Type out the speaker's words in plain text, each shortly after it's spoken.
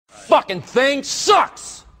fucking thing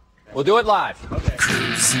sucks. We'll do it live. Okay.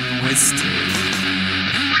 Cruzin with Steve.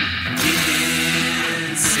 Get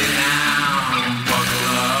in, sit down,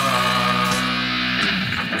 buckle up.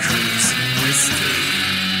 Cruzin with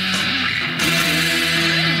Steve. Get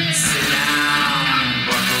in, sit down,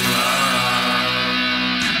 buckle up.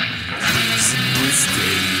 Cruzin with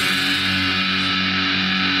Steve.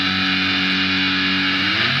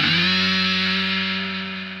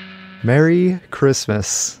 Merry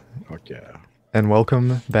Christmas. Fuck yeah. And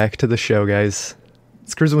welcome back to the show, guys.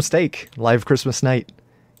 It's Cruzin with Steak, live Christmas night.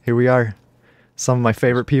 Here we are. Some of my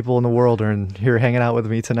favorite people in the world are here hanging out with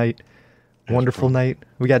me tonight. Wonderful night.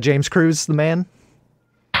 We got James Cruz, the man.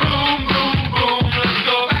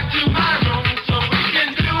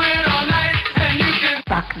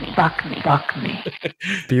 Fuck me.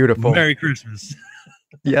 Beautiful. Merry Christmas.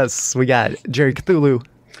 Yes, we got Jerry Cthulhu.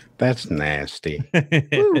 That's nasty.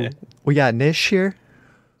 Woo. We got Nish here.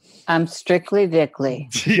 I'm strictly dickly.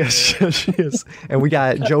 Yes, she is. And we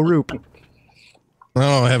got Joe Roop. I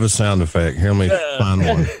don't have a sound effect. Here, let me find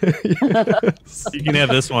one. Yes. You can have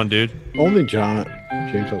this one, dude. Only James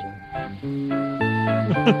has one.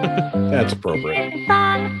 That's appropriate.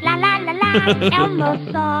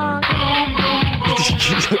 Elmo song.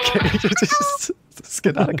 Okay, just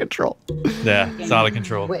get out of control. Yeah, it's out of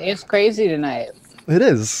control. It's crazy tonight. It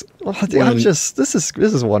is. Well, I'm just. This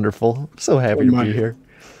is wonderful. I'm so happy to be here.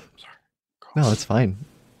 No, it's fine.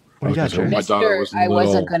 What do you got, Jerry? My daughter was I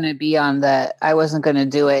wasn't going to be on the. I wasn't going to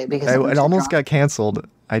do it because it almost got canceled.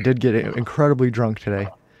 I did get incredibly drunk today,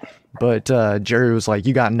 but Jerry was like,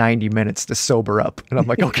 "You got 90 minutes to sober up," and I'm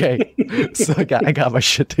like, "Okay." So I got my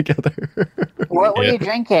shit together. What were you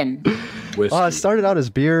drinking? Well, it started out as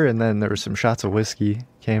beer, and then there were some shots of whiskey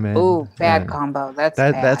came in. Ooh, bad combo. That's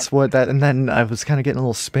bad. That's what that. And then I was kind of getting a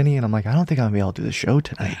little spinny, and I'm like, I don't think I'm gonna be able to do the show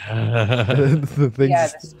tonight.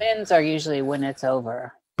 The spins are usually when it's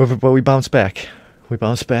over. But we bounce back. We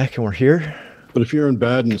bounce back, and we're here. But if you're in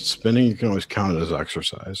bed and it's spinning, you can always count it as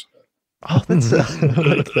exercise. Oh, that's I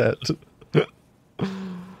like that.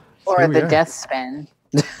 Or the death spin.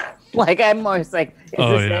 Like I'm always like,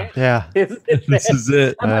 it? Yeah. This is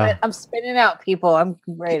it. I'm spinning out people. I'm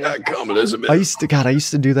ready. I used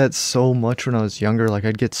to do that so much when I was younger. Like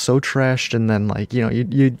I'd get so trashed, and then like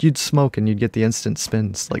you'd smoke and you'd get the instant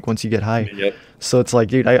spins. Like once you get high. Yep. So it's like,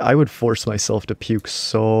 dude, I would force myself to puke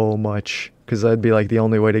so much because that'd be like the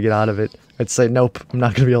only way to get out of it. I'd say, nope, I'm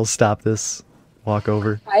not gonna be able to stop this. Walk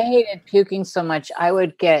over. I hated puking so much. I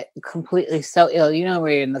would get completely so ill. You know,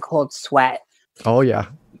 where you're in the cold sweat. Oh yeah.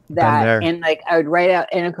 And like I would write out,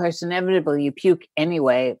 and of course, inevitably you puke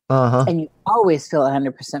anyway, and you always feel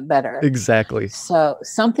 100% better. Exactly. So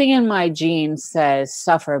something in my genes says,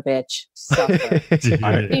 "Suffer, bitch, suffer."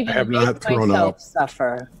 I have not thrown up.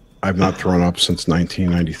 Suffer. I've not thrown up since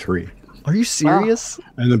 1993. Are you serious? Wow.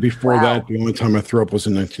 And then before that, the only time I threw up was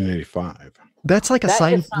in 1985. That's like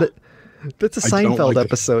that's a Seinfeld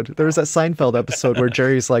episode. There was that Seinfeld episode where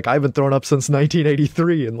Jerry's like, "I haven't thrown up since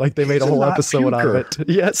 1983," and like they made a whole episode out of it.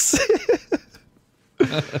 Yes.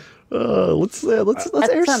 Let's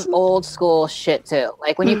air some old school shit too.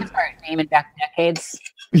 Like when you can start naming back decades.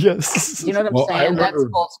 Yes. You know what I'm saying? That's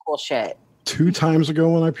old school shit. 2 times ago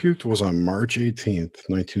when I puked was on March 18th,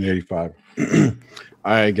 1985.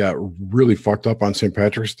 I got really fucked up on St.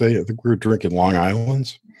 Patrick's Day. I think we were drinking Long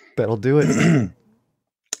Island's. That'll do it.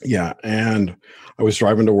 Yeah, and I was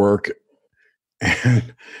driving to work,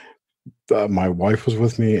 and my wife was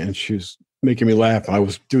with me, and she was making me laugh. And I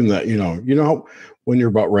was doing that, you know how when you're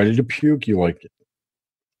about ready to puke, you like,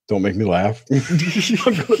 don't make me laugh.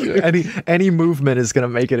 any movement is gonna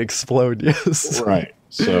make it explode. Yes, right.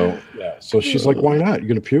 So yeah, so she's like, "Why not? You're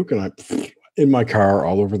gonna puke?" And I, in my car,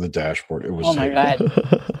 all over the dashboard. It was. Oh my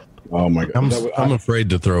god. Oh my god. I'm afraid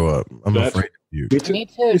to throw up. I'm afraid to puke. Me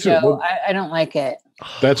too, Joe. I don't like it.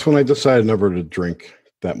 That's when I decided never to drink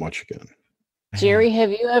that much again. Jerry, have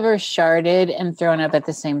you ever sharded and thrown up at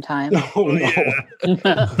the same time? No. Dude,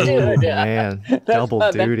 oh, man, double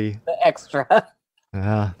duty. The extra.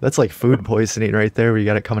 Yeah, that's like food poisoning right there. Where you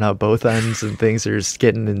got it coming out both ends, and things are just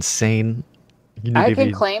getting insane. I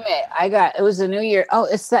can claim it. It was a New Year. Oh,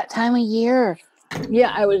 it's that time of year.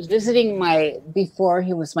 Yeah, I was visiting before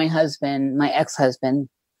he was my husband, my ex-husband,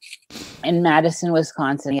 in Madison,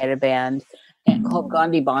 Wisconsin. He had a band called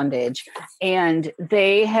Gandhi Bondage, and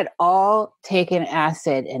they had all taken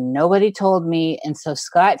acid, and nobody told me. And so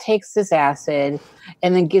Scott takes this acid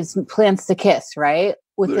and then plants the kiss, right,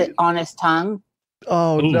 with it on his tongue.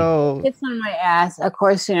 Oh no! It's on my ass. Of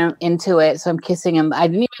course, into it. So I'm kissing him. I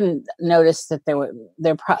didn't even notice that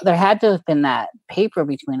there had to have been that paper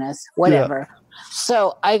between us. Whatever. Yeah.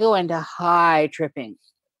 So I go into high tripping.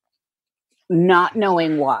 not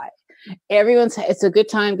knowing why. It's a good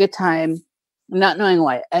time, not knowing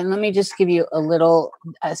why. And let me just give you a little.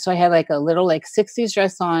 So I had like a little like 60s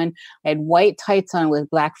dress on. I had white tights on with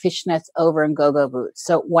black fishnets over and go-go boots.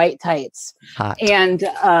 So white tights. Hot.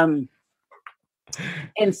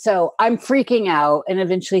 And so I'm freaking out, and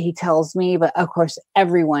eventually he tells me, but of course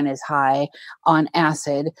everyone is high on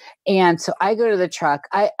acid. And so I go to the truck.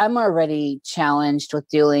 I'm already challenged with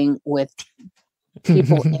dealing with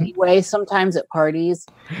people anyway, sometimes at parties.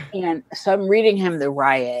 And so I'm reading him the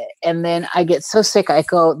riot, and then I get so sick. I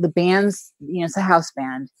go, the band's, it's a house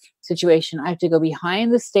band situation. I have to go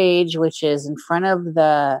behind the stage, which is in front of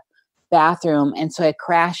the bathroom. And so I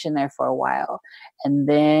crash in there for a while. And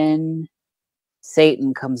then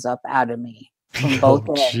Satan comes up out of me from both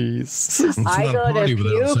ends. I go to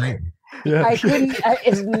puke. Yeah. I couldn't.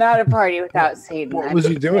 It's not a party without Satan. What was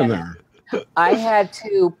he doing there? I had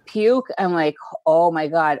to puke. I'm like, oh my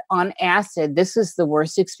God, on acid. This is the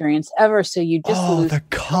worst experience ever. So you just lose the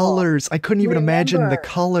colors. I couldn't even imagine the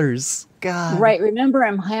colors. God. Right. Remember,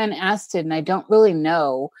 I'm high on acid and I don't really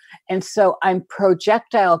know. And so I'm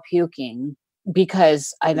projectile puking,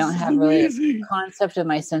 because I don't have really a concept of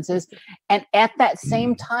my senses. And at that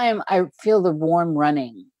same time, I feel the warm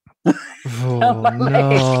running. Oh,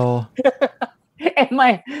 no. And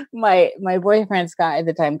my boyfriend, Scott, at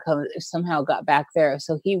the time somehow got back there.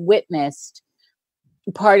 So he witnessed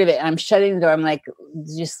part of it. I'm shutting the door. I'm like,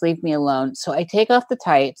 just leave me alone. So I take off the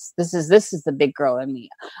tights. This is the big girl in me.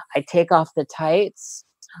 I take off the tights.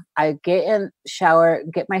 I get in shower,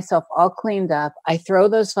 get myself all cleaned up. I throw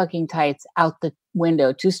those fucking tights out the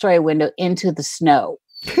window, 2-story window, into the snow.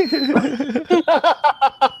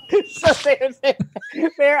 So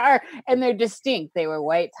there are, and they're distinct. They were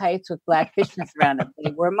white tights with black fishnets around them.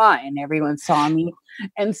 They were mine. Everyone saw me.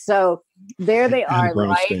 And so there they are,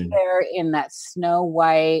 right there in that snow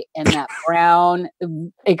white and that brown,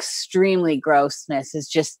 extremely grossness is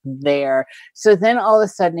just there. So then all of a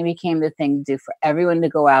sudden it became the thing to do for everyone to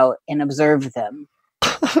go out and observe them.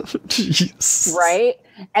 Jeez. Right?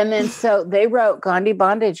 And then so they Gandhi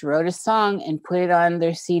Bondage wrote a song and put it on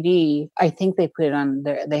their CD. I think they put it on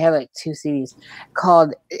they have like 2 CDs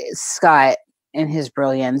called Scott in his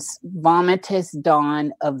brilliance, Vomitous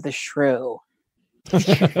Dawn of the Shrew.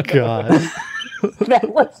 God.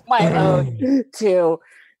 That was my ode to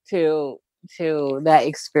that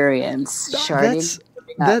experience.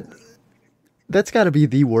 That's got to be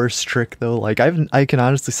the worst trick, though. Like I can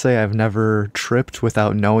honestly say I've never tripped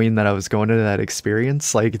without knowing that I was going into that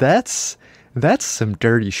experience. Like that's some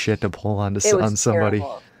dirty shit to pull on somebody.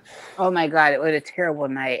 Terrible. Oh my God, it was a terrible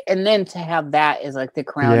night. And then to have that is like the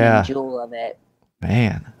crowning jewel of it.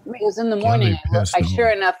 Man. It was in the morning. I sure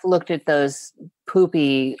enough looked at those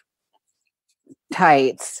poopy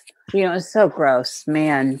tights. It's so gross,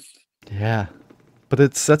 man. Yeah. But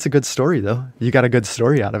that's a good story, though. You got a good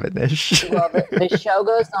story out of it, Nish. Well, the show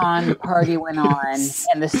goes on, the party went on,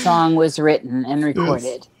 and the song was written and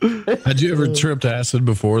recorded. Had you ever tripped acid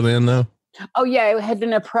before then, though? Oh, yeah. I had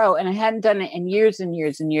been a pro, and I hadn't done it in years and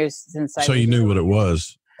years and years since I. So you knew what it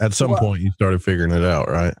was. At some point, you started figuring it out,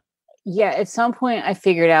 right? Yeah. At some point, I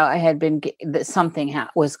figured out I had been that something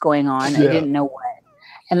was going on. Yeah. I didn't know what.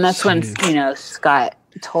 And that's when, Scott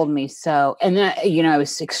told me so. And then, I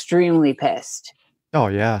was extremely pissed. Oh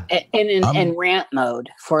yeah, and in rant mode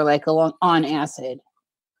for like on acid.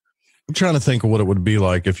 I'm trying to think of what it would be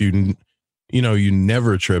like if you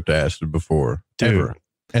never tripped acid before, ever,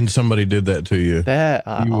 and somebody did that to you.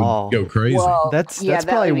 You would go crazy. Well, that's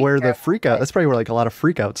probably where the freak out. That's probably where like a lot of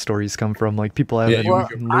freak out stories come from. Like people having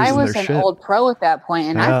losing I was their an shit. Old pro at that point,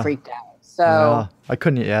 and I freaked out. So I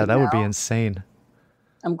couldn't. Yeah, that would be insane.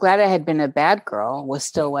 I'm glad I had been a bad girl.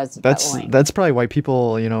 Still was. That's probably why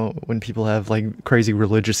people, when people have like crazy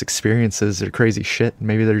religious experiences or crazy shit,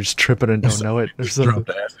 maybe they're just tripping and don't know it. Or something.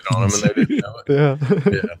 Dropped acid on them and they didn't know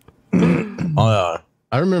it. Yeah.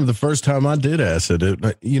 I remember the first time I did acid.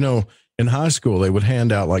 In high school they would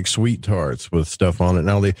hand out like sweet tarts with stuff on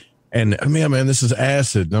it, and man, this is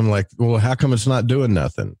acid. And I'm like, well, how come it's not doing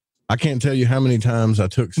nothing? I can't tell you how many times I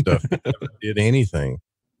took stuff that never did anything,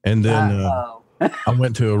 and then. I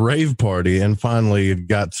went to a rave party and finally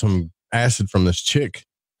got some acid from this chick,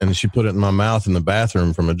 and she put it in my mouth in the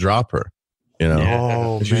bathroom from a dropper.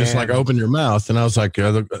 Oh, she just like, open your mouth, and I was like,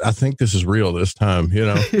 I think this is real this time,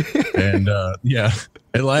 and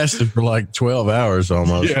it lasted for like 12 hours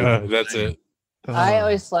almost. Yeah, that's it. I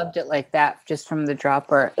always loved it like that, just from the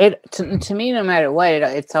dropper. To me, no matter what,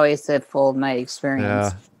 it's always a full night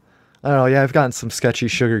experience. Yeah. I don't know. Yeah, I've gotten some sketchy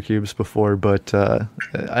sugar cubes before, but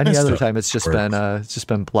any other time it's just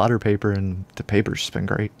been blotter paper, and the paper's just been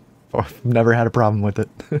great. I've never had a problem with it.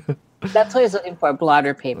 That's what I was looking for.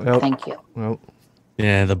 Blotter paper. Yep. Thank you. Well,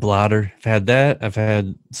 Yeah, the blotter. I've had that. I've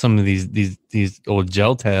had some of these old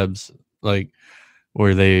gel tabs, like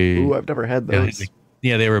where they. ooh, I've never had those.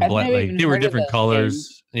 Yeah, they were I've black. never Like even they were heard of different those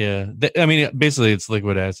colors. Yeah, I mean, basically, it's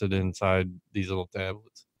liquid acid inside these little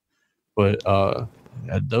tablets. But I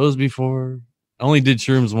had those before. I only did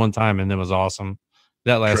shrooms one time, and it was awesome.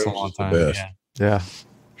 That lasted a Shrooms long is the time. best. Yeah. Yeah.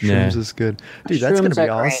 Yeah. Shrooms is good. Dude, that's gonna Shrooms be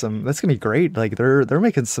are great. awesome. That's gonna be great. Like they're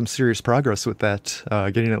making some serious progress with that,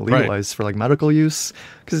 getting it legalized for like medical use.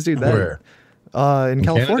 Because dude, that Where? in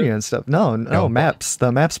California Canada? and stuff. No, Oh. Maps,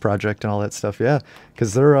 the Maps project and all that stuff. Yeah,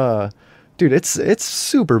 because they're dude, it's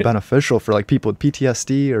super beneficial for like people with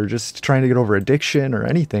PTSD or just trying to get over addiction or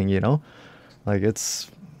anything. You know, like it'll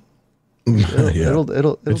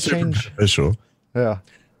It's super change. beneficial. Yeah.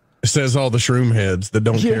 It says all the shroom heads that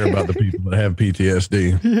don't care about the people that have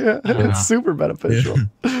PTSD. Yeah, it's super beneficial.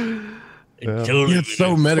 It Yeah, it's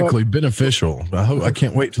so medically beneficial. I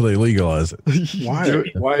can't wait till they legalize it.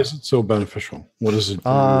 Why is it so beneficial? What is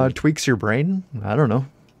it? Tweaks your brain. I don't know.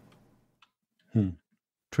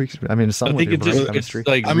 Tweaks. I mean, I something think with it your brain just chemistry. it's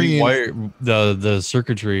like I mean- rewire the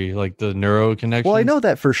circuitry, like the neuro connection. Well, I know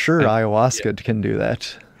that for sure. I- Ayahuasca can do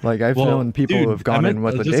that. Like I've known people who have gone in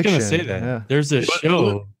with I was addiction. just gonna say that. Yeah. There's a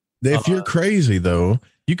show. If you're crazy, though,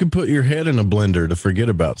 you can put your head in a blender to forget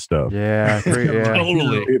about stuff. Yeah, great, yeah.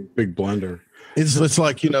 Totally. Big blender. It's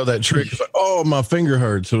like, that trick. It's like, oh, my finger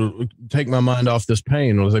hurts. So take my mind off this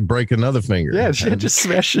pain. Was they break another finger? Yeah, just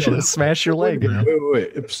smash your leg.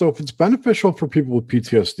 Wait. So if it's beneficial for people with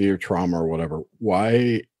PTSD or trauma or whatever,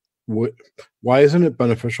 why isn't it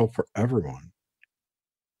beneficial for everyone?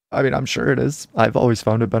 I mean, I'm sure it is. I've always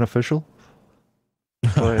found it beneficial.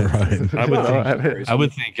 But, Right. I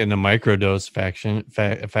would think in the microdose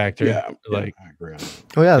factor. Yeah, like I agree on that.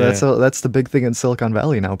 Oh yeah, that's the big thing in Silicon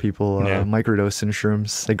Valley now. People Yeah. microdose in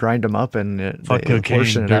shrooms. They grind them up and fuck they cocaine.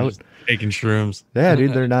 portion it They're out. just taking shrooms. Yeah,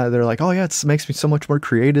 dude, they're like, oh yeah, it makes me so much more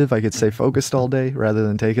creative. I could stay focused all day rather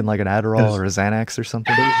than taking like an Adderall or a Xanax or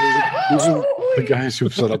something. These are the guys who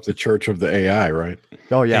set up the Church of the AI, right?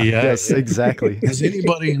 Oh yeah, Yeah. yes, exactly. Has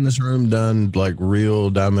anybody in this room done like real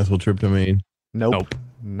dimethyltryptamine? Nope.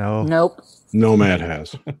 No. Nope. Nomad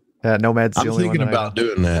has. Yeah, Nomad's the I'm only thinking one. about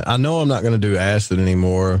doing that. I know I'm not going to do acid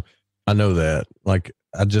anymore. I know that. Like,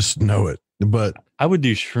 I just know it. But I would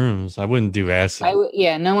do shrooms. I wouldn't do acid.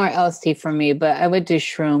 No more LSD for me, but I would do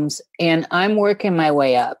shrooms, and I'm working my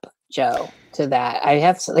way up, Joe, to that. I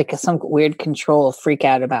have like some weird control freak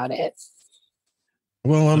out about it.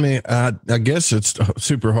 well, I mean, I guess it's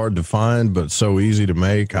super hard to find, but so easy to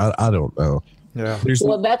make. I don't know. Yeah.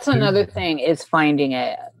 Well, that's another thing is finding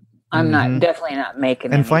it. I'm definitely not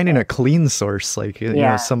making And finding a anything. clean source, like you know,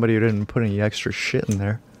 Yeah. somebody who didn't put any extra shit in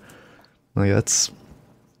there. Like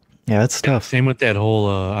that's tough. Same with that whole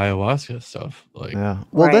ayahuasca stuff. Like, Yeah.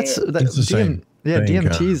 Well, Right. that's It's the same yeah, thing,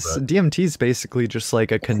 DMT's kinda, but- DMT's basically just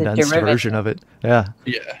like a condensed derivative. version of it. Yeah.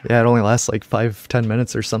 yeah. Yeah, it only lasts like 5-10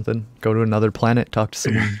 minutes or something. Go to another planet, talk to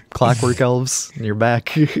some clockwork elves, and you're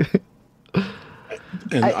back.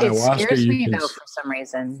 And It ayahuasca, scares me you though for some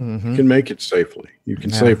reason. can make it safely. You can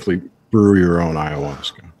Yeah. safely brew your own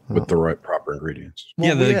ayahuasca with the right proper ingredients.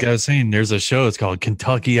 Yeah, Well, like I was saying, there's a show. It's called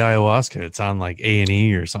Kentucky Ayahuasca. It's on like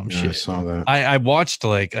A&E or some Yeah, I shit. saw that. I watched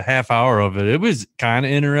like a half hour of it. It was kind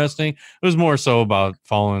of interesting. It was more so about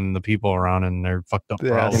following the people around and their fucked up Yeah,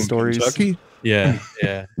 problems. stories. Kentucky? Yeah,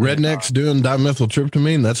 yeah. Rednecks doing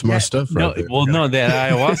dimethyltryptamine? That's my stuff right No, there. well, no,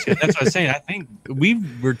 that ayahuasca. That's what I was saying. I think we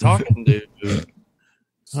were talking to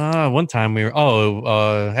one time we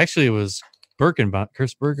were. Actually, it was Chris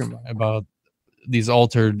Birkenbot about these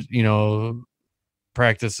altered,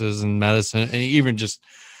 practices and medicine, and even just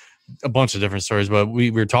a bunch of different stories. But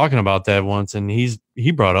we were talking about that once, and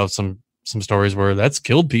he brought up some stories where that's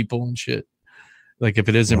killed people and shit. Like if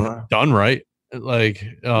it isn't Wow. done right, like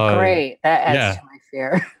Great. That adds yeah. to my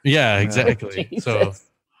fear. yeah, exactly. So Jesus.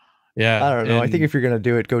 yeah, I don't know. I and- think if you're gonna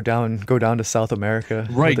do it, go down to South America.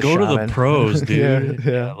 with right, a go to the shaman. pros, dude.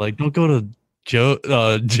 Yeah. Like don't go to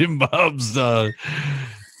Jim Bob's.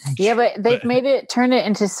 Yeah, but they've turned it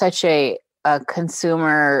into such a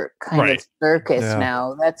consumer kind Right. of circus Yeah.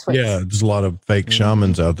 now. That's what. Yeah, there's a lot of fake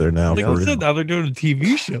shamans out there now. Like for I real. said, now they're doing a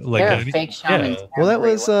TV show. Like There I are mean, fake shamans. yeah. Well, that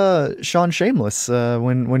was everywhere. Sean Shameless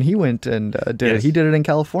when he went and did it. Yes. He did it in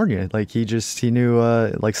California. Like he knew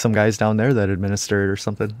like some guys down there that administered or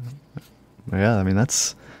something. Yeah, I mean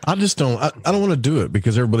that's I just don't. I don't want to do it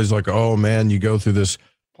because everybody's like, "Oh man, you go through this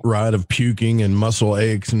ride of puking and muscle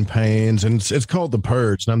aches and pains, and it's called the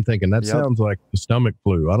purge." And I'm thinking that Yep. sounds like the stomach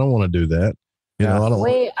flu. I don't want to do that. You Yeah. know, I don't.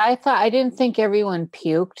 Wait, I didn't think everyone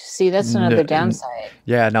puked. See, that's another No, downside.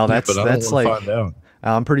 yeah. No, but I don't that's wanna like find out.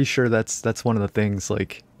 I'm pretty sure that's one of the things,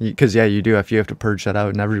 like, because you do, if you have to purge that out,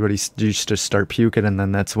 and everybody used to start puking, and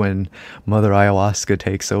then that's when Mother Ayahuasca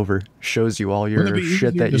takes over, shows you all your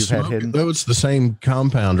shit that you've had hidden. Though it's the same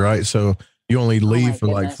compound, right? So you only leave for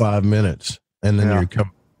like 5 minutes, and then you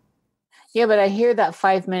come. Yeah, but I hear that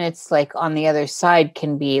 5 minutes, like on the other side,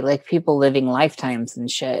 can be like people living lifetimes and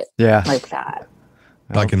shit. Yeah, like that.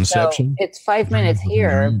 Like Inception. So it's 5 minutes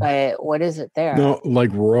here, but what is it there? No, like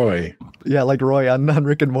Roy. Yeah, like Roy on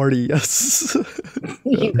Rick and Morty. Yes.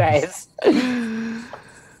 You guys.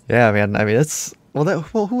 Yeah, man. I mean, it's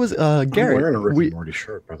who was Garrett? I'm wearing a Rick and Morty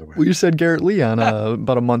shirt, by the way. We just said Garrett Lee on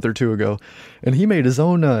about a month or two ago, and he made his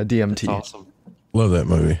own DMT. That's awesome. Love that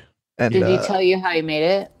movie. And, did he tell you how he made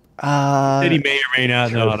it? Did he may or may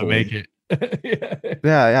not know how to make it?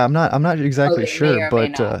 Yeah. I'm not exactly sure,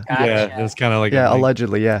 but gotcha. Yeah, it's kind of like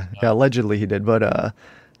allegedly, allegedly he did, but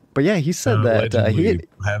yeah, he said that he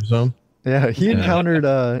have some. Yeah, he encountered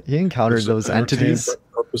those entities.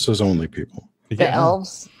 Purposes only, people. The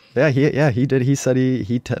elves. Yeah, he did. He said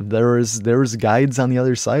there was guides on the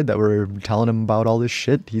other side that were telling him about all this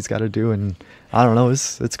shit he's got to do, and I don't know,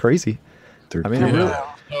 it's crazy. I mean,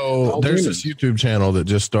 so there's this YouTube channel that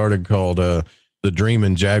just started called the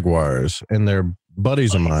Dreamin' Jaguars, and they're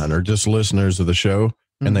buddies of mine or just listeners of the show,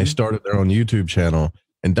 and they started their own YouTube channel,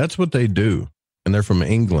 and that's what they do. And they're from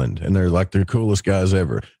England, and they're like the coolest guys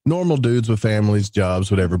ever. Normal dudes with families, jobs,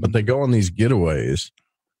 whatever, but they go on these getaways,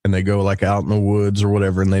 and they go like out in the woods or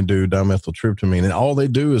whatever, and they do dimethyltryptamine, and all they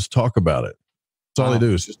do is talk about it. That's all they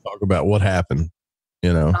do is just talk about what happened,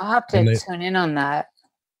 you know. I'll have to tune in on that.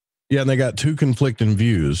 Yeah, and they got two conflicting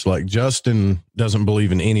views. Like Justin doesn't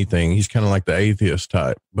believe in anything. He's kind of like the atheist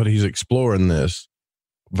type, but he's exploring this.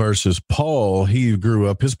 Versus Paul, he grew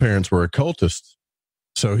up, his parents were occultists,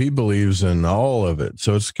 so he believes in all of it.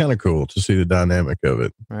 So it's kind of cool to see the dynamic of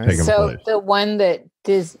it taking place. So the one that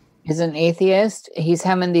is an atheist, he's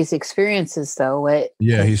having these experiences, though.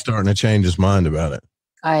 Yeah, he's starting to change his mind about it.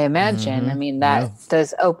 I imagine. I mean, that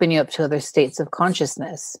does open you up to other states of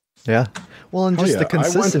consciousness. Yeah. Well, and just the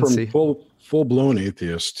consistency. I went from full-blown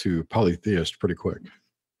atheist to polytheist pretty quick.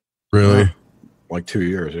 Really? Like 2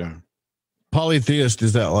 years, yeah. Polytheist,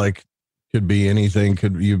 is that like, could be anything?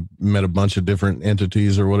 Could you met a bunch of different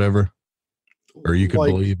entities or whatever? Or you could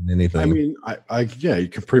believe in anything? I mean, yeah, you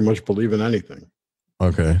can pretty much believe in anything.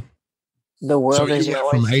 Okay. The world is your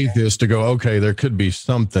oyster. From atheist to go, okay, there could be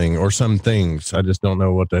something or some things. I just don't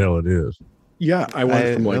know what the hell it is. Yeah, I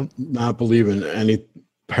went from not believing any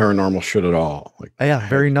paranormal shit at all.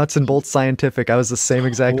 Very nuts and bolts scientific. I was the same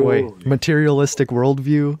exact way. Materialistic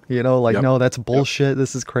worldview, no, that's bullshit.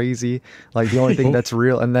 This is crazy. Like the only thing that's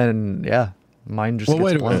real, and then mine just gets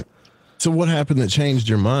wait a blown. minute. So what happened that changed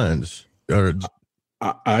your minds? Or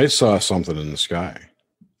I saw something in the sky.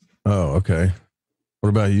 Oh, okay. What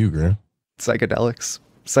about you, Grim? Psychedelics,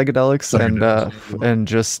 and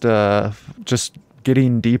just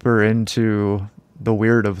getting deeper into the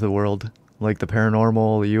weird of the world. Like the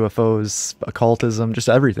paranormal, the UFOs, occultism, just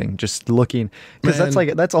everything. Just looking, because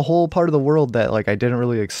that's a whole part of the world that I didn't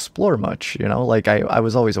really explore much. I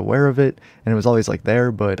was always aware of it, and it was always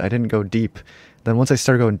there, but I didn't go deep. Then once I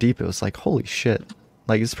started going deep, it was like, holy shit!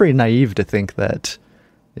 Like it's pretty naive to think that,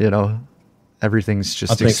 everything's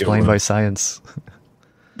just explained by science.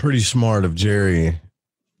 Pretty smart of Jerry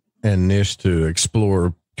and Nish to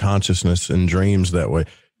explore consciousness and dreams that way,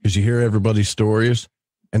 because you hear everybody's stories.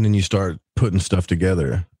 And then you start putting stuff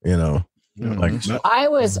together, I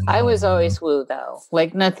was always woo though.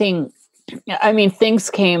 Like nothing. I mean, things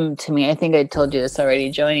came to me. I think I told you this already,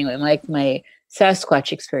 Joe. Anyway, like my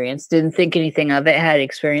Sasquatch experience. Didn't think anything of it. Had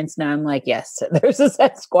experience. Now I'm like, yes, there's a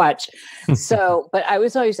Sasquatch. So, but I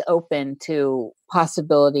was always open to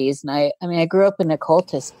possibilities. And I grew up an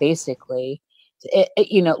occultist, basically.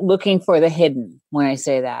 Looking for the hidden. When I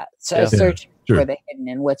say that, so I search for the hidden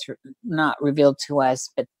and what's not revealed to us,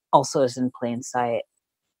 but also is in plain sight.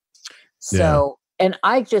 So, and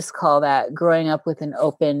I just call that growing up with an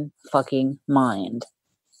open fucking mind.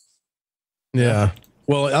 Yeah.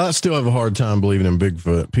 Well, I still have a hard time believing in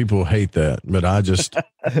Bigfoot. People hate that, but I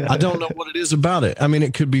don't know what it is about it. I mean,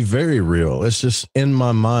 it could be very real. It's just in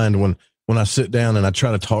my mind when I sit down and I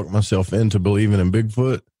try to talk myself into believing in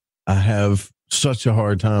Bigfoot, I have such a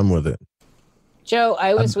hard time with it. Joe,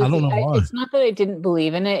 I was with you. It's not that I didn't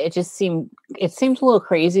believe in it. It just seemed a little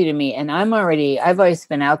crazy to me. And I've always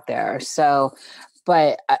been out there. So,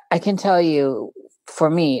 but I can tell you, for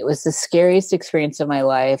me, it was the scariest experience of my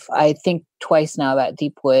life. I think twice now about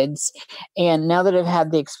deep woods. And now that I've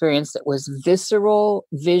had the experience that was visceral,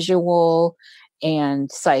 visual,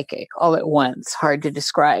 and psychic all at once, hard to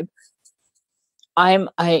describe. I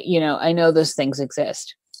know those things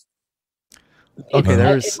exist. Okay,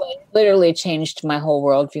 It literally changed my whole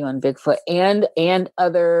worldview on Bigfoot and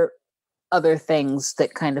other things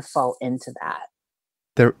that kind of fall into that.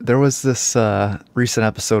 There was this recent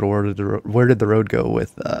episode of Where Did the Road Go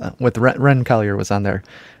with Ren Collier was on there,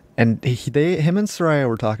 and him and Soraya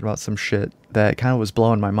were talking about some shit that kind of was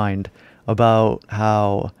blowing my mind about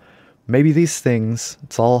how maybe these things,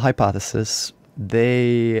 it's all hypothesis,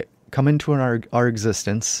 they come into our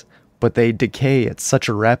existence, but they decay at such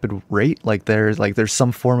a rapid rate. Like there's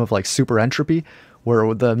some form of like super entropy,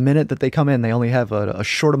 where the minute that they come in, they only have a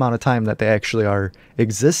short amount of time that they actually are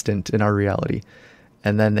existent in our reality,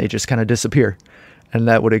 and then they just kind of disappear. And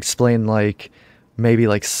that would explain like maybe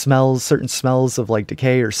like certain smells of like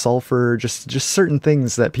decay or sulfur, just certain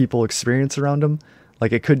things that people experience around them.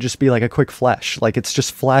 Like it could just be like a quick flash, like it's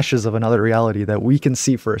just flashes of another reality that we can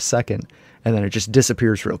see for a second, and then it just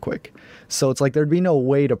disappears real quick. So it's like there'd be no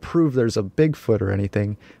way to prove there's a Bigfoot or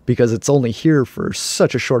anything, because it's only here for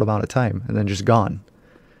such a short amount of time and then just gone.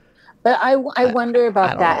 But I wonder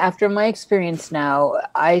about that. know. After my experience now,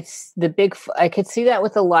 I could see that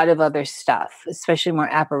with a lot of other stuff, especially more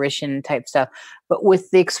apparition type stuff. But with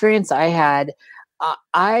the experience I had,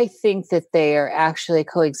 I think that they are actually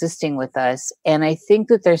coexisting with us. And I think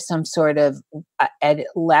that there's some sort of,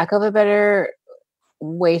 lack of a better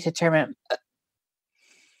way to term it,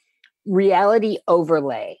 reality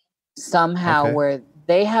overlay somehow, where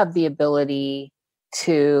they have the ability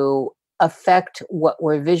to affect what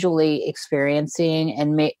we're visually experiencing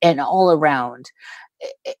and all around.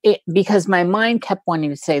 Because my mind kept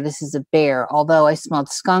wanting to say this is a bear, although I smelled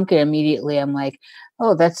skunk and immediately I'm like,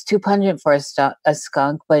 oh, that's too pungent for a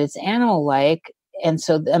skunk, but it's animal-like. And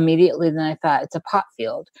so immediately then I thought it's a pot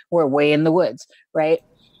field. We're way in the woods, right?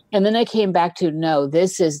 And then I came back to, no,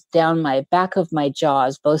 this is down my back of my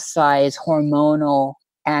jaws, both sides, hormonal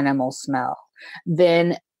animal smell.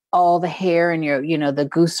 Then all the hair and the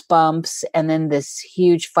goosebumps, and then this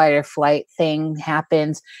huge fight or flight thing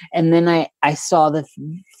happens. And then I saw the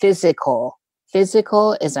physical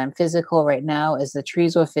as I'm physical right now, as the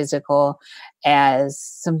trees were physical, as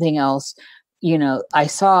something else, I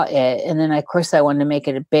saw it. And then of course I wanted to make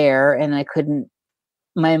it a bear, and I couldn't,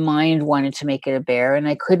 my mind wanted to make it a bear, and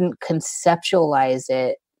I couldn't conceptualize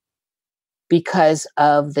it because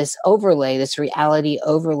of this overlay, this reality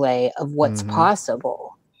overlay of what's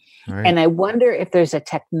possible. Right. And I wonder if there's a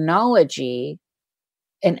technology,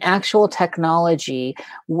 an actual technology,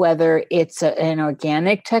 whether it's an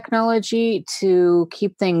organic technology to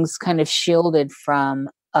keep things kind of shielded from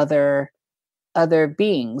other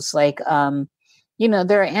beings. Like,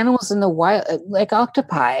 there are animals in the wild, like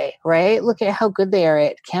octopi, right? Look at how good they are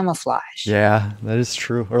at camouflage. Yeah, that is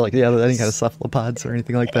true. Or like, any kind of cephalopods or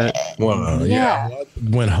anything like that. Well,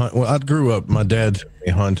 I grew up, my dad took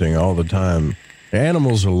me hunting all the time.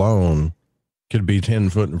 Animals alone could be 10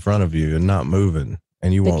 foot in front of you and not moving,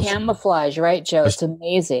 and you won't. Camouflage, right, Joe? It's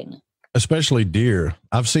amazing. Especially deer.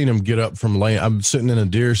 I've seen them get up from laying. I'm sitting in a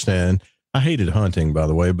deer stand. I hated hunting, by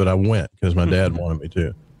the way, but I went because my dad wanted me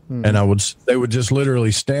to. And they would just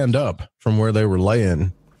literally stand up from where they were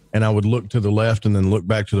laying, and I would look to the left and then look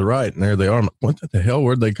back to the right, and there they are. What the hell?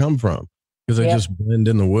 Where'd they come from? Because they just blend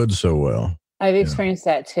in the woods so well. I've experienced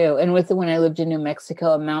that too. And when I lived in New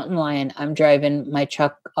Mexico, a mountain lion, I'm driving my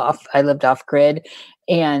truck off. I lived off grid,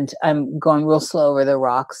 and I'm going real slow over the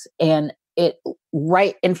rocks. And it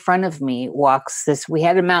right in front of me walks this. We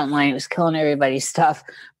had a mountain lion. It was killing everybody's stuff,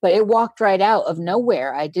 but it walked right out of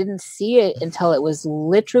nowhere. I didn't see it until it was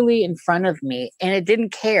literally in front of me, and it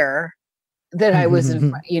didn't care that I was in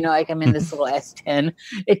front, like I'm in this little S10.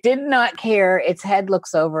 It did not care. Its head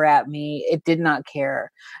looks over at me. It did not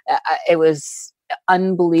care. It was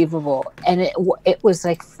unbelievable. And it was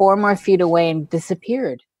like 4 more feet away and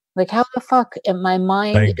disappeared. Like, how the fuck? And my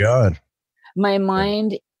mind, thank God. My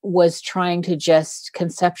mind was trying to just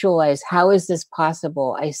conceptualize, how is this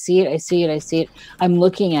possible? I see it. I'm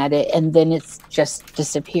looking at it, and then it's just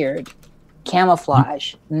disappeared.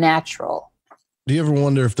 Camouflage, natural. Do you ever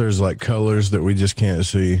wonder if there's like colors that we just can't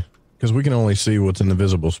see? Because we can only see what's in the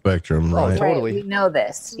visible spectrum, right? Oh, totally. We know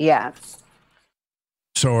this. Yeah.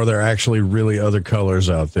 So are there actually really other colors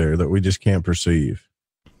out there that we just can't perceive?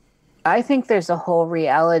 I think there's a whole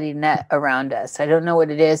reality net around us. I don't know what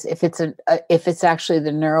it is. If it's actually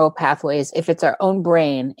the neural pathways, if it's our own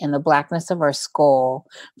brain in the blackness of our skull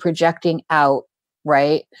projecting out,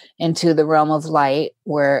 right, into the realm of light,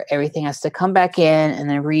 where everything has to come back in and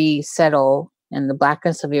then resettle in the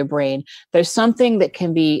blackness of your brain. There's something that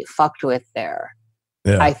can be fucked with there,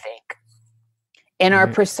 I think. In our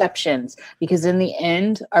perceptions, because in the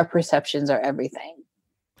end, our perceptions are everything.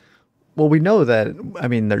 Well, we know that, I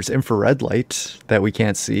mean, there's infrared light that we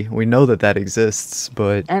can't see. We know that that exists,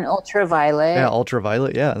 but... And ultraviolet. Yeah,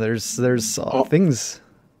 ultraviolet, yeah. There's things...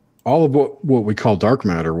 All of what we call dark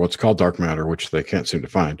matter, what's called dark matter, which they can't seem to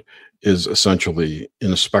find, is essentially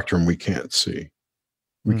in a spectrum we can't see.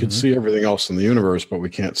 We can see everything else in the universe, but we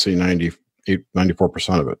can't see 94%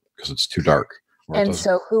 of it because it's too dark. And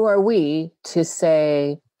so who are we to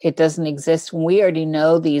say it doesn't exist when we already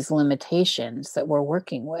know these limitations that we're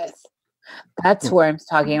working with? That's where I'm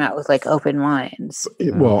talking about with like open minds.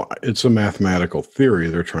 Well, it's a mathematical theory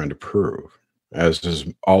they're trying to prove, as is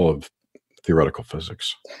all of theoretical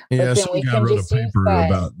physics. Yeah, some guy wrote a paper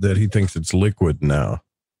about that. He thinks it's liquid now.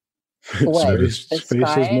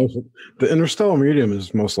 The interstellar medium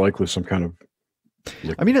is most likely some kind of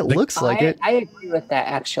liquid. I mean, it looks like it. I agree with that,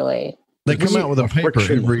 actually. They come out with a paper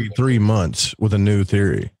every 3 months with a new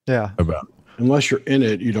theory. Yeah. About it. Unless you're in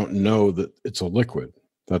it, you don't know that it's a liquid.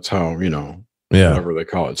 That's how, whatever they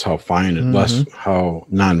call it. It's how fine and less how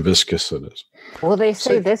non-viscous it is. Well, they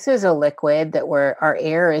say this is a liquid, that our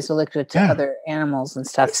air is a liquid to other animals and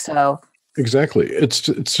stuff. So exactly. It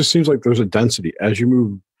just seems like there's a density. As you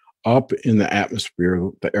move up in the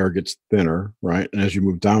atmosphere, the air gets thinner, right? And as you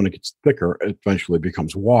move down, it gets thicker. It eventually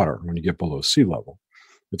becomes water when you get below sea level.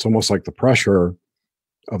 It's almost like the pressure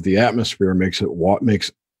of the atmosphere makes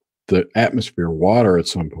the atmosphere water at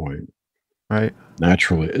some point. Right.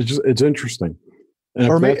 Naturally. It's interesting. And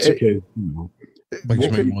if that's the case,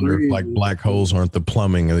 makes me wonder if like black holes aren't the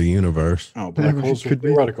plumbing of the universe. Oh, black holes are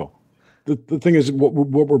theoretical. The thing is, what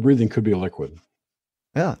we're breathing could be a liquid.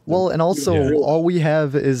 Yeah. Well, and also all we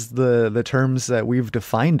have is the terms that we've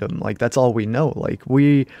defined them. Like that's all we know. Like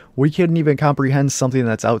we couldn't even comprehend something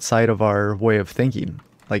that's outside of our way of thinking.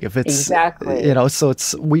 Like if it's exactly, so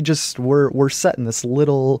it's we're set in this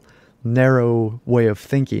little narrow way of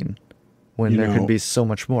thinking when there could be so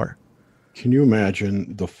much more. Can you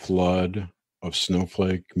imagine the flood of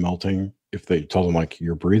snowflake melting if they told them like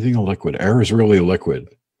you're breathing a liquid? Air is really a liquid.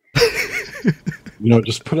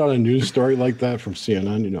 Just put out a news story like that from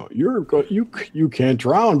CNN. You can't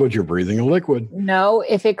drown, but you're breathing a liquid. No,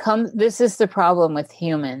 if it comes, this is the problem with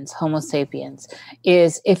humans, Homo sapiens,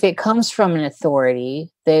 is if it comes from an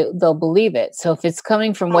authority, they'll believe it. So if it's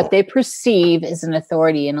coming from what they perceive as an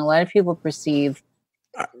authority, and a lot of people perceive.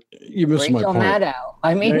 You missed my point. That out.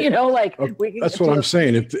 I mean, that's what I'm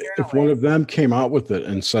saying. If one of them came out with it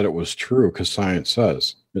and said it was true, because science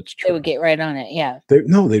says it's true, they would get right on it. Yeah.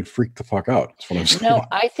 They'd freak the fuck out. That's what I'm saying. No,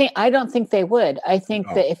 I don't think they would. I think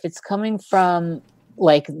that if it's coming from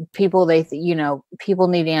like people, people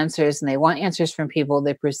need answers, and they want answers from people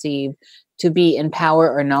they perceive to be in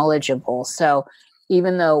power or knowledgeable. So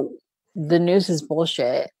even though the news is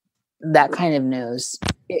bullshit, that kind of news,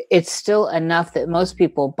 it's still enough that most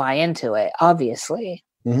people buy into it, obviously.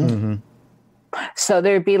 So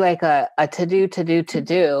there'd be like a to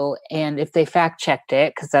do, and if they fact checked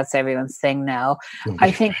it, because that's everyone's thing now, I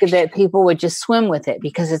think that people would just swim with it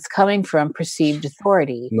because it's coming from perceived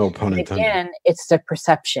authority. No pun intended. Again, it's the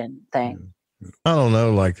perception thing. I don't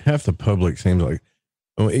know, like half the public seems like,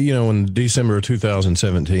 in December of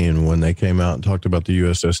 2017, when they came out and talked about the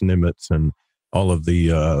USS Nimitz and all of the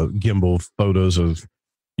gimbal photos of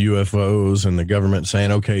UFOs and the government saying,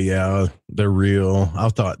 okay, yeah, they're real. I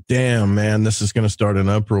thought, damn, man, this is going to start an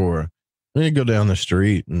uproar. Then you go down the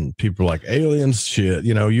street and people are like, aliens, shit,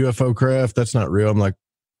 UFO craft, that's not real. I'm like,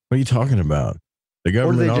 what are you talking about? The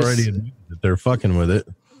government already admitted that they're fucking with it.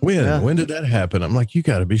 When did that happen? I'm like, you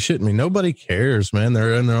got to be shitting me. Nobody cares, man.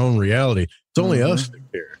 They're in their own reality. It's only us that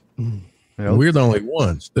care. Yep. We're the only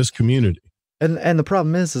ones, this community. And the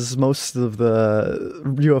problem is most of the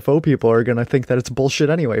UFO people are gonna think that it's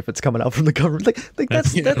bullshit anyway if it's coming out from the government.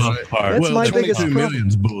 That's my biggest problem.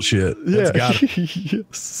 Million's bullshit.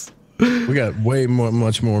 Yes. We got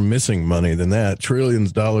much more missing money than that. Trillions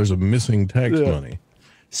of dollars of missing tax money.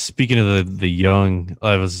 Speaking of the young,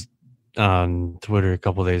 I was on Twitter a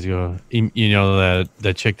couple of days ago.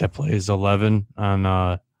 That chick that plays 11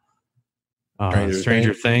 on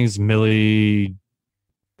Stranger Things, Millie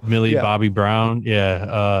Bobby Brown.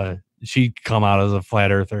 Yeah. She come out as a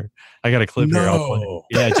flat earther. I got a clip here. I'll play.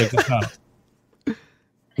 Yeah, check this out.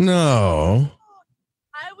 No.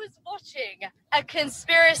 I was watching a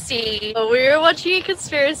conspiracy. We were watching a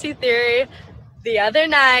conspiracy theory the other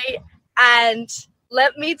night, and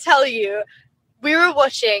let me tell you, we were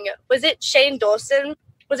watching, was it Shane Dawson?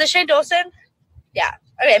 Was it Shane Dawson? Yeah.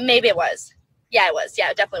 Okay, maybe it was. Yeah, it was. Yeah,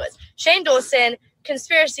 it definitely was. Shane Dawson,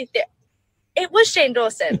 conspiracy theory. It was Shane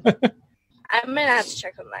Dawson. I'm going to have to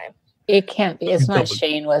check online. It can't be. It's not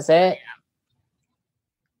Shane, was it?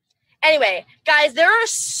 Anyway, guys, there are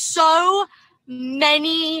so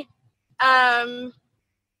many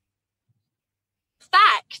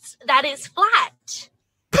fact that is flat.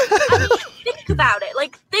 I mean, think about it.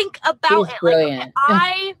 Like, think about She's it. brilliant.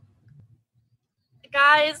 Like,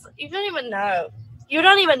 guys, you don't even know. You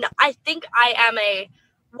don't even know. I think I am a,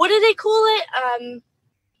 what do they call it?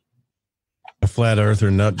 A flat earther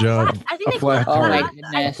nut job. I think A they call it flat tard. Oh my I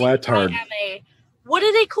goodness. think Flat tard. I am a, what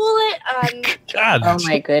do they call it? God, Oh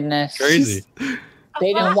my goodness. crazy.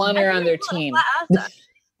 They don't want her I on think their they call it a team. flat earther.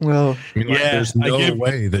 Well, I mean, like, Yeah, there's I no give-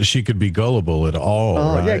 way that she could be gullible at all,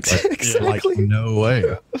 oh right? yeah, Like, exactly. no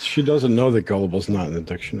way. She doesn't know that gullible's not in the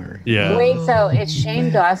dictionary. Yeah. Wait, so is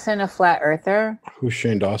Shane Dawson a flat earther? Who's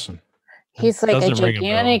Shane Dawson? He's like a Doesn't ring a bell.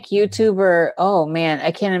 gigantic YouTuber. Oh man, I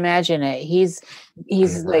can't imagine it. He's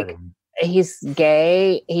like, he's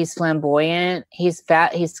gay, he's flamboyant, he's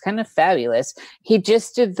fat, he's kind of fabulous. He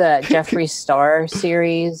just did the Jeffree Star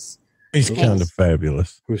series. He's kind of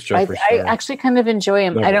fabulous. Who's I Jeffree Star? actually kind of enjoy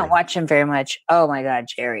him. I Never. don't watch him very much. Oh my god,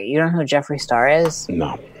 Jerry, you don't know who Jeffree Star is?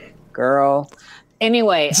 No. Girl.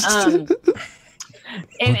 Anyway, and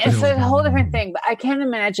it's a whole different thing, but I can't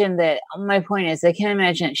imagine that. My point is, I can't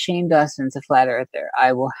imagine that Shane Dawson's a flat earther.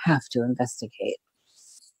 I will have to investigate.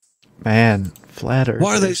 Man, flat Earth.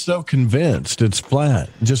 Why are they so convinced it's flat?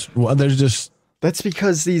 There's just That's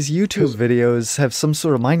because these YouTube videos have some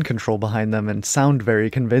sort of mind control behind them and sound very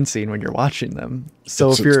convincing when you're watching them. So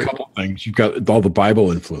It's if you're a couple things, you've got all the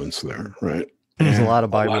Bible influence there, right? There's a And lot of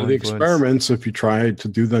Bible A lot of the influence. experiments, if you try to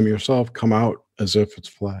do them yourself, come out as if it's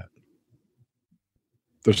flat.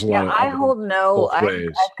 There's a lot Yeah, of I evidence hold no. both ways.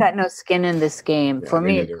 I've got no skin in this game. Yeah, For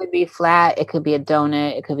me me, it neither. could be flat. It could be a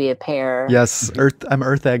donut. It could be a pear. yes, I'm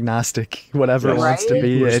Earth agnostic. Whatever it Yes. wants to Right?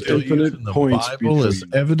 be. we're It, still infinite using the points Bible as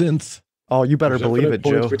between- evidence. oh, you better There's believe infinite it,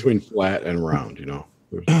 points Joe. between flat and round, you know.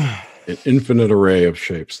 There's an infinite array of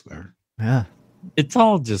shapes there. Yeah, It's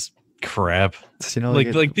all just crap. it's, you know, Like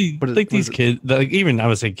it- like what is- these what is it? kids. Like, even I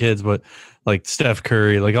would say kids, but like Steph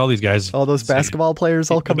Curry, like all these guys. all those say- basketball players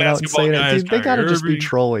all The coming out and basketball saying it. guys, Dude, they gotta Kyrie just be Irving.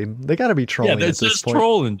 trolling. They gotta be trolling Yeah, at it's this just point.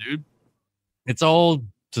 trolling, dude. It's all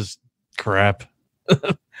just crap.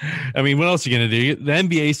 I mean, what else are you gonna do? The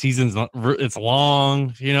NBA season's it's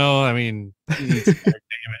long, you know. I mean, damn it.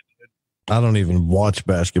 I don't even watch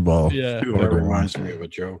basketball. Yeah, That reminds me of a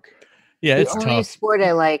joke. yeah, The it's only tough. sport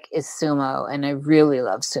I like is sumo, and I really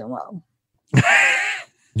love sumo.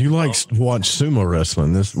 You like to watch sumo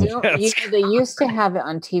wrestling? This They used to have it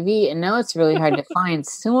on TV, and now it's really hard to find.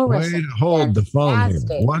 Sumo wait, wrestling. hold the phone here.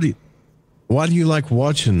 fantastic. Why do you like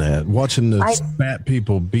watching that? Watching the fat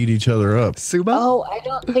people beat each other up? Sumo? Oh, I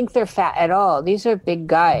don't think they're fat at all. These are big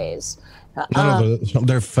guys. No,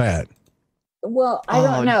 they're fat. Well, I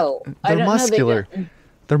don't know. I They're don't muscular. Know.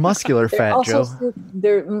 They're muscular They're fat, also Joe.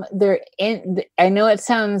 they're in. I know it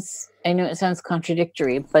sounds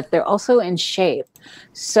contradictory, but they're also in shape.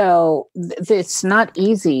 So it's not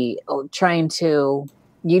easy trying to.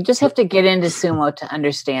 You just have to get into sumo to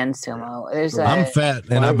understand sumo. I'm fat,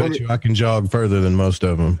 and I bet you I can jog further than most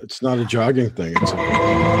of them. It's not a jogging thing. It's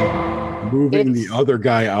moving the other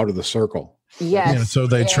guy out of the circle. Yes. Yeah, so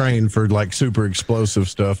they train for like super explosive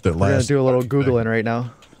stuff that We're gonna lasts. do a little Googling right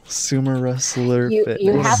now. Sumo wrestler You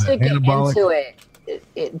fitness. have to get Anabolic? into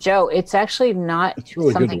it. Joe, it's actually not It's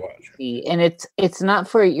really good to something watch. easy, and it's not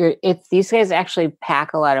for your. It's these guys actually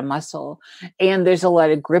pack a lot of muscle, and there's a lot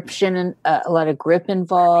of a lot of grip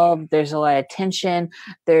involved. There's a lot of tension.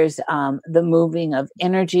 There's the moving of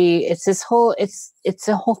energy. It's this whole. It's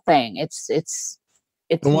a whole thing. It's.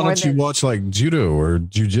 Well, why more don't you than- watch like judo or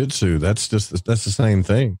jujitsu? That's the same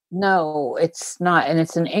thing. No, it's not, and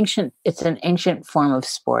it's an ancient form of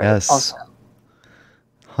sport. Yes. Also.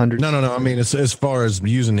 Hundreds. No. I mean, it's as far as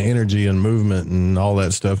using energy and movement and all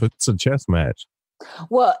that stuff. It's a chess match.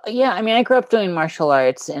 Well, yeah, I mean, I grew up doing martial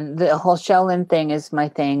arts, and the whole Shaolin thing is my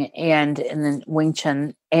thing, and then Wing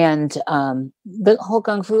Chun, and the whole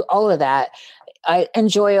Kung Fu, all of that. I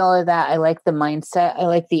enjoy all of that. I like the mindset. I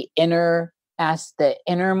like the inner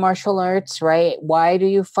martial arts, right? Why do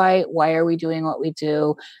you fight? Why are we doing what we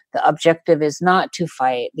do? The objective is not to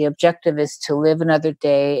fight. The objective is to live another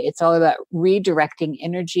day. It's all about redirecting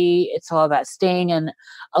energy. It's all about staying in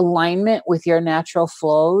alignment with your natural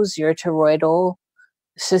flows, your toroidal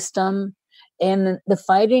system. And the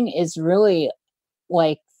fighting is really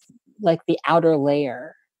like the outer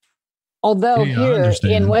layer. Although Yeah, I here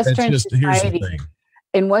understand. in Western Here's the society, thing.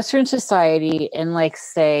 in Western society, in like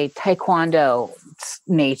say Taekwondo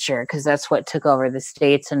nature, because that's what took over the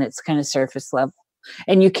States, and it's kind of surface level.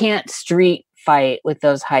 And you can't street fight with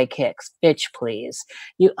those high kicks, bitch. Please,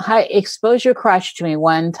 expose your crotch to me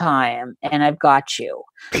one time, and I've got you.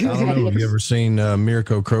 I don't know. Have you ever seen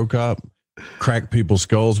Mirko Krokop? crack people's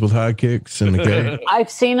skulls with high kicks in the game. I've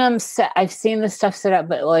seen them. I've seen the stuff set up,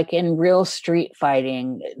 but like in real street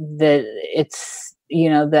fighting, it's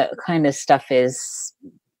that kind of stuff is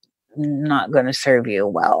not going to serve you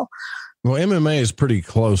well. Well, MMA is pretty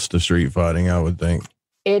close to street fighting, I would think.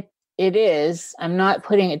 It is. I'm not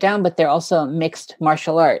putting it down, but they're also mixed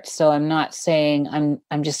martial arts. So I'm not saying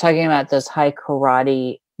I'm just talking about those high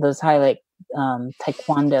karate, those high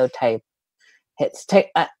taekwondo type hits.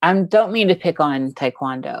 I don't mean to pick on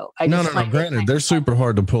taekwondo. No. Granted, they're super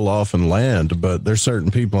hard to pull off and land, but there's certain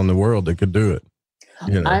people in the world that could do it.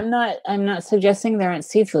 I'm not suggesting there aren't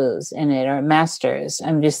sifus in it or masters.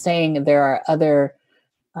 I'm just saying there are other.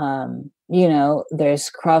 There's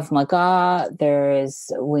Krav Maga, there is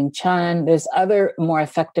Wing Chun, there's other more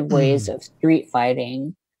effective ways of street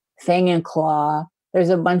fighting, Fang and Claw. There's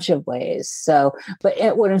a bunch of ways. So,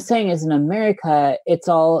 but what I'm saying is in America,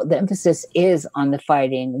 the emphasis is on the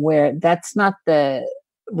fighting, where that's not the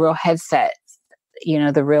real headset,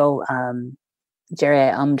 the real, Jerry,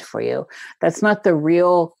 I ummed for you. That's not the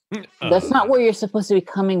real, that's not where you're supposed to be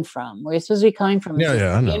coming from. Where you're supposed to be coming from.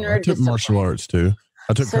 Yeah, I know. I took martial arts too.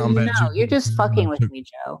 I took combat jiu-jitsu. You're just fucking with me,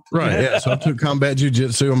 Joe. Right, yeah. So I took combat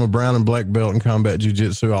jiu-jitsu. I'm a brown and black belt in combat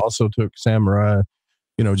jiu-jitsu. I also took samurai,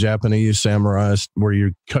 Japanese samurai, where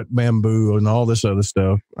you cut bamboo and all this other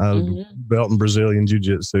stuff. Belt in Brazilian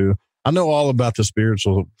jiu-jitsu. I know all about the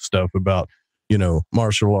spiritual stuff about,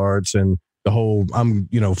 martial arts and the whole, I'm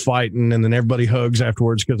fighting and then everybody hugs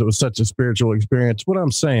afterwards because it was such a spiritual experience. What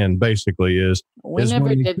I'm saying basically is. We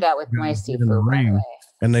never did that with my sifu, by the way.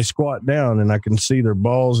 And they squat down and I can see their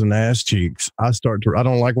balls and ass cheeks. I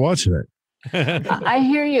don't like watching it. I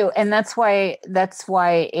hear you. And that's why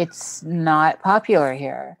it's not popular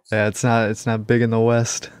here. Yeah, it's not big in the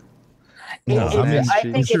West.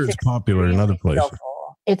 I'm sure it's popular in other places.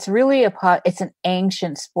 Skillful. It's really it's an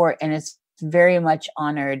ancient sport and it's very much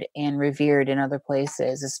honored and revered in other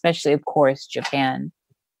places, especially of course, Japan.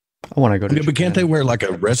 I want to go to Japan. But can't they wear like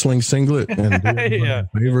a wrestling singlet and do a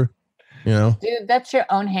favor? Dude, that's your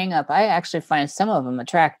own hang up. I actually find some of them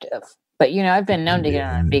attractive, but I've been known to get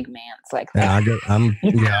on big mans like that. I got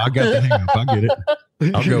the hang up. I get it.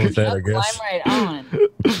 I'll go with that, I guess. I'm right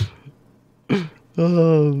on.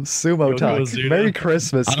 Oh, sumo talk. Merry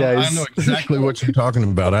Christmas, guys. I know exactly what you're talking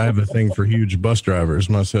about. I have a thing for huge bus drivers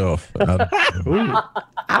myself.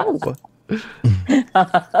 Ow.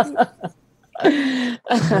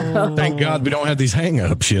 Thank God we don't have these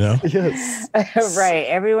hang-ups, Yes. Right.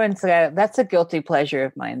 Everyone's got that's a guilty pleasure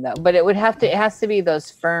of mine though. But it has to be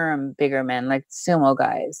those firm bigger men like sumo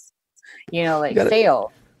guys. Like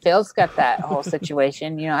Fail. Fail's got that whole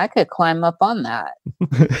situation. I could climb up on that.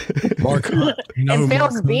 Mark Hunt. And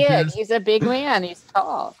Fail's big. He's a big man. He's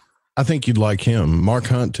tall. I think you'd like him. Mark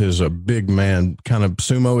Hunt is a big man, kind of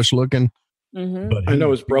sumo-ish looking. But I know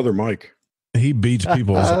his brother Mike. He beats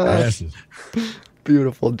people's asses.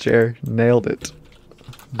 Beautiful, Jer. Nailed it.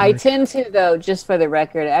 I tend to, though, just for the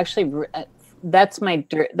record, actually, that's my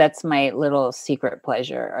little secret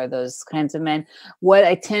pleasure are those kinds of men. What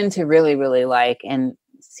I tend to really, really like and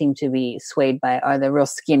seem to be swayed by are the real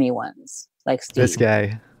skinny ones, like Steve. This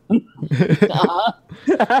guy.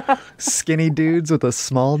 Skinny dudes with a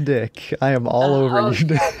small dick. I am all over you.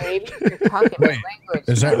 Yeah, baby. You're talking my language.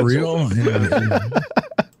 Is that real?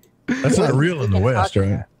 That's not real in the West,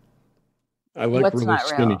 right? I like What's really not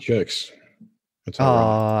skinny real? chicks. That's Oh,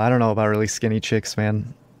 all right. I don't know about really skinny chicks,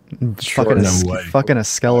 man. Sure, Fucking a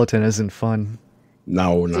skeleton isn't fun.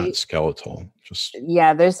 No, not skeletal. Just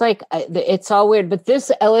Yeah, there's it's all weird, but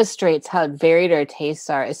this illustrates how varied our tastes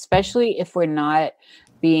are, especially if we're not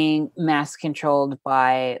being mass controlled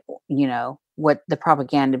by, what the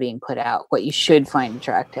propaganda being put out, what you should find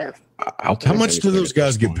attractive. I'll How much do those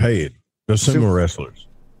guys get paid? Those sumo wrestlers.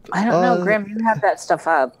 I don't know, Grim. You have that stuff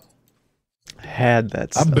up. Had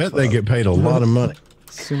that I stuff bet they up. get paid a lot of money.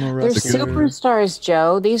 Sumo They're wrestler. superstars,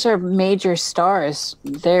 Joe. These are major stars.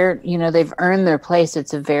 They're, they've earned their place.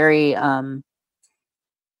 It's a very,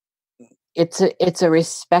 it's a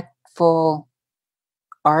respectful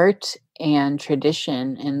art and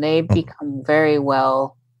tradition, and they become very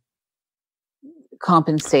well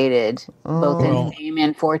compensated, both in fame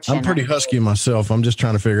and fortune. I'm pretty husky myself. I'm just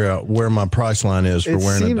trying to figure out where my price line is for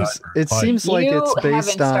wearing a diaper. It seems like you it's haven't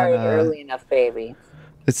based on. started early enough, baby.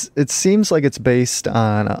 It seems like it's based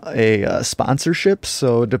on a sponsorship.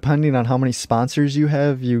 So depending on how many sponsors you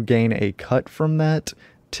have, you gain a cut from that.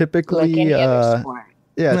 Typically, Like any other sport.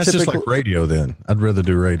 yeah, That's just typically like radio then. I'd rather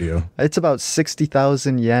do radio. it's about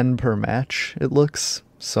 60,000 yen per match. It looks.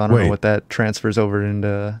 So I don't know Wait. what that transfers over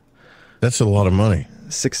into. That's a lot of money.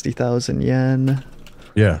 60,000 yen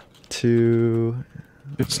Yeah. to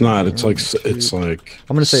It's not. It's like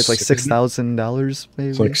I'm gonna say it's like $6,000 maybe.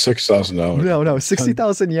 It's like $6,000. No,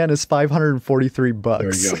 60,000 yen is 543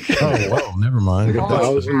 bucks. There you go. Oh, whoa, never mind. Like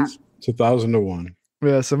 1,000. It's 1,000 to 1.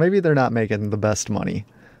 Yeah, so maybe they're not making the best money.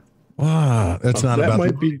 Wow, that's not that about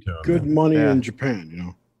might be good money in Japan, you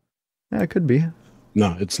know. Yeah, it could be.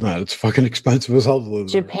 No, it's not. It's fucking expensive as hell to live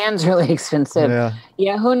there. Japan's really expensive.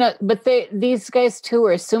 Yeah, who knows? But these guys too,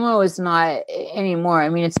 where sumo is not anymore. I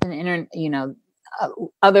mean, it's an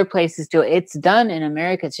other places do it. It's done in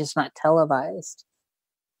America. It's just not televised.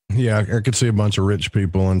 Yeah, I could see a bunch of rich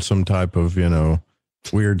people in some type of,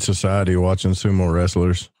 weird society watching sumo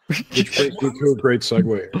wrestlers. Which brings me to a great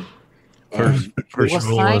segue. First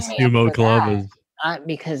rule of sumo club is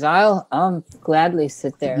because I'll gladly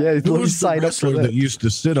sit there. Yeah, who was the wrestler that used to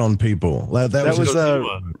sit on people? That was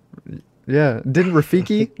yeah. Didn't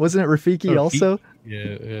Rafiki? Wasn't it Rafiki also?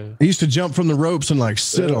 Yeah. He used to jump from the ropes and like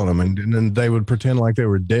sit on them, and then they would pretend like they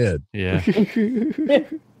were dead. Yeah.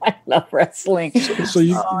 I love wrestling. So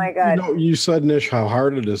oh my god! You said, Nish, how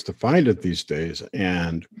hard it is to find it these days,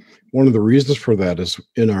 and one of the reasons for that is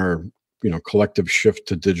in our collective shift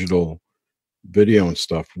to digital video and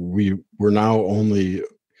stuff. We're now only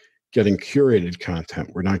getting curated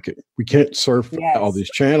content. We can't surf all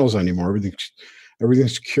these channels anymore.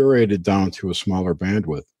 Everything's curated down to a smaller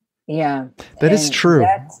bandwidth. Yeah, that is true.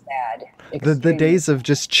 That's sad. The days of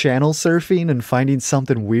just channel surfing and finding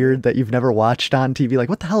something weird that you've never watched on TV, like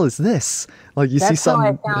what the hell is this? Like see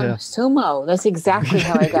something. That's how I found sumo. That's exactly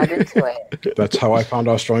how I got into it. That's how I found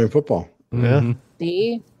Australian football. Yeah.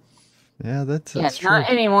 See. Yeah, that's true. Not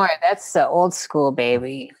anymore. That's the old school,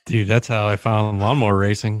 baby. Dude, that's how I found lawnmower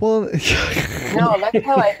racing. Well, no, that's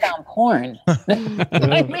how I found porn.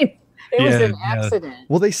 I mean, it was an accident.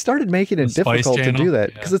 Well, they started making it difficult to do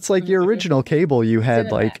that because it's like your original cable. You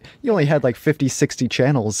had you only had like 50, 60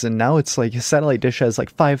 channels, and now it's like a satellite dish has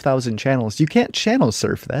like 5,000 channels. You can't channel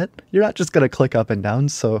surf that. You're not just gonna click up and down.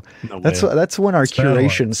 So that's when our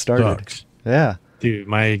curation started. Sucks. Yeah, dude,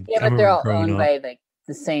 but they're all owned by like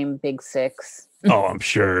the same big six. Oh, I'm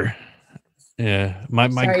sure. Yeah, my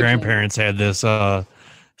grandparents had this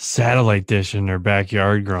satellite dish in their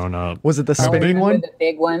backyard growing up. Was it the spinning one? The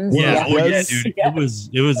big ones. Yeah, dude. Yes.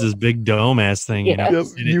 It was this big dome ass thing.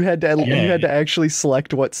 Yes. You had to actually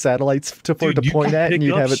select what satellites to point at, and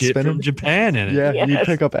you'd have it spinning. From Japan in it. Yeah, you'd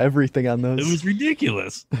pick up everything on those. It was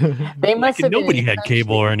ridiculous. They must have nobody had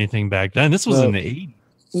cable or anything back then. This was in the 80s.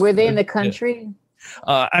 Were they in the country?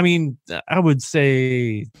 I mean, I would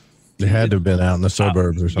say they had to have been out in the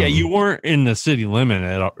suburbs or something. Yeah, you weren't in the city limit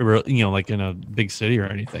at all, like in a big city or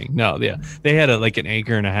anything. No, yeah, they had like an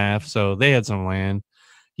acre and a half, so they had some land.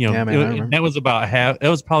 That was about half. It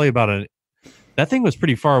was probably about that thing was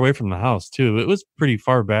pretty far away from the house too. It was pretty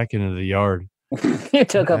far back into the yard. It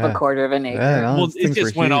took up a quarter of an acre. Yeah, well, it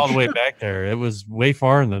just went all the way back there. It was way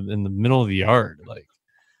far in the middle of the yard, like.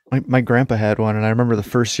 My grandpa had one, and I remember the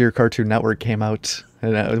first year Cartoon Network came out,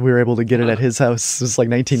 and we were able to get it at his house. It was like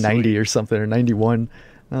 1990 or something, or 91. And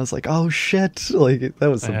I was like, oh, shit. Like, that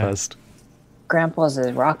was the best. Grandpa's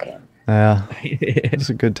is rocking. Yeah. Those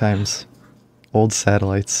are good times. Old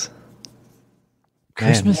satellites.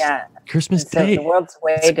 Christmas Day. The world's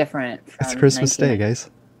way different. It's Christmas Day,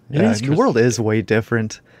 guys. Yeah, the world is way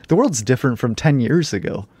different. The world's different from 10 years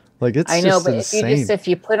ago. Like I know, but insane. If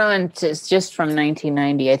you put on just from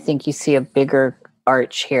 1990, I think you see a bigger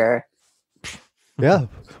arch here. Yeah.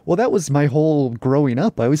 Well, that was my whole growing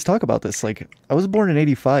up. I always talk about this. Like, I was born in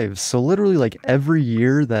 85. So literally like every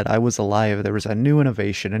year that I was alive, there was a new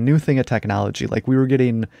innovation, a new thing of technology. Like we were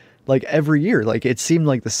getting like every year, like it seemed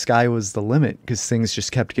like the sky was the limit because things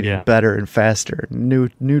just kept getting better and faster,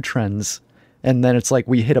 new trends. And then it's like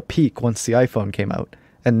we hit a peak once the iPhone came out.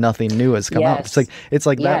 And nothing new has come out. It's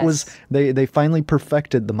like that was they finally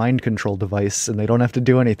perfected the mind control device, and they don't have to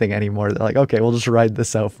do anything anymore. They're like, okay, we'll just ride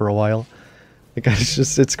this out for a while. Like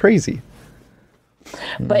it's crazy.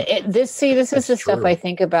 But this is the stuff I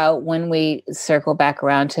think about when we circle back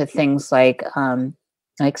around to things like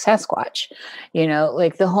Sasquatch.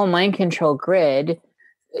 Like the whole mind control grid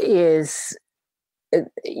is.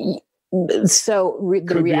 So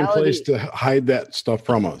the reality be a place to hide that stuff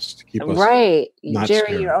from us, to keep us not Jerry,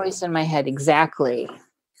 scared. You're always in my head. Exactly.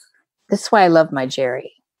 That's why I love my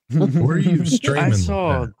Jerry. Where are you streaming? I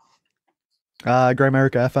saw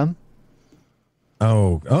Grimerica FM.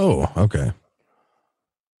 Oh, okay.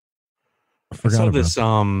 I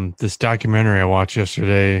saw this documentary I watched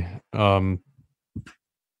yesterday.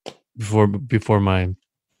 Before my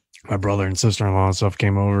brother and sister-in-law and stuff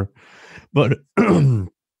came over, but.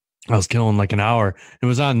 I was killing like an hour. It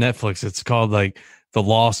was on Netflix. It's called like The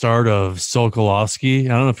Lost Art of Sokolowski. I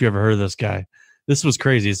don't know if you ever heard of this guy. this was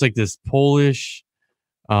crazy. It's like this Polish,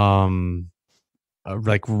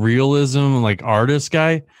 like realism, like artist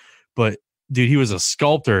guy, but dude, he was a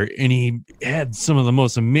sculptor and he had some of the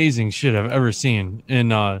most amazing shit I've ever seen. And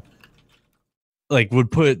like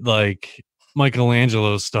would put like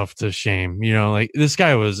Michelangelo's stuff to shame, you know, like this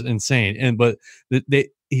guy was insane. And but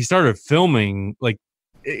he started filming, like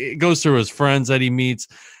it goes through his friends that he meets,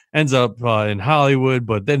 ends up in Hollywood,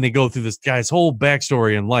 but then they go through this guy's whole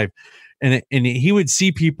backstory in life. And he would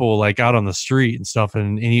see people like out on the street and stuff,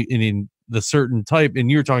 and in the certain type,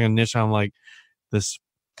 and you were talking Nish on like this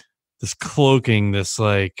cloaking, this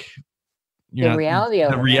like the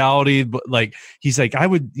reality, but like he's like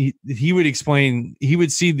he would explain, he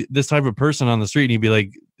would see this type of person on the street and he'd be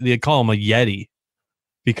like, they'd call him a Yeti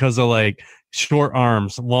because of like short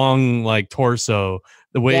arms, long like torso,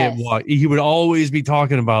 the way it walked. He would always be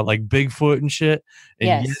talking about like Bigfoot and shit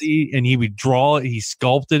and Yeti, and he would draw it, he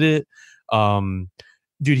sculpted it.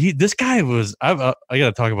 Dude, this guy was I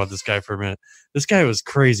gotta talk about this guy for a minute. This guy was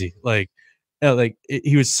crazy.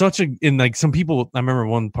 He was such a, and like some people, I remember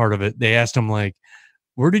one part of it, they asked him like,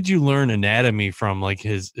 where did you learn anatomy from, like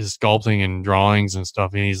his sculpting and drawings and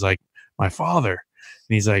stuff? And he's like, my father.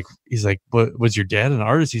 And he's like, but was your dad an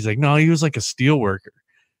artist? He's like, no, he was like a steel worker.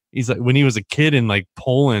 He's like, when he was a kid in like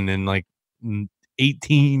Poland in like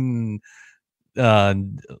 18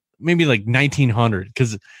 maybe like 1900,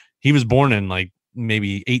 because he was born in like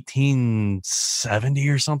maybe 1870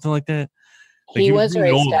 or something like that. Like he was, or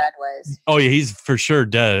his dad was. Oh yeah, he's for sure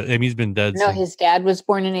dead. I mean, he's been dead. No, his dad was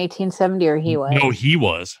born in 1870, or he was. No, he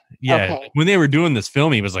was. Yeah, okay. When they were doing this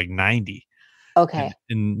film, he was like 90. Okay.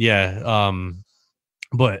 And yeah,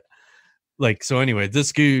 but like, so anyway,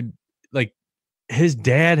 this dude, like, his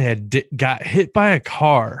dad got hit by a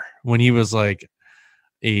car when he was like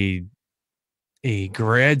a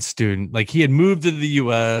grad student. Like he had moved to the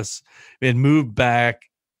U.S., he had moved back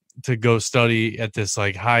to go study at this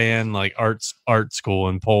like high-end like art school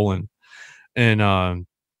in Poland, and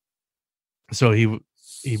so he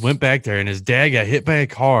went back there, and his dad got hit by a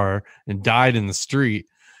car and died in the street,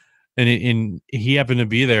 and he happened to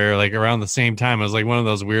be there like around the same time. It was like one of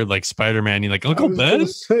those weird like Spider-Man, like Uncle Ben,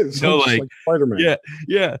 no, like Spider-Man.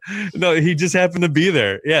 Yeah, no, he just happened to be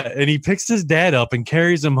there, and he picks his dad up and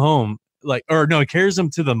carries him home, he carries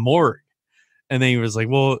him to the morgue, and then he was like,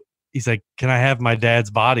 well, he's like, can I have my dad's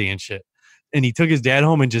body and shit? And he took his dad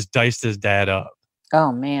home and just diced his dad up.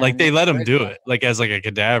 Oh man. Like they let him do it, like as like a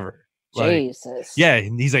cadaver. Jesus. Like, yeah.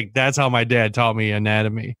 And he's like, that's how my dad taught me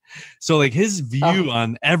anatomy. So like his view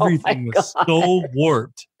on everything was so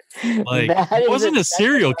warped. Like he wasn't a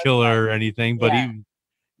serial killer or anything, but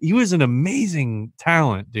he was an amazing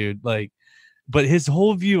talent, dude. Like, but his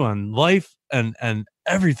whole view on life and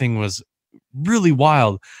everything was really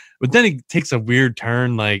wild. But then it takes a weird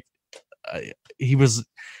turn. Like,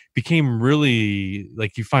 became really,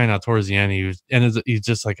 like, you find out towards the end he's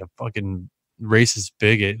just like a fucking racist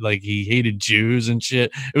bigot. Like he hated Jews and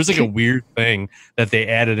shit. It was like a weird thing that they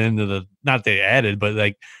added into but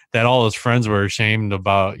like that all his friends were ashamed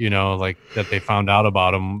about, you know, like that they found out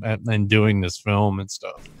about him and doing this film and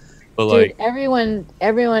stuff. But dude, like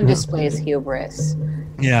everyone displays hubris.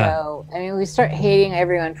 Yeah. So I mean, we start hating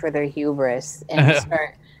everyone for their hubris and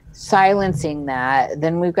start silencing that,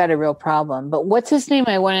 then we've got a real problem. But what's his name?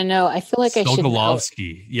 I want to know. I feel like I should know.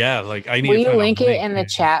 Yeah, like I need. Will you link it in the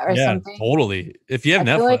chat or something? Totally. If you have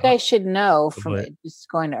Netflix, I feel like I should know from just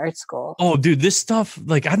going to art school. Oh, dude, this stuff,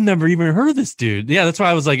 like I've never even heard of this dude. Yeah, that's why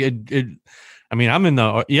I was like, I mean, I'm in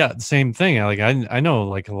the same thing. I know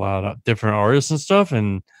like a lot of different artists and stuff,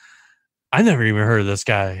 and I never even heard of this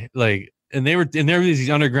guy. Like, and there were these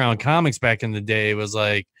underground comics back in the day. It was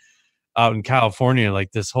like out in California,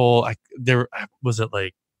 like this whole what the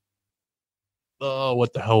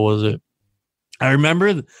hell was it? I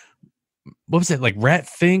remember what was it, like Rat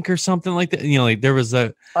Fink or something like that? You know, like there was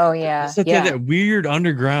that that weird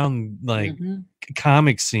underground like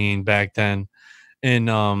comic scene back then.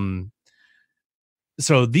 And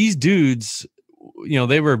so these dudes, you know,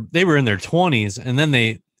 they were in their 20s, and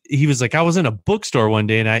then he was like, I was in a bookstore one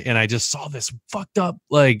day and I just saw this fucked up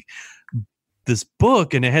like this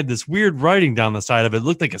book, and it had this weird writing down the side of it. It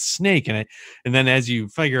looked like a snake. And then as you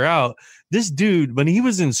figure out, this dude, when he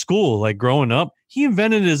was in school, like growing up, he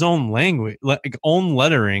invented his own language, like own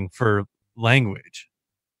lettering for language.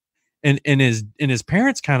 And his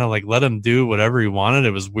parents kind of like let him do whatever he wanted.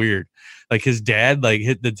 It was weird. Like his dad, like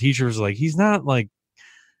the teacher was like, he's not like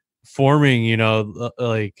forming, you know,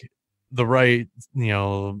 like the right, you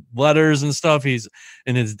know, letters and stuff.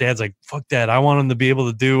 And his dad's like, fuck that, I want him to be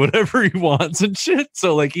able to do whatever he wants and shit.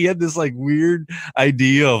 So like he had this like weird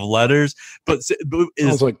idea of letters, but it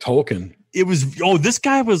was like Tolkien. it was, this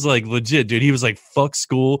guy was like legit, dude. He was like, fuck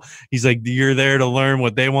school. He's like, you're there to learn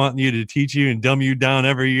what they want you to teach you and dumb you down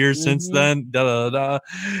every year since then.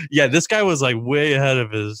 Yeah, this guy was like way ahead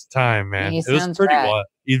of his time, man. It was pretty wild.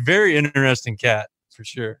 He's a very interesting cat for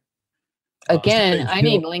sure. Again, I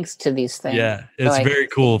need links to these things. Yeah, it's a very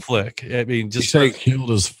cool flick. I mean, just say he killed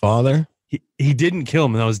his father. He didn't kill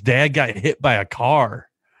him. No, his dad got hit by a car,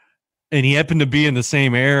 and he happened to be in the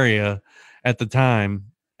same area at the time.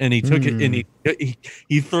 And he took it, and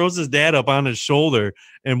he throws his dad up on his shoulder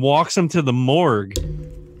and walks him to the morgue.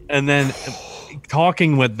 And then,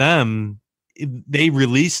 talking with them, they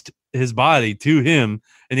released his body to him,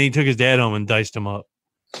 and then he took his dad home and diced him up.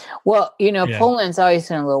 Well, Poland's always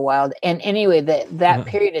been a little wild. And anyway, that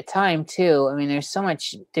period of time too, I mean, there's so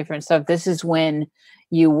much different stuff. This is when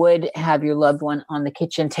you would have your loved one on the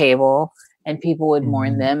kitchen table and people would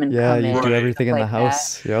mourn them and come in. Do everything in the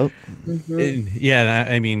house. Yep.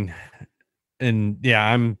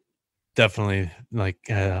 I'm definitely like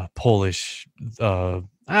Polish.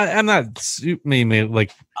 I'm not mainly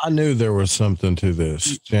like. I knew there was something to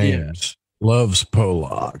this. James loves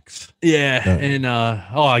Polacks. Yeah, and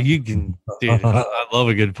you can, dude. I love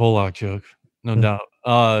a good Polak joke, no doubt.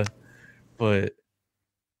 But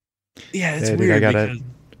yeah, it's weird. I got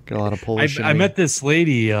a lot of Polish. I met this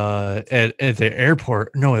lady at the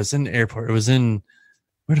airport. No, it was in the airport. It was in,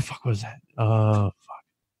 where the fuck was that?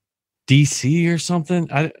 DC or something.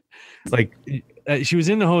 She was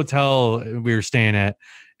in the hotel we were staying at,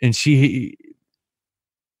 and she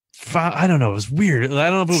found, I don't know, it was weird. I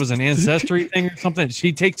don't know if it was an ancestry thing or something.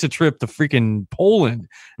 She takes a trip to freaking Poland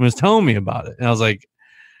and was telling me about it, and I was like,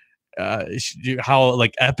 how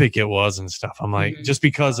like epic it was and stuff. I'm like, just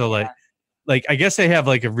because of like I guess they have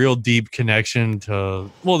like a real deep connection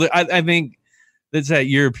to. Well, I think it's that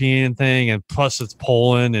European thing, and plus it's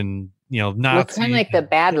Poland, and not kind of like the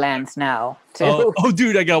Badlands now too. Oh,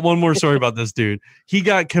 dude, I got one more story about this dude. He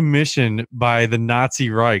got commissioned by the Nazi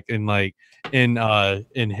Reich and like in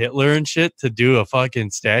Hitler and shit to do a fucking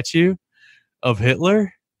statue of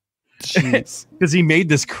Hitler. Because he made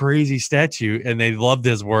this crazy statue and they loved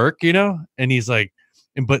his work, and he's like,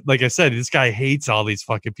 but like I said, this guy hates all these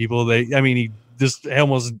fucking people. He just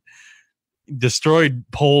almost destroyed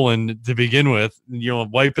Poland to begin with,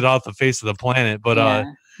 wipe it off the face of the planet. But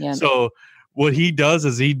so what he does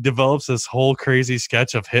is he develops this whole crazy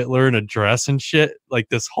sketch of Hitler in a dress and shit, like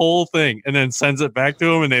this whole thing, and then sends it back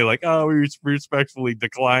to him, and they like, oh, we respectfully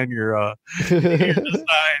decline your design.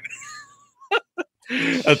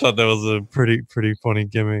 I thought that was a pretty funny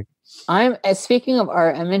gimmick. I'm speaking of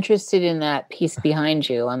art, I'm interested in that piece behind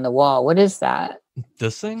you on the wall. What is that?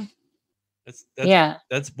 This thing? That's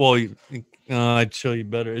I'd show you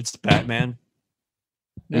better. It's Batman.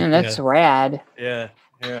 Man, that's rad. Yeah.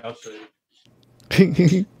 Here, I'll show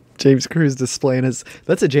you. James Cruz displaying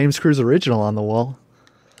that's a James Cruz original on the wall.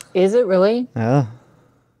 Is it really? Yeah.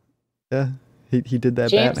 He did that.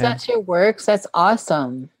 James, Batman. that's your works. That's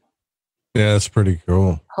awesome. Yeah, it's pretty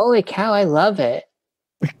cool. Holy cow, I love it.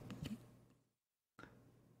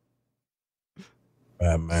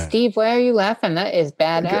 Batman. Steve, why are you laughing? That is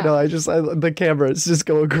badass. No, the camera is just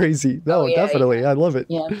going crazy. No, definitely. I love it.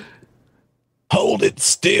 Yeah. Hold it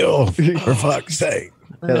still, for fuck's sake.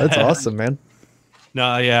 Yeah, that's awesome, man.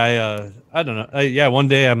 No, yeah, I don't know. One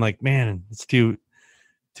day I'm like, man, it's too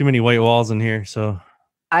many white walls in here. So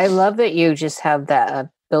I love that you just have that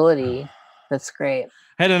ability. That's great.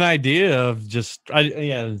 I had an idea of just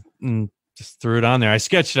threw it on there. I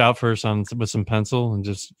sketched it out first with some pencil and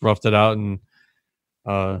just roughed it out. And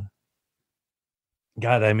I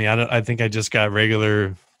think I just got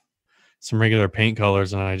some regular paint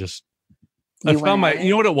colors, and I found you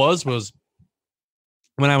know what it was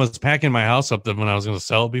when I was packing my house up when I was going to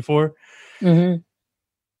sell it before. I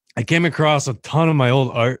came across a ton of my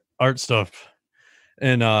old art stuff,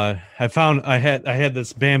 and I had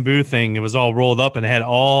this bamboo thing. It was all rolled up and it had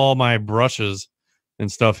all my brushes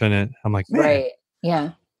and stuff in it. I'm like, man. Right,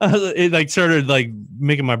 yeah. It like started like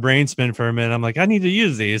making my brain spin for a minute. I'm like, I need to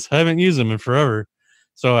use these. I haven't used them in forever.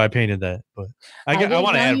 So I painted that, but I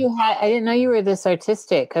want to add. I didn't know you were this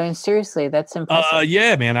artistic. I mean, seriously, that's impressive.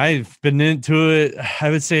 Yeah, man, I've been into it. I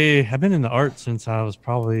would say I've been in the art since I was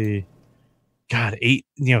probably,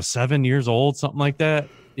 7 years old, something like that.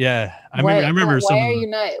 Yeah, I remember. Why are you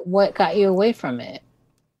not? What got you away from it?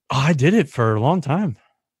 Oh, I did it for a long time.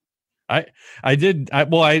 I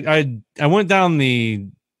went down the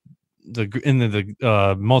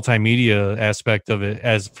multimedia aspect of it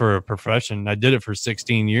as for a profession. I did it for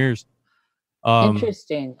 16 years.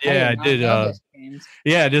 Interesting. Yeah, I did. I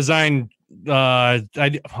designed. The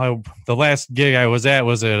last gig I was at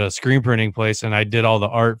a screen printing place, and I did all the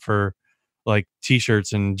art for like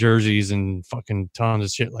t-shirts and jerseys and fucking tons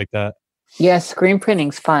of shit like that. Yeah, screen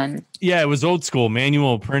printing's fun. Yeah, it was old school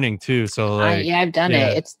manual printing too. So like, I've done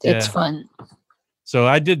it. It's fun. So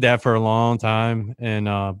I did that for a long time, and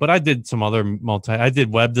but I did some other I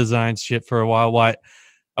did web design shit for a while.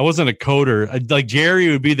 I wasn't a coder. Like Jerry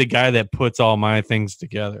would be the guy that puts all my things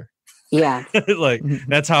together. Yeah. Like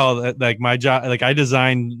that's how like my job, like I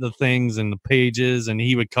designed the things and the pages and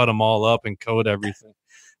he would cut them all up and code everything.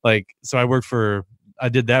 Like, so I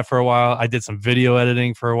did that for a while. I did some video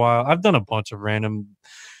editing for a while. I've done a bunch of random,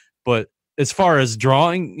 but as far as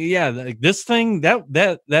drawing, yeah, like this thing, that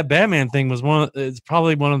Batman thing was it's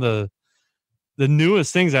probably one of the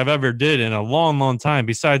newest things I've ever did in a long, long time,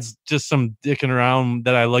 besides just some dicking around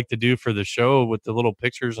that I like to do for the show with the little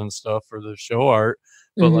pictures and stuff for the show art.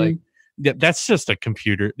 But like, yeah, that's just a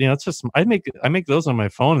computer. You know, it's just I make those on my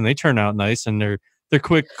phone and they turn out nice and they're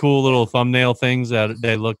quick, cool little thumbnail things that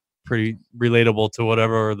they look pretty relatable to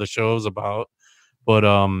whatever the show's about. But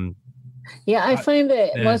yeah, I find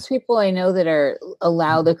that most people I know that are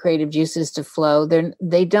allow the creative juices to flow,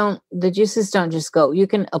 the juices don't just go. You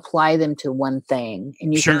can apply them to one thing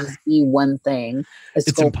and you can just be one thing, a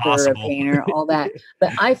sculptor, a painter, all that.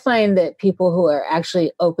 But I find that people who are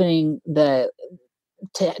actually opening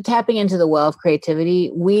tapping into the well of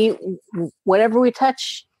creativity, whatever we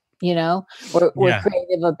touch, you know, we're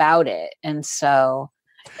creative about it.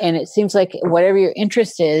 And it seems like whatever your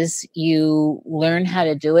interest is, you learn how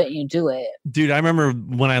to do it and you do it. Dude, I remember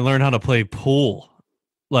when I learned how to play pool,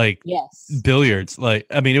 like billiards, like,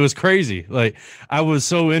 I mean, it was crazy. Like I was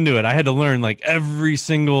so into it. I had to learn like every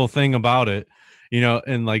single thing about it, you know,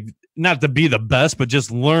 and like not to be the best, but just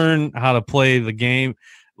learn how to play the game,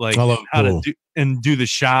 like how to do the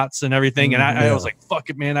shots and everything. And I was like, fuck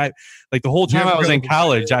it, man. I like the whole time I was in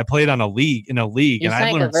college, I played in a league and I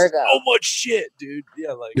learned so much shit, dude.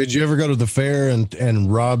 Yeah. Like, did you ever go to the fair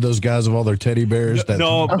and rob those guys of all their teddy bears?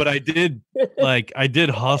 No, but I did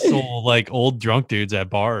hustle like old drunk dudes at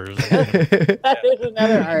bars. That is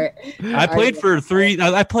another art.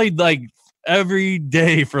 I played like every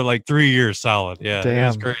day for like 3 years solid. Yeah. Damn. It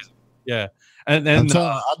was crazy. Yeah. And then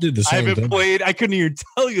I did the same thing. I couldn't even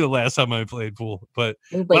tell you the last time I played pool, but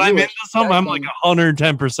when I'm into something, I'm like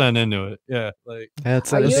 110% into it. Yeah, like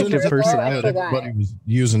that's an addictive personality. Everybody was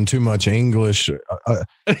using too much English.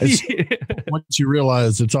 Once you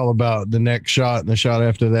realize it's all about the next shot and the shot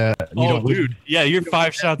after that. Dude, yeah, you're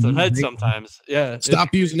 5 shots ahead sometimes. Yeah,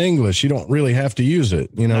 stop using English. You don't really have to use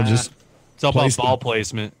it. You know, just it's all about ball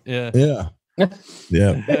placement. Yeah, yeah.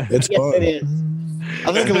 It's fun. It is.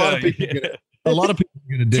 I think a lot of people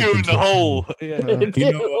get addicted to the hole. Yeah.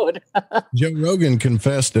 Joe Rogan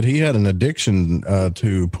confessed that he had an addiction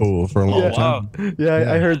to pool for a long time.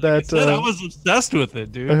 Yeah, I heard that. I was obsessed with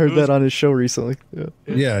it, dude. I heard that on his show recently.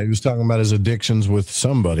 Yeah, he was talking about his addictions with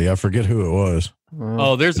somebody. I forget who it was.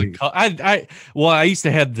 There's I used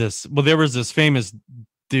to have this. Well, there was this famous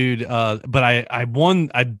dude, but I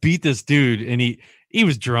beat this dude, and he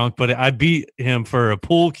was drunk, but I beat him for a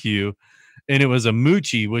pool cue. And it was a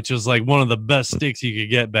moochie, which was like one of the best sticks you could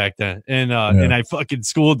get back then. And and I fucking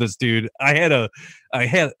schooled this dude. I had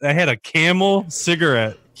a Camel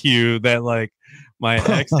cigarette cue that like my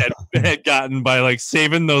ex had gotten by like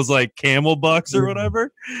saving those like Camel bucks or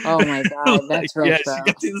whatever. Oh my god, that's right. She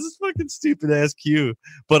got this fucking stupid ass cue.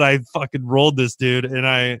 But I fucking rolled this dude, and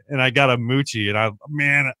I got a moochie, and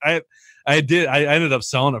I ended up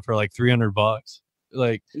selling it for like $300.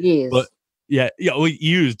 Like, jeez. But yeah, we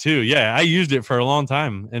used too. Yeah, I used it for a long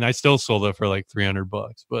time, and I still sold it for like $300.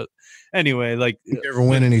 But anyway, like, you ever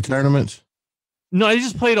win any tournaments? No, I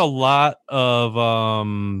just played a lot of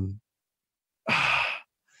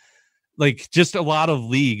like just a lot of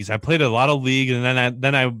leagues. I played a lot of leagues, and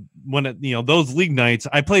then I went, those league nights.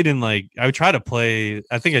 I played in like I would try to play.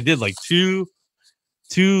 I think I did like two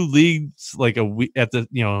leagues like a week at the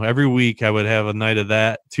every week I would have a night of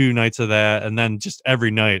that, 2 nights of that, and then just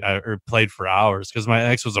every night I played for hours because my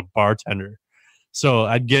ex was a bartender. So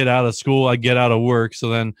I'd get out of school, I'd get out of work, so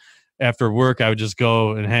then after work I would just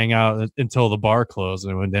go and hang out until the bar closed,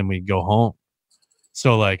 and then we'd go home.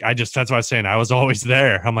 So like that's what I was saying, I was always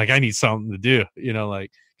there. I'm like, I need something to do,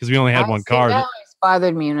 like, because we only had one card. That always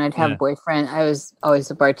bothered me when I'd have a boyfriend. I was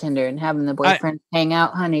always a bartender, and having the boyfriend hang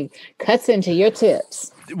out, honey, cuts into your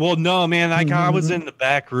tips. Well, no, man, I was in the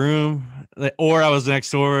back room, or I was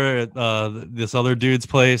next door at this other dude's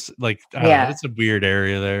place. Like, it's a weird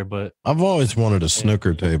area there, but I've always wanted a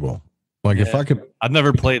snooker table. Like, if I could, I've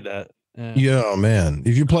never played that. Yeah, man,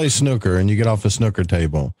 if you play snooker and you get off a snooker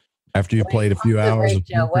table after you played a few hours of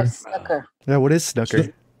snooker, what's snooker? Yeah, what is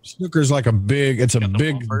snooker? Snooker's like a big,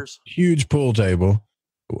 huge pool table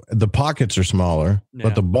the pockets are smaller,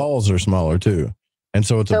 but the balls are smaller too. And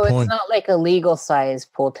so it's it's not like a legal size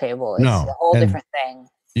pool table. It's a whole different thing.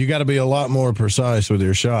 You got to be a lot more precise with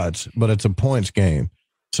your shots, but it's a points game.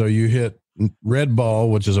 So you hit red ball,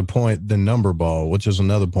 which is a point, then number ball, which is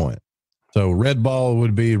another point. So red ball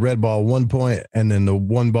would be red ball 1 point, and then the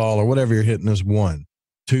one ball or whatever you're hitting is 1.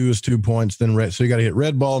 2 is 2 points, then red. So you got to hit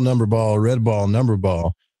red ball, number ball, number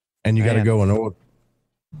ball, and you got to go in order.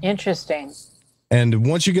 Interesting. And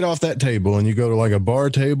once you get off that table and you go to like a bar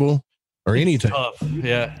table or any table, tough.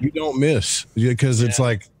 Yeah, you don't miss because it's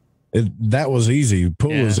like that was easy.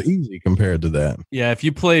 Pool is easy compared to that. Yeah, if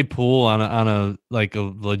you play pool on a like a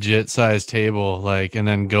legit size table, like, and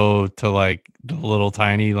then go to like the little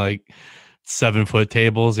tiny like 7-foot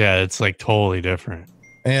tables, it's like totally different.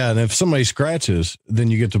 And if somebody scratches,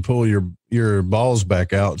 then you get to pull your balls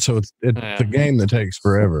back out. So it's a game that takes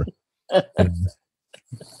forever.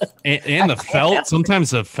 And the felt, sometimes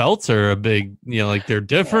the felts are a big, like they're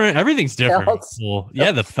different. Everything's different. Felts. Well,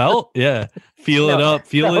 the felt. Yeah. Feel it up.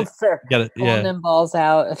 Feel it. Got it. Pulling them balls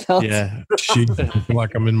out. Felts. Yeah.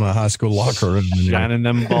 Like I'm in my high school locker room. Shining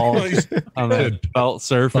them balls on the felt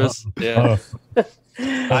surface. Yeah.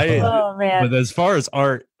 Oh man. But as far as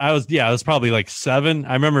art, I was probably like 7.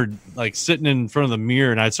 I remember like sitting in front of the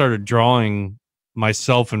mirror and I started drawing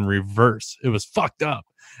myself in reverse. It was fucked up.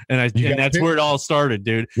 And that's where it all started,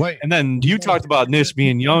 dude. Wait. And then you talked about Nish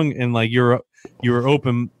being young and like you were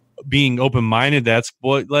being open-minded. That's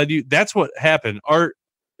what led you. That's what happened. Art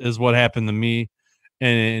is what happened to me,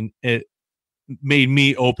 and it made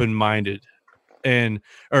me open-minded,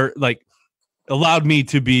 or like allowed me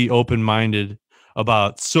to be open-minded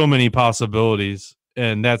about so many possibilities.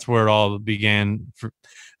 And that's where it all began.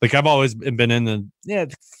 Like I've always been in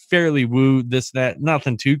the fairly woo, this, that,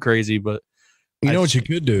 nothing too crazy, but. You know what you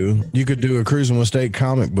could do? You could do a Cruzin Mistake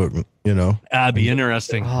comic book, That'd be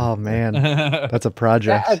interesting. Oh, man. That's a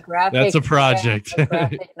project. That's a project. A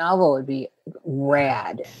graphic novel would be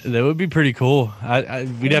rad. That would be pretty cool.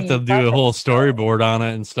 We'd have to do a whole storyboard on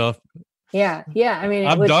it and stuff. Yeah. I mean,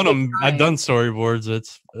 I've done them. I've done storyboards.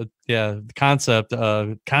 It's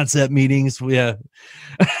concept meetings. Yeah.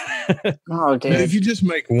 Oh, dude. If you just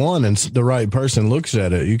make one and the right person looks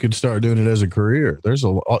at it, you could start doing it as a career. There's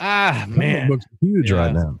man, books are huge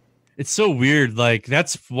right now. It's so weird. Like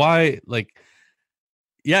that's why. Like,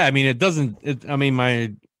 I mean, it doesn't. I mean,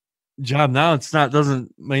 my job now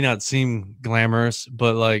may not seem glamorous,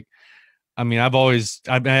 but like. I mean, I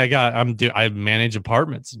manage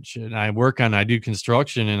apartments and shit. And I do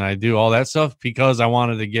construction and I do all that stuff because I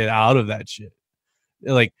wanted to get out of that shit.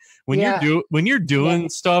 Like when you're doing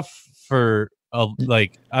stuff for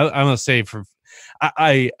like, I'm going to say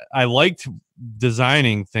I liked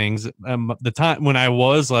designing things. The time when I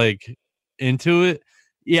was like into it,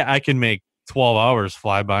 I can make 12 hours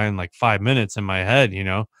fly by in like 5 minutes in my head,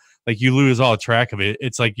 like you lose all track of it.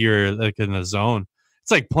 It's like you're like in the zone. It's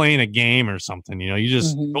like playing a game or something, you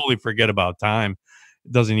just totally forget about time.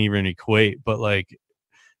 It doesn't even equate, but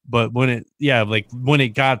when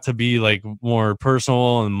it got to be like more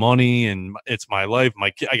personal and money and it's my life, I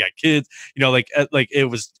got kids,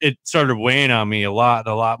 it started weighing on me a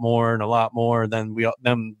lot more than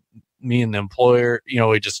me and the employer,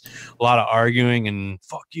 we just a lot of arguing and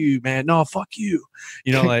fuck you, man. No, fuck you.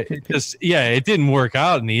 Like it didn't work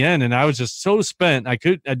out in the end. And I was just so spent. I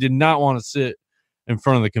did not want to sit in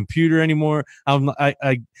front of the computer anymore. I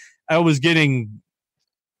was getting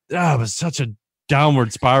it was such a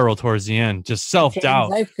downward spiral towards the end, just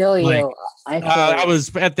self-doubt. I feel you. I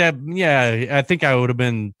was at that I think I would have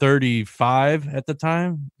been 35 at the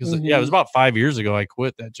time because it was about 5 years ago I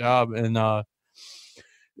quit that job. And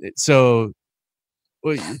so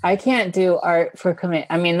I can't do art for commit.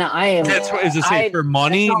 I mean, I am. That's what is to say for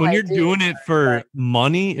money. When you're doing it for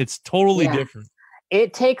money, it's totally different.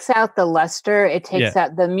 It takes out the luster. It takes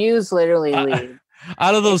out the muse. Literally leave.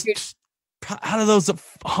 Out of those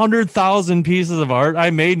 100,000 pieces of art I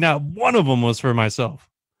made, not one of them was for myself.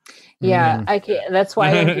 Yeah, I can't. That's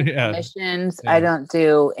why I don't do commissions. I don't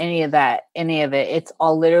do any of that. Any of it. It's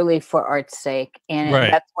all literally for art's sake, and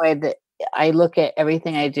that's why I look at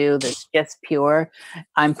everything I do that's just pure.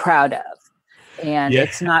 I'm proud of. And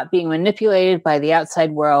it's not being manipulated by the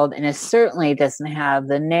outside world, and it certainly doesn't have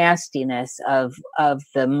the nastiness of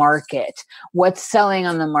the market. What's selling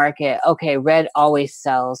on the market? Okay, red always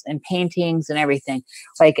sells, and paintings and everything.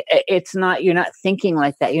 Like it's not. You're not thinking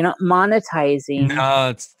like that. You're not monetizing. No,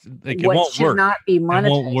 it's like it what won't should work. not be monetized. It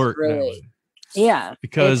won't work. Really. Yeah,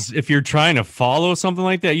 because if you're trying to follow something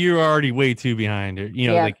like that, you're already way too behind it.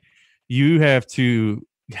 Like you have to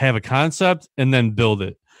have a concept and then build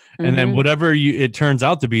it. And then whatever it turns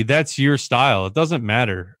out to be, that's your style. It doesn't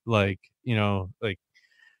matter. Like, you know, like,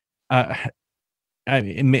 I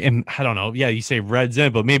don't know. Yeah, you say red's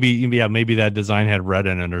in, but maybe that design had red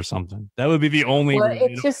in it or something. That would be the only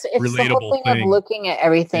it's the whole thing of looking at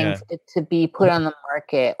everything to be put on the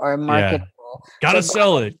market or marketable. Gotta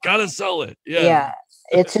sell it. Yeah.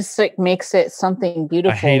 It just like makes it something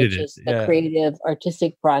beautiful. I hated which is the creative,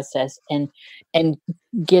 artistic process, and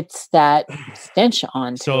gets that stench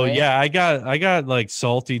on. So it. I got like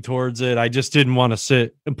salty towards it. I just didn't want to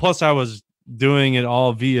sit, and plus I was doing it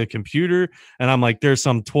all via computer, and I'm like, there's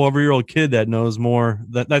some 12-year-old kid that knows more.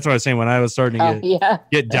 That's what I was saying when I was starting to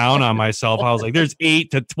get down on myself. I was like, there's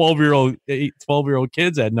 8 to 12-year-old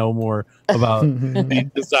kids that know more about these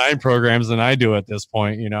design programs than I do at this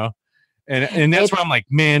point, you know. And that's why I'm like,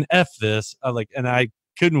 man, F this. And I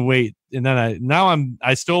couldn't wait. And then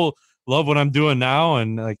I still love what I'm doing now,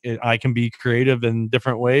 and like I can be creative in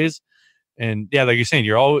different ways. And yeah, like you're saying,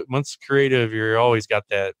 once creative, you're always got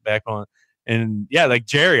that backbone. And yeah, like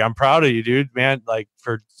Jerry, I'm proud of you, dude, man. Like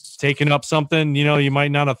for taking up something, you know, you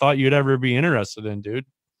might not have thought you'd ever be interested in, dude.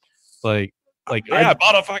 I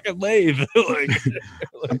bought a fucking lathe.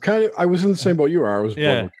 I was in the same boat you are. I was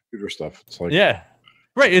bored with computer stuff. It's like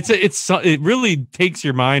right. It really takes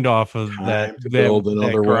your mind off of that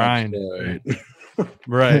another grind.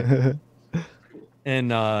 Right.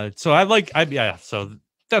 And so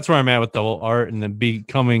that's where I'm at with the whole art, and then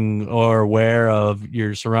becoming aware of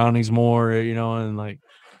your surroundings more, you know, and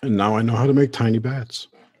now I know how to make tiny bats.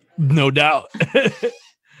 No doubt.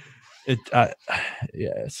 I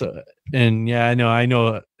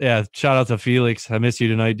know. Yeah. Shout out to Felix. I miss you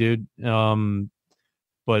tonight, dude.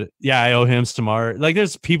 But yeah, I owe him some art. Like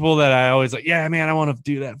there's people that I always like, yeah, man, I want to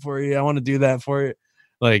do that for you. I want to do that for you.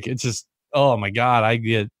 Like, it's just, oh my God, I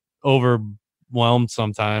get overwhelmed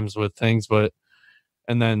sometimes with things,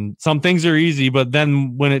 and then some things are easy, but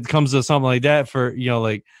then when it comes to something like that when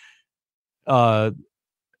I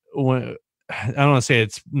don't want to say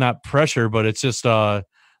it's not pressure, but it's just, like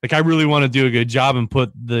I really want to do a good job and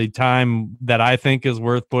put the time that I think is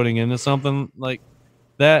worth putting into something like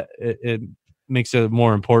that. It makes it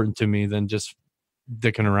more important to me than just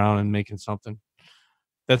dicking around and making something.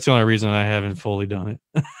 That's the only reason I haven't fully done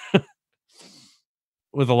it.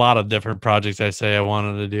 With a lot of different projects I say I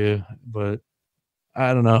wanted to do, but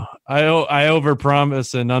I don't know. I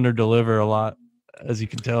overpromise and underdeliver a lot, as you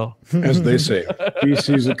can tell. As they say,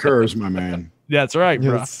 feces occurs, my man. That's right,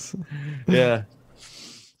 bro. Yes. Yeah.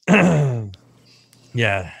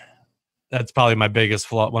 Yeah. That's probably my biggest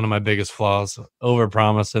flaw. One of my biggest flaws: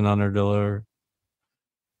 overpromise and underdeliver.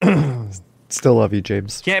 Still love you,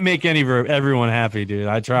 James. Can't make everyone happy, dude.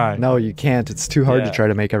 I try. No, you can't. It's too hard to try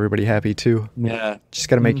to make everybody happy too. Yeah. Just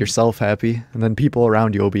got to make yourself happy, and then people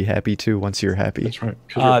around you will be happy too once you're happy. That's right.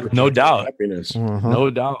 No doubt. Happiness. No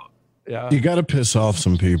doubt. Yeah. You got to piss off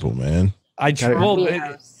some people, man.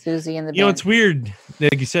 Susie in the you know, it's weird.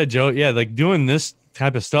 Like you said, Joe. Yeah, like doing this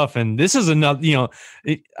type of stuff, and this is another. You know,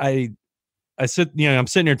 I'm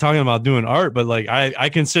sitting here talking about doing art, but like I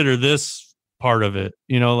consider this part of it.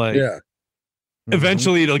 You know, like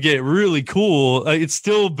eventually it'll get really cool. It's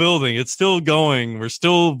still building. It's still going. We're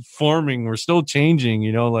still forming. We're still changing.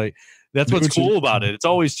 You know, like that's what's cool about it. It's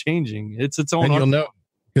always changing. It's its own. And you'll art. know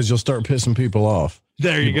because you'll start pissing people off.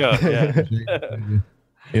 There you go. Yeah.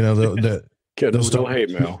 You know, they'll still hate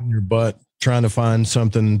mail in your butt trying to find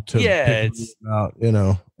something to it's about, you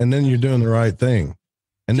know, and then you're doing the right thing.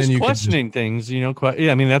 And then you questioning things, you know.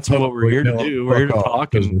 I mean, that's what we're here to do. We're here to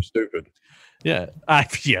talk, and we're stupid. Yeah,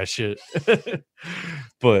 shit.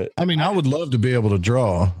 But I mean, I would love to be able to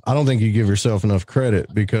draw. I don't think you give yourself enough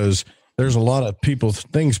credit because there's a lot of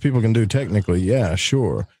things people can do technically. Yeah,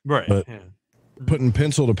 sure, right. But putting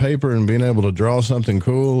pencil to paper and being able to draw something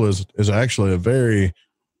cool is actually a very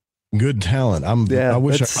good talent. I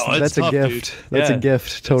wish that's a gift. Dude. That's a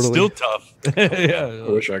gift. Totally. It's still tough. Yeah, I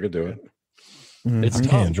wish I could do it. It's I tough.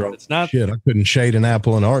 can't draw. It's not shit. I couldn't shade an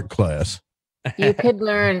apple in art class. You could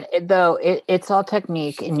learn, though. It's all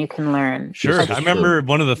technique, and you can learn. Sure. I remember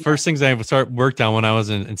one of the first things I worked on when I was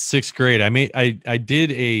in sixth grade. I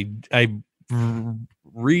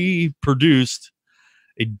reproduced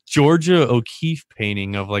a Georgia O'Keeffe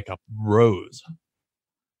painting of like a rose,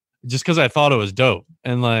 just because I thought it was dope.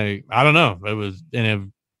 And like, I don't know, it was in a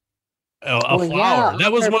flower. Yeah,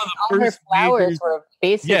 that was one of the first flowers were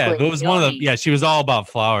basically. Yeah, it was one of the. Yeah, she was all about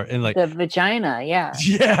flower and like the vagina. Yeah.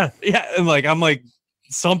 Yeah, and like I'm like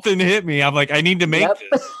something hit me. I'm like I need to make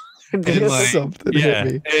this. And like, something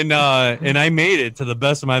hit me. And I made it to the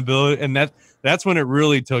best of my ability, and That's when it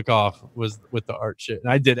really took off, was with the art shit.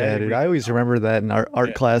 And I did Yeah, dude, I always remember that in our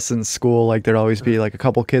art class in school, like there'd always be like a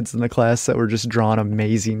couple kids in the class that were just drawing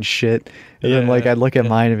amazing shit. And then like I'd look at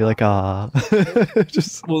mine and be like, ah.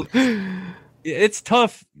 Just well, it's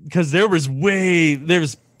tough because there's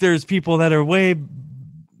people that are way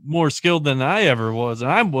more skilled than I ever was,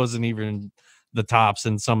 and I wasn't even the tops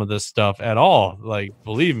in some of this stuff at all. Like,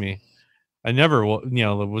 believe me, I never,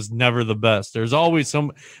 it was never the best. There's always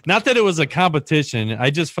some, not that it was a competition. I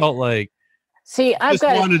just felt like, I've just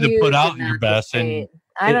got wanted to put out your best, and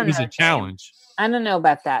it was a challenge. I don't know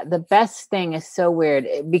about that. The best thing is so weird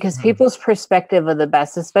because people's perspective of the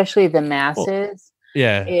best, especially the masses,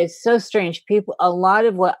 is so strange. A lot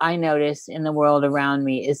of what I notice in the world around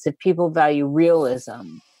me is that people value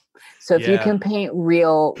realism. So if you can paint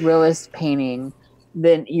realist painting,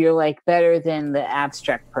 then you're like better than the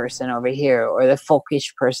abstract person over here or the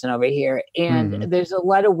folkish person over here. And there's a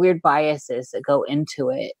lot of weird biases that go into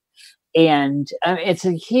it. And it's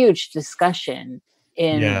a huge discussion.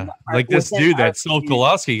 Like this dude, that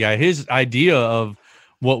Solkolowski guy, his idea of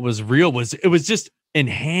what was real was just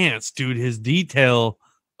enhanced, dude. His detail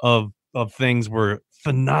of things were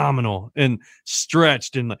phenomenal and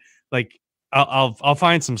stretched, and like I'll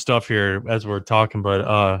find some stuff here as we're talking,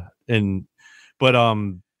 and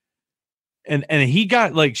he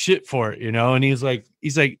got like shit for it, and he's like,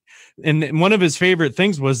 and one of his favorite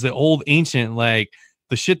things was the old ancient, like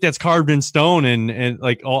the shit that's carved in stone and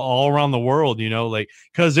like all around the world, like,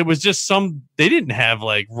 cause it was just they didn't have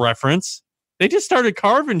like reference. They just started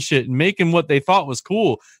carving shit and making what they thought was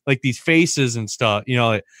cool, like these faces and stuff,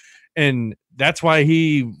 and that's why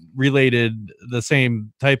he related the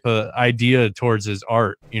same type of idea towards his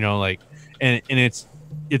art, like, and it's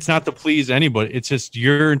not to please anybody. It's just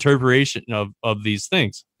your interpretation of these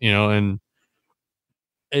things, and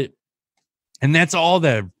that's all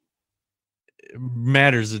that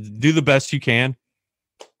matters. Do the best you can.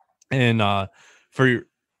 And for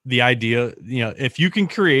the idea, if you can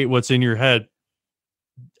create what's in your head,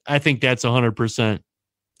 I think that's 100%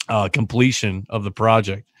 completion of the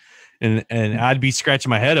project. And I'd be scratching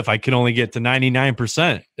my head if I could only get to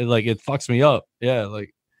 99%. It fucks me up. Yeah,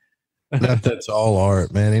 like that's all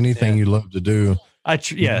art, man. Anything you love to do,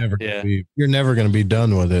 you're never going to be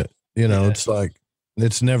done with it. It's like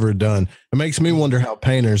it's never done. It makes me wonder how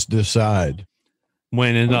painters decide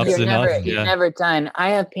when enough's enough. You're never done. I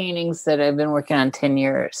have paintings that I've been working on 10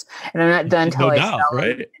 years, and I'm not done until I sell them.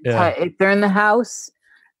 Right? If they're in the house,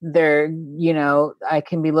 they're, I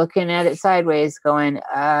can be looking at it sideways going,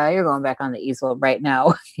 you're going back on the easel right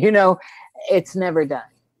now. It's never done.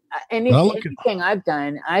 Anything I've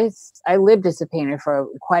done, I lived as a painter for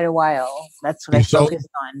quite a while. That's what I focused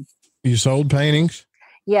on. You sold paintings?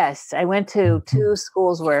 Yes. I went to 2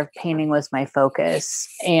 schools where painting was my focus.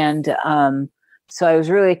 And so I was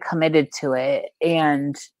really committed to it.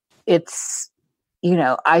 And it's,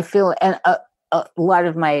 I feel, and a lot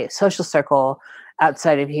of my social circle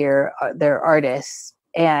outside of here, they're artists,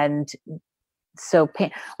 and so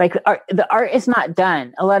the art is not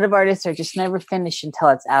done. A lot of artists are just never finished until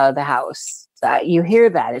it's out of the house. You hear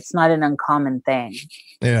that. It's not an uncommon thing.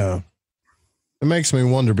 Yeah, it makes me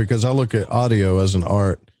wonder because I look at audio as an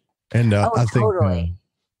art, and I think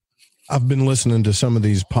I've been listening to some of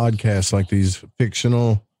these podcasts, like these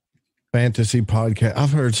fictional fantasy podcasts.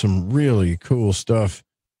 I've heard some really cool stuff.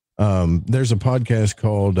 There's a podcast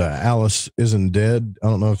called Alice Isn't Dead. I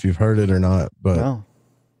don't know if you've heard it or not, but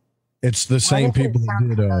it's the same people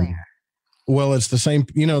that did. Well, it's the same.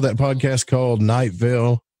 That podcast called Night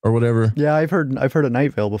Vale or whatever. Yeah, I've heard of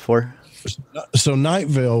Night Vale before. So Night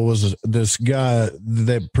Vale was this guy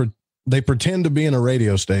that they pretend to be in a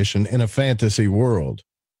radio station in a fantasy world,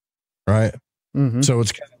 right? Mm-hmm. So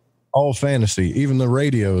it's kind of all fantasy. Even the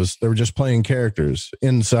radios, they were just playing characters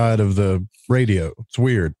inside of the radio. It's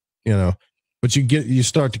weird. But you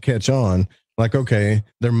start to catch on, like, okay,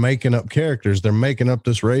 they're making up characters. They're making up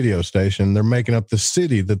this radio station. They're making up the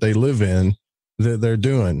city that they live in that they're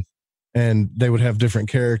doing. And they would have different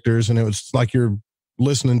characters. And it was like you're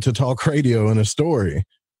listening to talk radio in a story.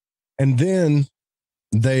 And then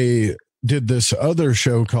they did this other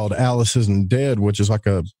show called Alice Isn't Dead, which is like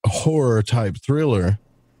a horror type thriller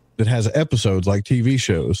that has episodes like TV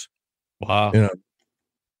shows. Wow.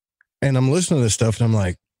 And I'm listening to this stuff and I'm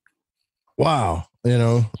like, wow,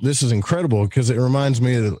 this is incredible because it reminds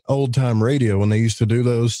me of old time radio when they used to do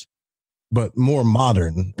those, but more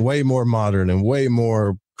modern, way more modern and way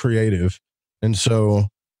more creative. And so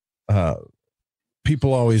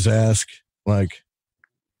people always ask, like,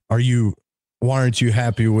 why aren't you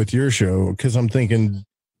happy with your show? Because I'm thinking,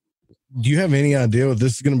 do you have any idea what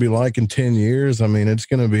this is going to be like in 10 years? I mean, it's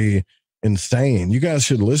going to be insane. You guys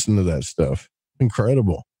should listen to that stuff.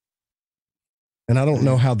 Incredible. And I don't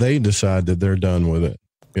know how they decide that they're done with it,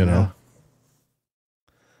 you know?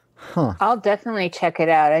 Huh. I'll definitely check it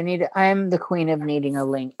out. I'm the queen of needing a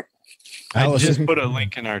link. I just put a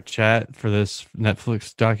link in our chat for this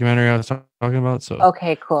Netflix documentary I was talking about. So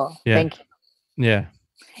Okay, cool. Yeah. Thank you. Yeah.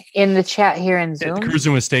 In the chat here in Zoom. The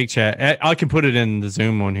Cruzin with Steak chat. I can put it in the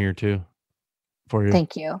Zoom one here too for you.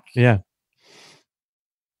 Thank you. Yeah.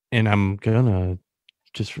 And I'm gonna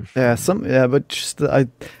just but just I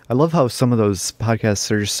love how some of those podcasts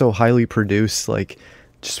are just so highly produced, like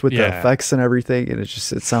just with the effects and everything, and it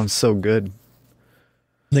sounds so good.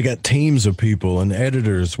 They got teams of people and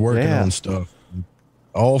editors working on stuff,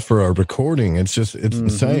 all for a recording. It's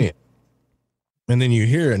insane. And then you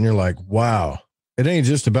hear it and you're like, wow, it ain't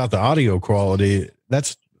just about the audio quality.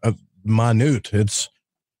 That's minute. It's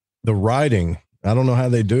the writing. I don't know how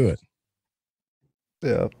they do it.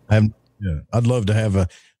 Yeah. I'd love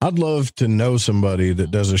to know somebody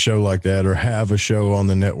that does a show like that or have a show on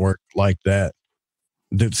the network like that.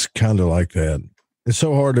 That's kind of like that. It's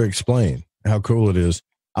so hard to explain how cool it is.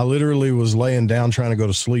 I literally was laying down trying to go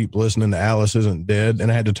to sleep listening to Alice Isn't Dead, and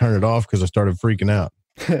I had to turn it off because I started freaking out.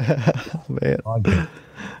 Man, I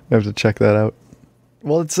have to check that out.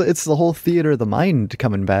 Well, it's the whole theater of the mind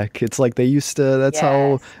coming back. It's like they used to. That's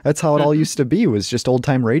how it all used to be. Was just old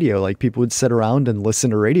time radio. Like people would sit around and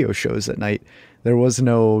listen to radio shows at night. There was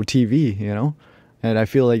no TV, you know. And I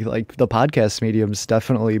feel like the podcast medium's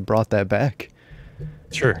definitely brought that back.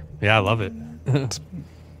 Sure. Yeah, I love it.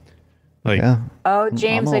 Oh,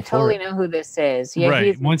 James, I totally know who this is. Yeah,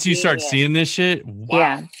 right. Once you start seeing this shit,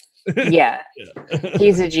 wow. Yeah.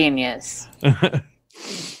 He's a genius.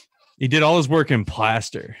 He did all his work in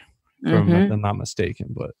plaster, if I'm not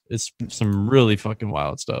mistaken, but it's some really fucking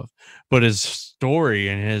wild stuff. But his story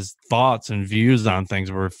and his thoughts and views on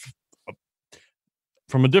things were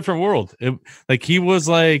from a different world. He was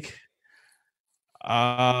like,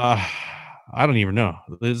 I don't even know.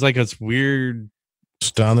 It's like this weird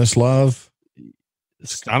Stanislav.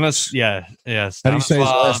 Yeah. How do you say his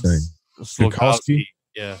last name? Slokowski.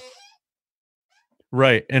 Yeah.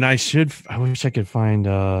 Right. And I wish I could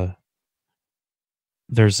find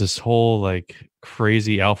there's this whole like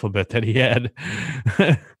crazy alphabet that he had.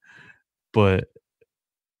 But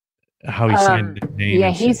how he signed his name. Yeah,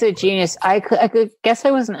 he's a genius. I could guess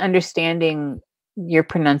I wasn't understanding your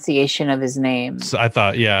pronunciation of his name. So I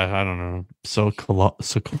thought, I don't know. So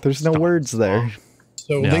there's no words there.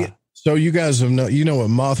 So you guys have you know what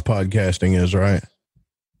moth podcasting is, right?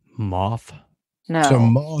 Moth? No. So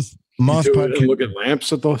moth podcasting. Look at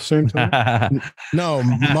lamps at the same time. No,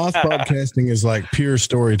 moth podcasting is like pure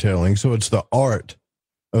storytelling. So it's the art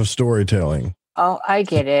of storytelling. Oh, I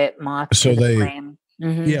get it. Moth. So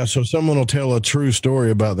so someone will tell a true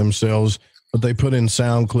story about themselves, but they put in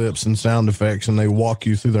sound clips and sound effects, and they walk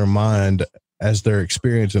you through their mind as they're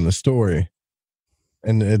experiencing the story,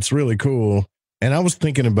 and it's really cool. And I was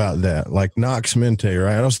thinking about that, like Nox Mente,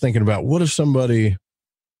 right? I was thinking about what if somebody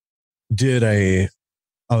did a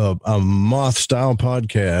moth style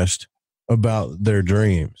podcast about their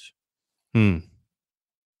dreams. You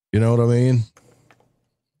know what I mean?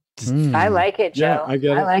 I like it, Joe. Yeah, I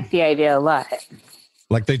get it. I like the idea a lot.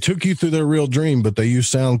 Like they took you through their real dream, but they use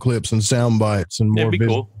sound clips and sound bites and more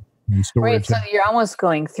cool. Right, so you're almost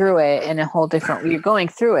going through it in a whole different. You're going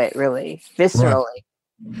through it really viscerally.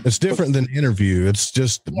 Right. It's different than interview. It's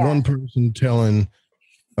just one person telling,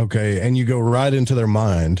 and you go right into their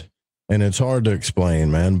mind, and it's hard to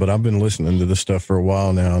explain, man. But I've been listening to this stuff for a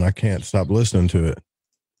while now, and I can't stop listening to it.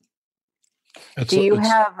 Do you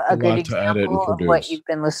have a good example of what you've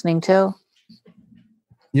been listening to?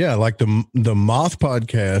 Yeah, like the Moth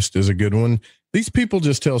podcast is a good one. These people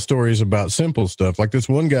just tell stories about simple stuff. Like this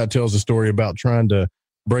one guy tells a story about trying to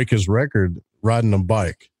break his record riding a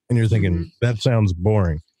bike. And you're thinking, that sounds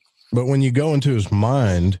boring. But when you go into his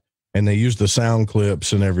mind and they use the sound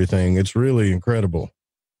clips and everything, it's really incredible.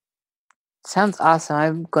 Sounds awesome.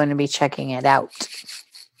 I'm going to be checking it out.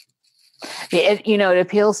 It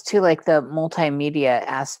appeals to like the multimedia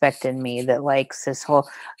aspect in me that likes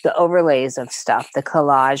the overlays of stuff, the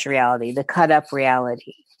collage reality, the cut up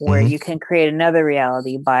reality, where you can create another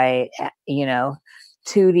reality by,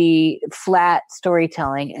 2D flat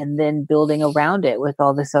storytelling and then building around it with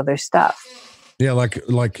all this other stuff. Yeah.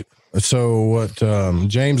 So what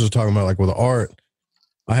James was talking about, like with art,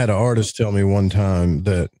 I had an artist tell me one time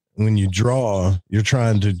that when you draw, you're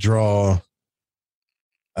trying to draw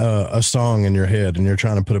a song in your head and you're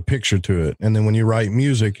trying to put a picture to it. And then when you write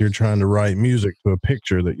music, you're trying to write music to a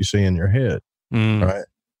picture that you see in your head. Right.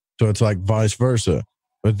 So it's like vice versa.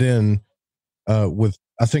 But then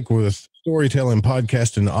I think with storytelling,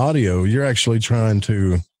 podcast, and audio, you're actually trying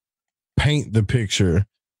to paint the picture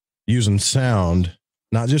using sound,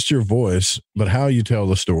 not just your voice, but how you tell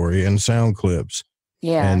the story and sound clips.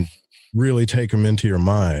 Yeah. And really take them into your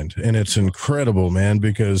mind. And it's incredible, man,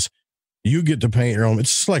 because you get to paint your own.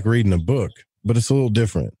 It's just like reading a book, but it's a little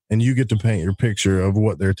different. And you get to paint your picture of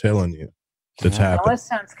what they're telling you that's It happening. almost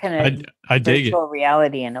sounds kind of I dig it. virtual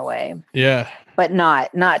reality in a way. Yeah. But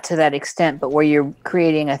not to that extent, but where you're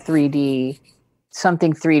creating a 3D,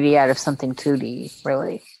 something 3D out of something 2D,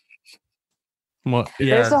 really. Well,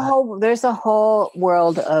 yeah. There's a whole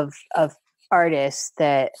world of artists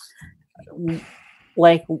that,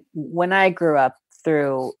 like, when I grew up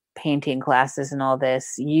through painting classes and all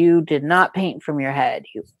this, you did not paint from your head.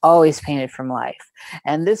 You always painted from life.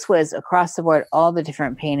 And this was across the board, all the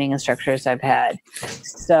different painting instructors I've had.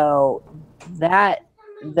 So that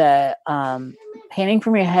the painting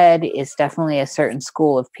from your head is definitely a certain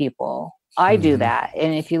school of people. I do that.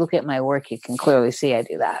 And if you look at my work, you can clearly see I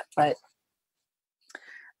do that. But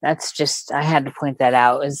that's just, I had to point that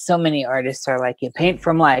out. As so many artists are like, you paint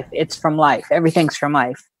from life. It's from life. Everything's from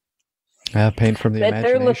life. Yeah, paint from the But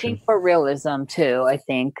imagination. they're looking for realism too, I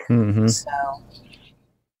think. Mm-hmm. So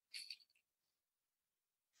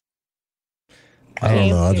I don't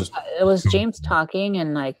know. it was James talking,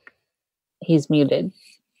 and like he's muted.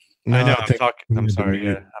 I know. think I'm sorry.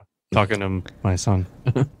 Yeah, I'm talking to my son.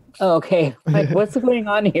 Oh, okay. Like, what's going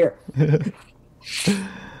on here?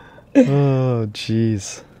 Oh,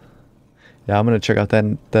 jeez. Yeah, I'm gonna check out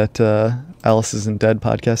that Alice Isn't Dead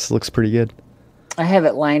podcast. Looks pretty good. I have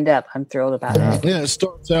it lined up. I'm thrilled about it. Yeah, it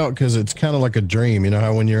starts out because it's kind of like a dream. You know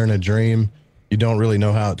how when you're in a dream, you don't really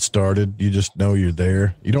know how it started. You just know you're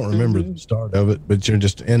there. You don't remember the start of it, but you're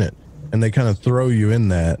just in it. And they kind of throw you in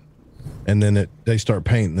that, and then they start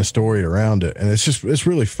painting the story around it, and it's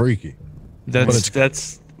really freaky. To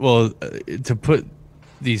put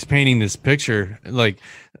painting this picture, like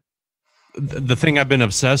the thing I've been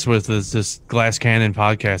obsessed with is this Glass Cannon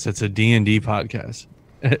podcast. It's a D&D podcast.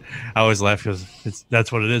 I always laugh because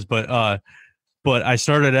that's what it is. But I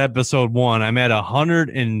started episode 1. I'm at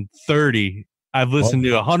 130. I've listened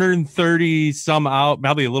to 130 some out,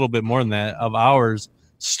 probably a little bit more than that, of hours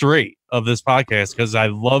straight of this podcast because I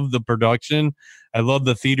love the production. I love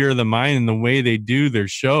the theater of the mind and the way they do their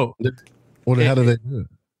show. How do they do it?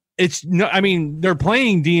 It's no, I mean, they're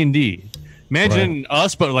playing D&D. Imagine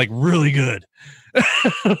us, but like really good.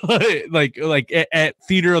 like at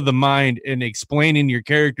theater of the mind and explaining your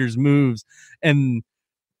character's moves. And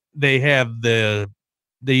they have I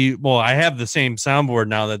have the same soundboard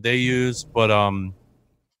now that they use, but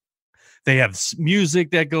they have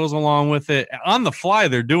music that goes along with it. On the fly,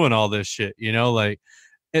 they're doing all this shit, you know, like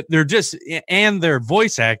they're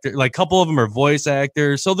voice actors. Like a couple of them are voice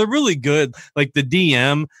actors, so they're really good. Like the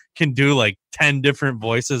DM can do like 10 different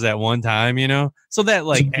voices at one time, you know, so that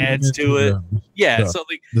like adds to it. Yeah, so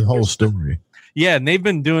like the whole story. Yeah, and they've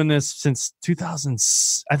been doing this since 2000.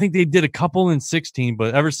 I think they did a couple in 16,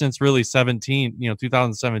 but ever since really 17,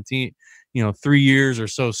 2017, 3 years or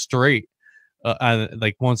so straight.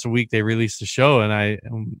 Like once a week they released a show, and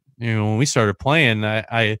when we started playing,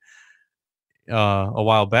 I a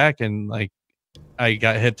while back, and like I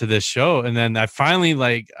got hip to this show, and then I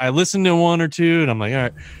finally I listened to one or two, and I'm like, all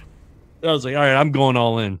right. I was like, all right, I'm going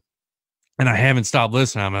all in, and I haven't stopped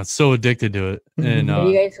listening. I'm so addicted to it. And are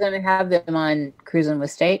you guys going to have them on Cruzin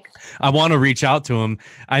with Steak? I want to reach out to them.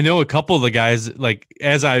 I know a couple of the guys. Like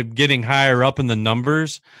as I'm getting higher up in the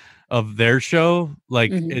numbers of their show,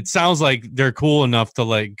 like it sounds like they're cool enough to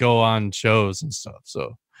like go on shows and stuff.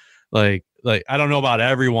 So like I don't know about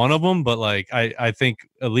every one of them, but like I think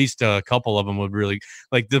at least a couple of them would really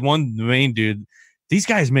like the main dude. These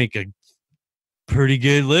guys make a pretty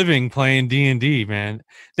good living playing D&D, man.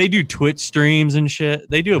 They do Twitch streams and shit.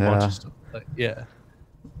 They do a bunch of stuff.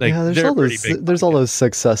 There's all those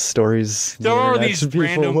success stories. There are these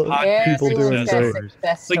random people doing stories.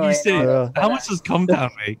 Like you said, how much does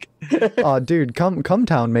Cumtown make? Oh, dude,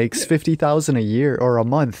 Cumtown makes $50,000 a year or a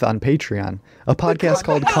month on Patreon. A podcast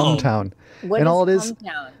called Cumtown. What is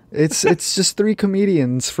Cumtown? It's just 3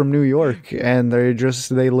 comedians from New York, and they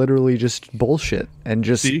literally just bullshit and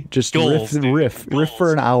just riff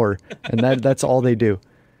for an hour, and that's all they do.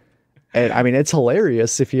 And I mean, it's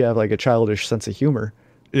hilarious if you have like a childish sense of humor.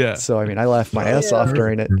 Yeah. So I mean, I laughed my ass off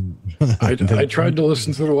during it. I tried to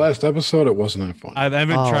listen to the last episode. It wasn't that fun. I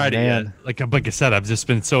haven't tried it yet. Like I said, I've just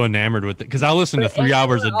been so enamored with it because I listen to 3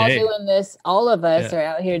 hours a day. All of us are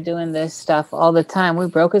out here doing this stuff all the time. We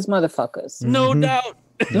broke as motherfuckers. No doubt.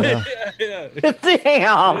 Yeah.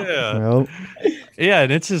 Damn. Nope. Yeah,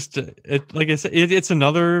 and it's just like I said, it's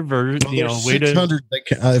another version. Well, You know, way to 600.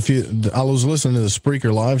 I was listening to the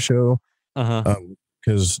Spreaker live show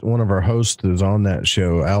because one of our hosts is on that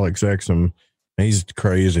show, Alex Exum. He's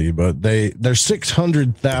crazy, but there's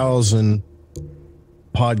 600,000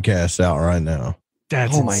 podcasts out right now.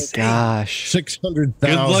 That's oh my gosh,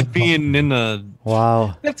 600,000. Good luck being in the.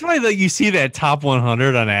 Wow. That's why you see that top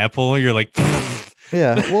 100 on Apple. You're like,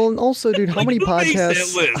 yeah. Well, and also, dude, how Like, many who makes that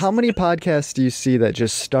podcasts? list? How many podcasts do you see that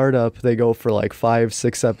just start up? They go for like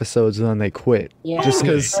 5-6 episodes and then they quit. Yeah, Just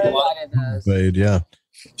because. a lot of those. Paid, yeah.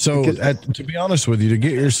 So to be honest with you, to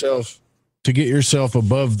get yourself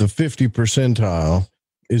above the 50 percentile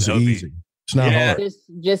is That'd be- easy. It's not Yeah. hard.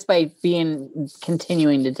 Just by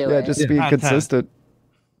continuing to do Yeah, it. just being Content. consistent.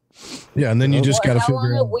 Yeah, and then you just got to How long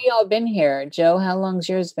figure have out. we all been here, Joe? How long's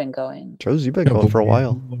yours been going? Joe's, you've been going for a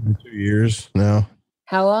while. 2 years now.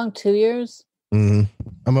 How long? 2 years? Mhm.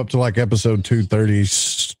 I'm up to like episode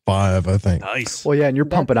 235, I think. nice. Well, yeah, and you're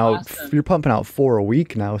That's pumping out. awesome. You're pumping out 4 a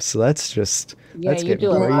week now, so that's just Yeah, that's you getting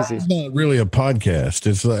do a lot. crazy. It's not really a podcast.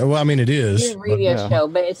 It's like, well, I mean, it is. It's a radio yeah. show,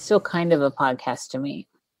 but it's still kind of a podcast to me.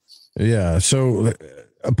 Yeah. So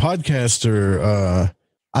a podcaster,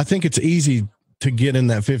 I think it's easy to get in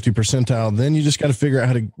that 50 percentile. Then you just got to figure out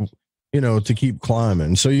how to, to keep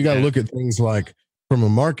climbing. So you got to Yeah. look at things like from a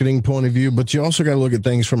marketing point of view, but you also got to look at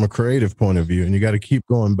things from a creative point of view, and you got to keep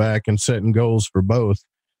going back and setting goals for both,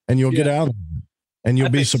 and you'll get out of it. And you'll I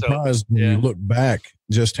be think so. surprised when Yeah. you look back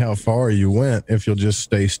just how far you went if you'll just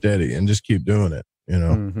stay steady and just keep doing it,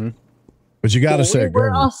 Mm-hmm. But you got to Yeah, set we're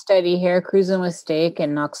all goals. steady here. Cruzin with Steak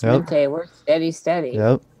and Nox Yep. Mente. We're steady.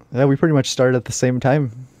 Yep. Yeah, we pretty much started at the same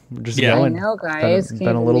time. We're just Yeah. I going. know, It's been- guys. Been, Can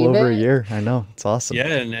you a little believe over it? a year. I know. It's awesome. Yeah,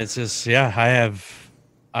 and it's just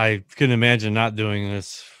I couldn't imagine not doing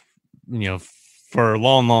this, for a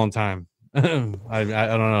long time. I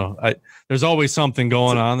don't know. There's always something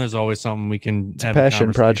going on. There's always something we can a have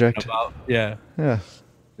passion conversation project. about. Yeah, Yeah.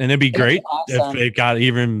 and it'd be It's great awesome. if it got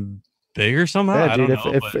even bigger somehow. Yeah, I dude. don't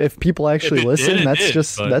know, If people actually it listen, did, it that's did,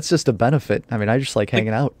 just but- that's just a benefit. I mean, I just like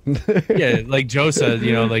hanging out. yeah, like Joe said,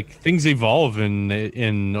 like things evolve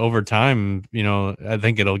in over time. I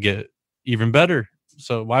think it'll get even better.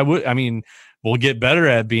 So we'll get better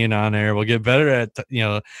at being on air. We'll get better at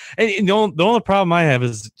and the only problem I have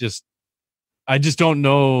is I just don't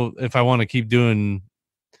know if I want to keep doing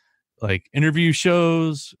like interview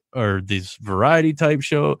shows or these variety type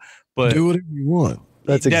show. But Do whatever you want.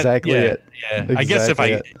 That's exactly it. Yeah, I guess if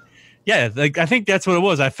I think that's what it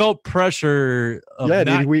was. I felt pressure of Yeah,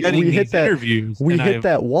 not dude, we getting hit these that interviews. we and hit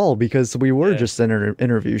that wall because we were Yeah. just an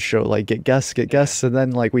interview show, like get guests, and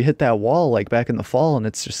then like we hit that wall like back in the fall, and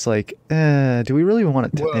it's just like, do we really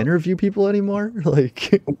want to Well- interview people anymore?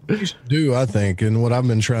 Like, What you should do, I think, and what I've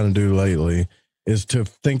been trying to do lately is to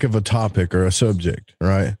think of a topic or a subject,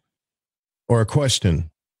 right? Or a question.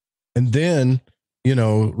 And then,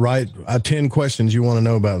 write 10 questions you want to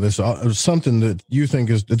know about this, something that you think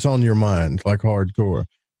it's on your mind, like hardcore.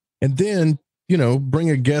 And then, bring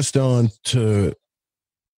a guest on to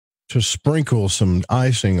sprinkle some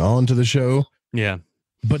icing onto the show, Yeah.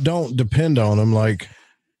 but don't depend on them like,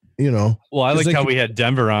 Well, I 'Cause liked they how could- we had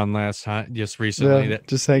Denver on last time, just recently. yeah,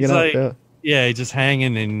 just hanging it's out. like- Yeah. Yeah, just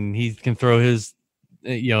hanging, and he can throw his,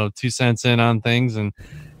 2 cents in on things and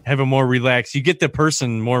have a more relaxed. You get the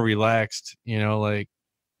person more relaxed, like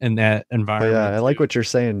in that But environment. yeah, I like too. what you're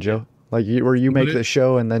saying, Joe. Like where you make the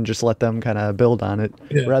show and then just let them kind of build on it,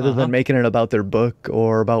 Yeah, rather uh-huh. than making it about their book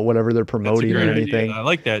or about whatever they're That's a promoting or great idea. anything. I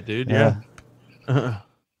like that, dude. Yeah. Yeah.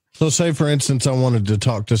 So say, for instance, I wanted to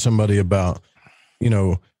talk to somebody about,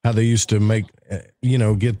 how they used to make,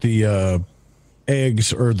 get the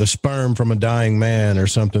eggs or the sperm from a dying man or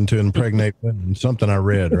something to impregnate women. Something I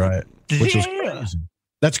read, right? Which is crazy.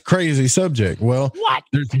 That's a crazy subject. Well, What?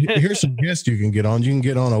 here's some guests you can get on. You can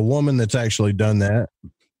get on a woman that's actually done that,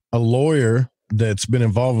 a lawyer that's been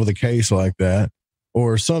involved with a case like that,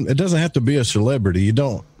 or it doesn't have to be a celebrity. You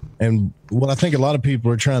don't. And what I think a lot of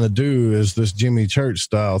people are trying to do is this Jimmy Church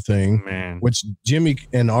style thing, Man. which Jimmy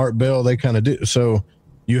and Art Bell, they kind of do. So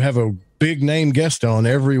you have a big name guest on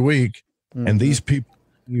every week, and these people,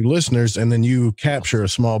 you listeners, and then you capture a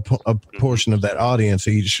small a portion of that audience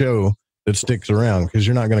each show that sticks around, because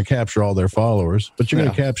you're not going to capture all their followers, but you're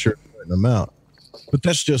going to capture a certain amount. But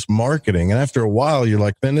that's just marketing. And after a while, you're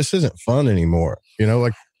like, man, this isn't fun anymore.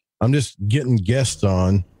 Like I'm just getting guests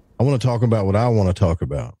on. I want to talk about what I want to talk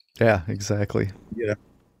about. Yeah, exactly. Yeah.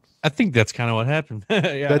 I think that's kind of what happened.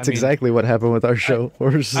 Yeah, That's exactly what happened with our show.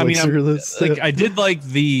 We're just like, screw this. I did like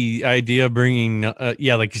the idea of bringing,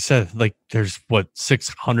 like you said, like there's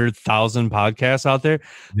 600,000 podcasts out there.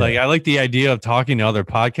 Yeah. Like I like the idea of talking to other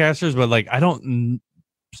podcasters, but like I don't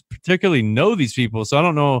particularly know these people, so I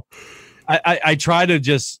don't know. I try to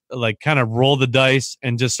just like kind of roll the dice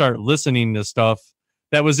and just start listening to stuff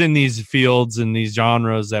that was in these fields and these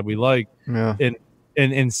genres that we like,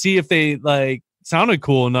 and see if they like sounded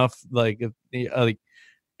cool enough, like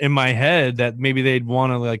in my head, that maybe they'd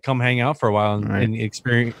want to like come hang out for a while and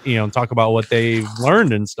experience, talk about what they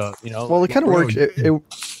learned and stuff. Well, it kind of works.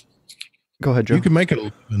 Go ahead, Joe. You can make it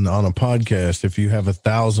on a podcast if you have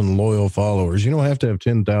 1,000 loyal followers. You don't have to have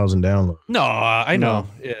 10,000 downloads. No, I know.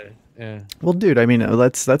 No. Yeah. Well, dude, I mean,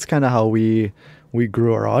 that's kind of how we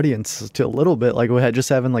grew our audience to a little bit. Like we had just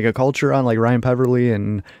having like Occulture on, like Ryan Peverly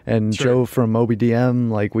and Joe from OBDM.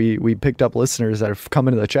 Like we picked up listeners that have come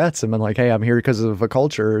into the chats and been like, hey, I'm here because of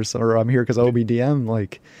Occulture, or I'm here because of OBDM.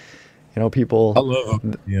 Like, people. I love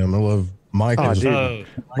OBDM. I love Mike. Oh, dude.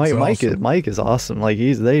 Mike is awesome. Like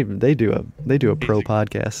they do a pro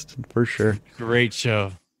podcast for sure. Great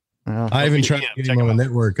show. I even tried to get him on the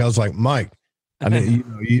network. I was like, Mike, I mean,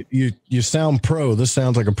 you sound pro. This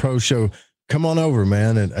sounds like a pro show. Come on over,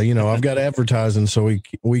 man. And I've got advertising, so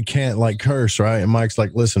we can't like curse, right? And Mike's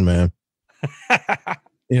like, listen, man.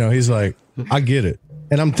 He's like, I get it.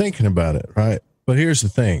 And I'm thinking about it, right? But here's the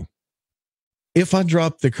thing. If I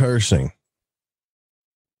drop the cursing,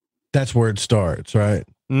 that's where it starts, right?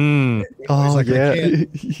 Oh, like, yeah.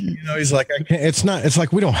 He's like, I can't. It's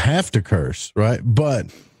like we don't have to curse, right? But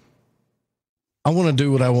I want to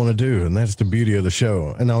do what I want to do, and that's the beauty of the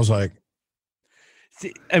show. And I was like,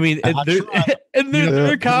 I mean,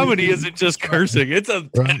 their comedy isn't just cursing; it's a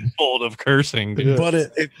tenfold of cursing. Dude. But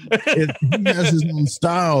he has his own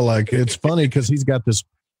style. Like it's funny because he's got this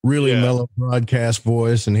really mellow broadcast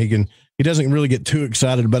voice, and he doesn't really get too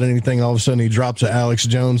excited about anything. All of a sudden, he drops an Alex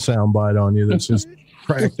Jones soundbite on you that's just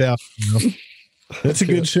cracked out. That's a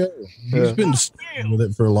good show. He's been staying with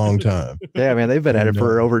it for a long time. Yeah, man, they've been at it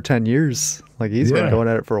for over 10 years. Like he's been going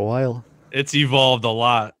at it for a while. It's evolved a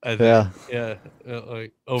lot, I think. Yeah,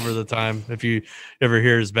 like over the time. If you ever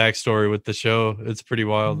hear his backstory with the show, it's pretty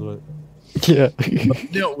wild. But yeah,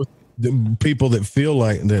 dealt with the people that feel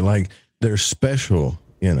like they're special,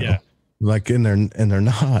 like and they're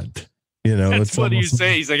not. That's it's what you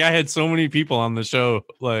say. He's like, I had so many people on the show.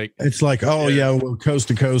 Like it's like, well, Coast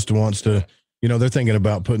to Coast wants to. They're thinking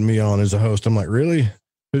about putting me on as a host. I'm like, really?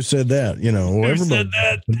 Who said that? Well, Who said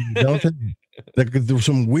that? Don't they? There's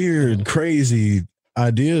some weird, crazy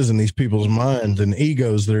ideas in these people's minds and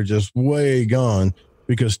egos that are just way gone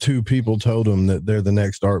because two people told them that they're the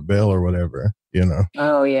next Art Bell or whatever,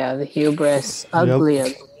 Oh, yeah, the hubris.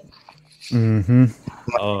 Ugly. Mm-hmm.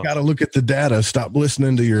 You got to look at the data. Stop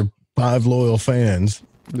listening to your 5 loyal fans,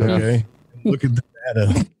 okay? Look at the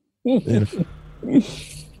data.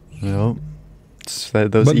 Yep.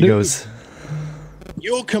 Those egos.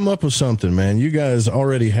 You'll come up with something, man. You guys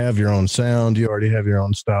already have your own sound. You already have your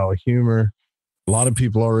own style of humor. A lot of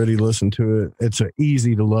people already listen to it. It's an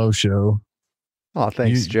easy to love show. Oh,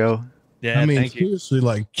 thanks, Joe. Yeah, I mean, thank you. seriously,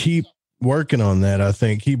 like keep working on that. I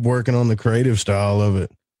think keep working on the creative style of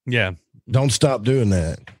it. Yeah. Don't stop doing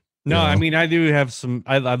that. No, I mean, I do have some.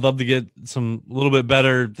 I'd love to get some little bit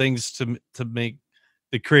better things to make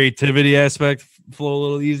the creativity aspect flow a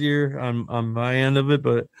little easier on my end of it.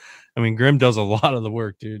 But I mean, Grim does a lot of the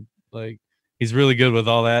work, dude. Like he's really good with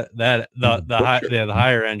all the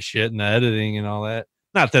higher end shit and the editing and all that.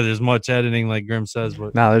 Not that there's much editing like Grim says,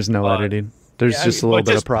 but no, there's no editing. There's just a little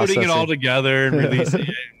bit of processing. Putting it all together and releasing it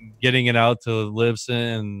and getting it out to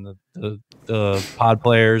Libsyn and the pod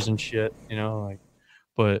players and shit,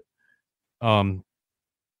 but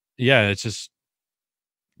it's just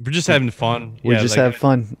we're just having fun. We just have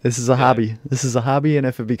fun. This is a hobby. This is a hobby, and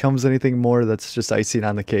if it becomes anything more, that's just icing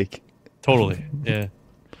on the cake. Totally. Yeah.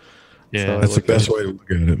 So that's the best way to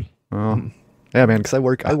look at it. Oh. Yeah, man, because I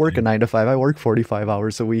work a 9 to 5. I work 45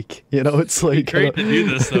 hours a week. It's like great to do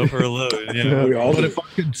this though for a living. But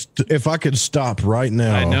if I could stop right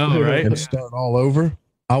now, I know, right? And start all over,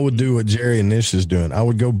 I would do what Jerry and Nish is doing. I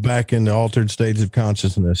would go back into altered states of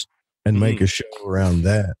consciousness and make a show around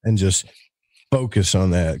that and just focus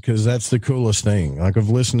on that because that's the coolest thing. Like I've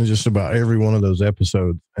listened to just about every one of those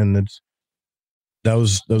episodes, and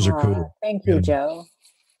those are cool. Thank you, Joe.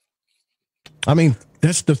 I mean,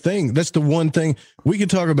 that's the thing. That's the one thing we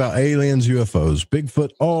could talk about: aliens, UFOs,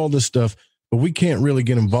 Bigfoot, all this stuff, but we can't really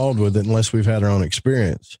get involved with it unless we've had our own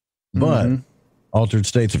experience. But altered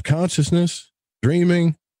states of consciousness,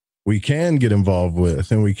 dreaming, we can get involved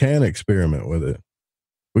with, and we can experiment with it.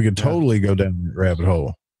 We could totally go down that rabbit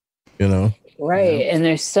hole, you know? Right. And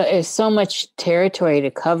there's so much territory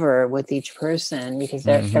to cover with each person because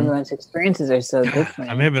everyone's experiences are so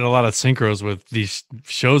different. I'm having a lot of synchros with these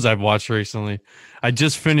shows I've watched recently. I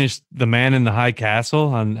just finished The Man in the High Castle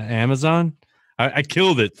on Amazon. I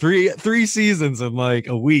killed it. Three seasons in like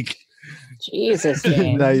a week. Jesus,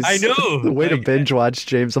 James. Nice. I know. Way to binge watch,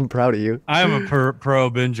 James. I'm proud of you. I'm a pro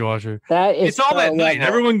binge watcher. That is it's all at night. level.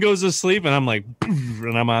 Everyone goes to sleep, and I'm like,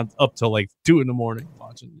 and I'm up till like 2 a.m.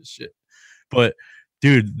 watching this shit. But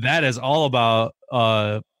dude, that is all about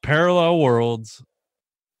parallel worlds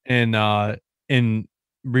and in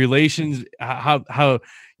relations. How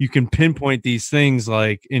you can pinpoint these things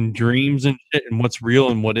like in dreams and shit, and what's real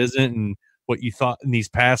and what isn't, and what you thought in these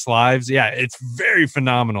past lives. Yeah, it's very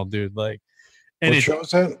phenomenal, dude. Like, and what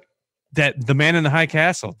shows that The Man in the High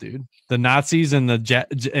Castle, dude. The Nazis and the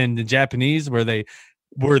Japanese, where they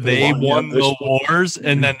won the wars,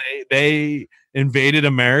 and then they invaded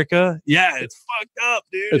America. Yeah, it's fucked up,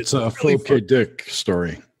 dude. It's a Philip K. Dick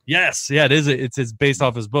story. Yes, yeah, it is. It's based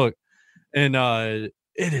off his book, and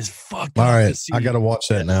it is fucked up. All right, to see. I got to watch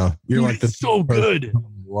that now. You're like so good.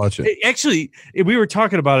 Watch it. Actually, we were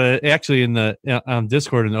talking about it actually in the on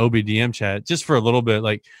Discord in the OBDM chat just for a little bit.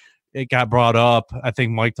 Like it got brought up. I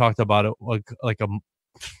think Mike talked about it like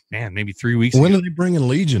maybe 3 weeks when ago. are they bringing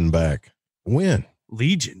Legion back? When?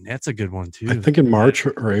 Legion, that's a good one too. I think in March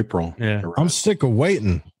or April. Yeah, I'm sick of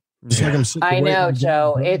waiting. It's like I'm sick I of know, waiting.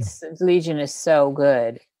 Joe. It's Legion is so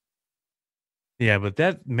good. Yeah, but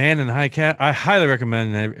that Man in the High Cat, I highly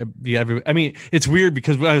recommend that. I mean, it's weird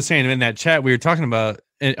because what I was saying in that chat, we were talking about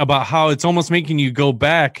how it's almost making you go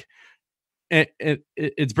back.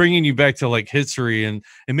 It's bringing you back to like history and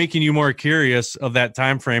making you more curious of that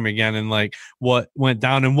time frame again and like what went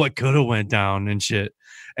down and what could have went down and shit.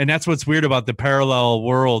 And that's what's weird about the parallel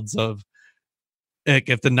worlds of like,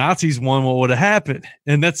 if the Nazis won, what would have happened?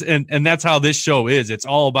 And that's how this show is. It's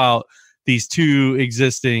all about these two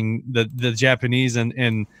existing, the Japanese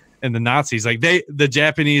and the Nazis. Like the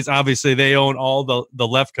Japanese, obviously they own all the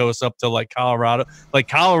left coast up to like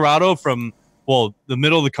Colorado from, well, the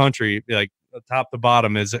middle of the country, like top to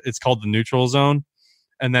bottom it's called the neutral zone.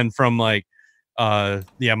 And then from like,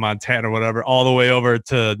 Montana or whatever, all the way over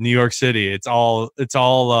to New York City. It's all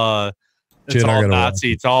Nazi.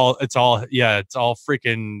 It's all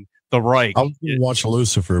freaking the right. I was going to watch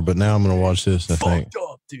Lucifer, but now I'm going to watch this. I think.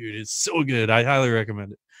 Up, dude, it's so good. I highly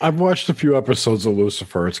recommend it. I've watched a few episodes of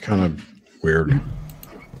Lucifer. It's kind of weird.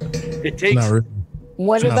 It takes.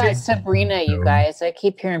 What about Sabrina, you guys? I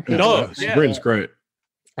keep hearing people. Sabrina's great.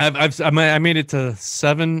 I made it to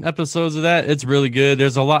 7 episodes of that. It's really good.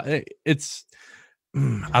 There's a lot.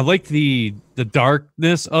 I like the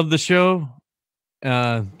darkness of the show.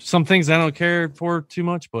 Some things I don't care for too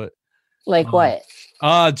much, but like what?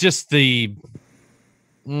 Just the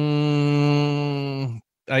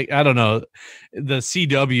I don't know, the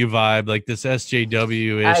CW vibe, like this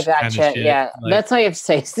SJW ish. I gotcha. Kind of shit. Yeah, like, that's why you have to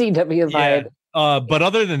say CW vibe. Yeah. But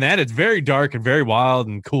other than that, it's very dark and very wild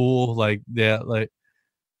and cool. Like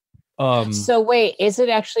So wait, is it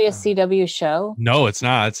actually a CW show? No, it's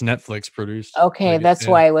not. It's Netflix produced. Okay, that's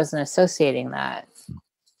why I wasn't associating that.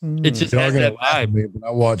 It just has that vibe. I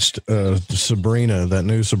watched Sabrina, that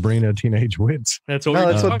new Sabrina Teenage Witch. That's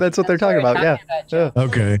what that's what they're talking about. Yeah.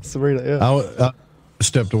 Okay. Sabrina. Yeah. I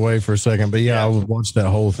stepped away for a second, but I watched that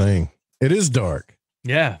whole thing. It is dark.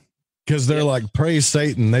 Yeah. Because they're like, praise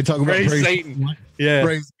Satan. They talk about praise Satan. Yeah.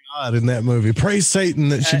 Praise God in that movie. Praise Satan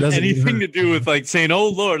that she doesn't anything to do with like saying, oh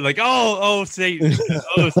Lord, like oh Satan.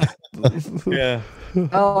 Yeah.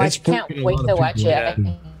 Oh, I can't wait to watch it. I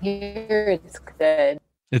hear it's good.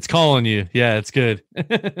 It's calling you. Yeah, it's good.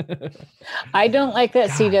 I don't like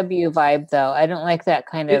that CW vibe though. I don't like that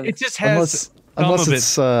kind of. It just has unless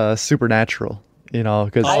it's supernatural,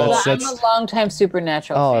 because I'm a long-time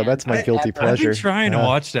Supernatural fan. That's my guilty pleasure. I've been trying to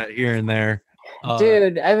watch that here and there.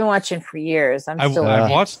 Dude, I've been watching for years. I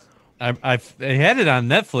watched. I had it on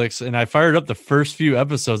Netflix and I fired up the first few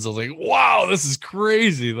episodes. I was like, "Wow, this is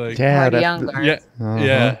crazy!" Like, younger.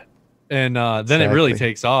 Yeah, and then it really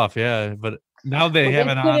takes off. Yeah, but now they have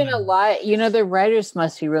it on. In a lot. The writers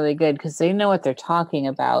must be really good because they know what they're talking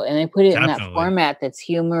about, and they put it in that format that's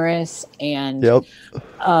humorous and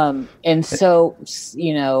and so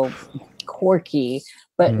quirky.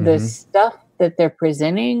 But the stuff that they're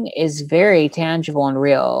presenting is very tangible and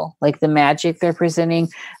real. Like the magic they're presenting,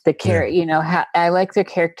 I like their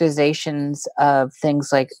characterizations of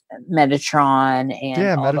things like Metatron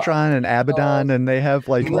and Metatron and Abaddon, and they have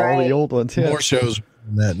like all the old ones. Yeah. More shows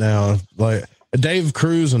than that now. Like Dave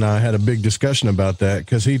Cruz and I had a big discussion about that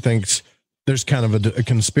because he thinks there's kind of a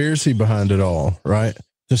conspiracy behind it all, right?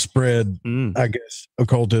 to spread, I guess,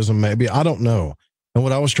 occultism. Maybe I don't know. And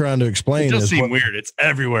what I was trying to explain it does is seem weird. It's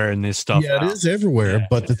everywhere in this stuff. Yeah, it is everywhere.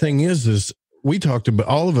 But the thing is we talked about,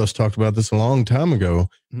 all of us talked about this a long time ago.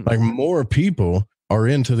 Like more people are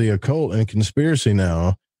into the occult and conspiracy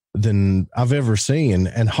now than I've ever seen.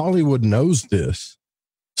 And Hollywood knows this.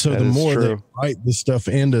 So the more they write this stuff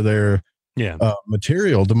into their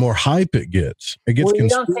material, the more hype it gets. Well, you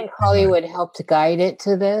don't think Hollywood helped to guide it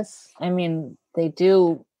to this? I mean, they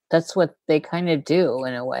do. That's what they kind of do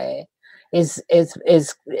in a way. Is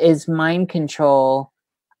mind control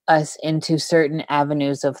us into certain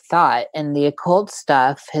avenues of thought, and the occult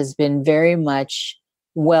stuff has been very much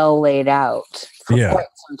well laid out for quite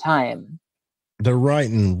some time. They're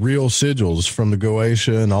writing real sigils from the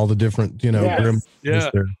Goetia and all the different,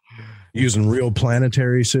 they're using real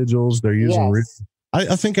planetary sigils. They're using real.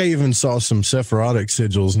 I think I even saw some Sephirotic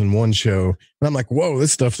sigils in one show, and I'm like, "Whoa,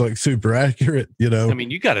 this stuff's like super accurate." I mean,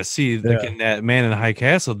 you got to see like in that Man in the High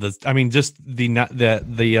Castle. Just the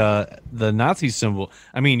Nazi symbol.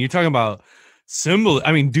 I mean, you're talking about symbol.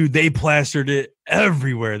 I mean, dude, they plastered it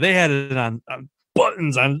everywhere. They had it on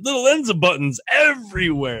buttons, on little ends of buttons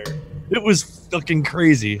everywhere. It was fucking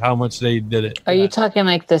crazy how much they did it. Are you talking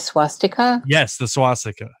like the swastika? Yes, the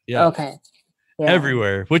swastika. Yeah. Okay. Yeah.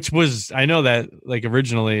 Everywhere, which was, I know that like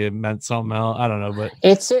originally it meant something else. I don't know, but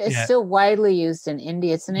it's still widely used in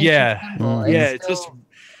India. It's an ancient symbol. It's just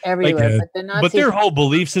everywhere. Like, but their whole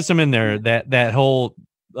belief system in there, that whole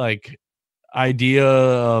like idea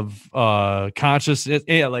of consciousness,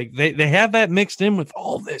 like they have that mixed in with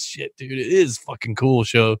all this shit, dude. It is fucking cool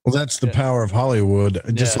show. Well, that's the power of Hollywood.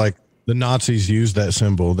 Just like the Nazis used that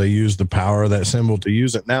symbol, they use the power of that symbol to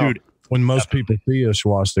use it. Now, when most people see a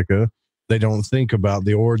swastika, they don't think about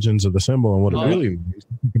the origins of the symbol and what it really means.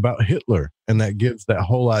 They think about Hitler, and that gives that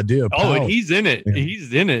whole idea of power. And he's in it. Yeah.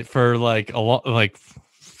 He's in it for like a lot, like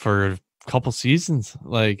for a couple seasons.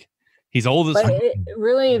 Like he's old as. But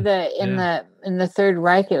really, in the Third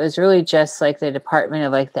Reich, it was really just like the department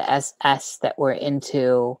of like the SS that were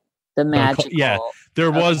into the magical. Yeah,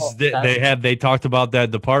 there was. They talked about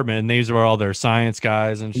that department, and these were all their science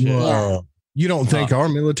guys and shit. Yeah. You don't think our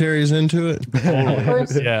military is into it? Of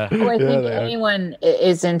course, Well, I think anyone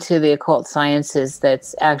is into the occult sciences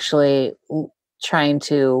that's actually trying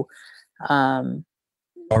to.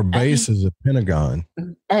 Our base is a Pentagon.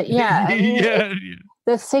 The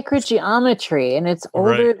sacred geometry, and it's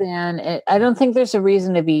older than. I don't think there's a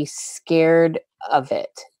reason to be scared of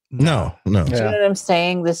it. No. Do you know what I'm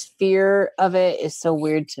saying? This fear of it is so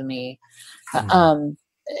weird to me.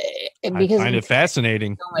 Because I find it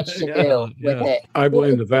fascinating. So much to do with it. I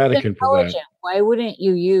blame the Vatican for that. Why wouldn't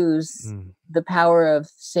you use the power of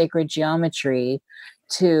sacred geometry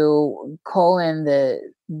to call in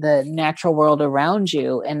the natural world around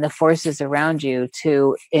you and the forces around you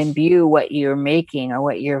to imbue what you're making or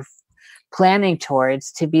what you're planning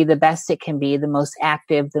towards to be the best it can be, the most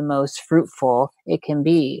active, the most fruitful it can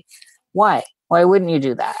be? Why? Why wouldn't you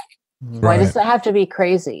do that? Why does it have to be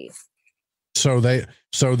crazy? So the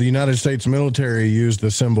United States military used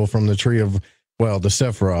the symbol from the tree of, the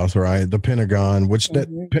Sephiroth, right? The Pentagon, which that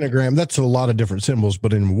pentagram, that's a lot of different symbols,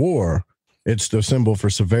 but in war, it's the symbol for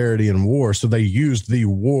severity in war. So they used the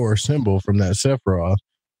war symbol from that Sephiroth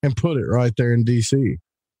and put it right there in DC.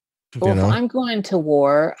 Well, if I'm going to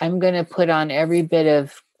war, I'm going to put on every bit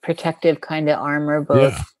of protective kind of armor,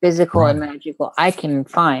 both physical and magical, I can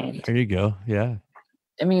find. There you go. Yeah.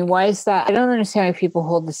 I mean, why is that? I don't understand why people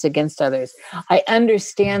hold this against others. I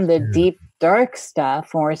understand the deep, dark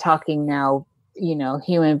stuff when we're talking now,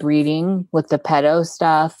 human breeding with the pedo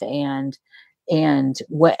stuff and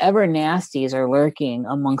whatever nasties are lurking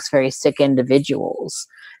amongst very sick individuals.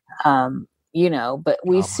 But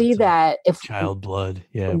we see that if child blood.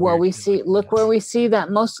 Yeah. Well, look where we see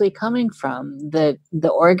that mostly coming from, the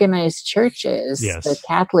organized churches, the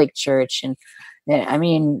Catholic Church, and I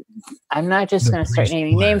mean, I'm not just going to start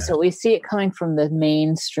naming names, but we see it coming from the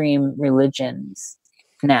mainstream religions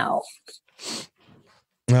now.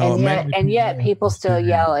 And yet people still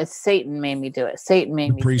yell, "It's Satan made me do it. Satan made me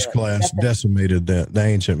do it." The priest class decimated the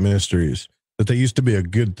ancient mysteries. That they used to be a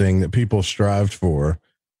good thing that people strived for.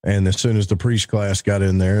 And as soon as the priest class got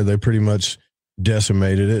in there, they pretty much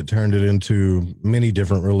decimated it, turned it into many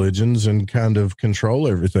different religions, and kind of control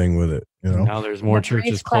everything with it. Now there's more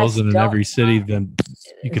churches closing in every city than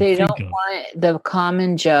you could they think don't of. want the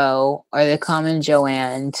common Joe or the common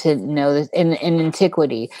Joanne to know this. In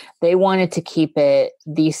antiquity, they wanted to keep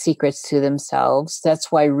these secrets to themselves.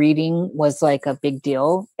 That's why reading was like a big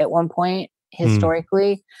deal at one point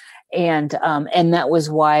historically. and that was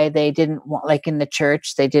why they didn't want, like in the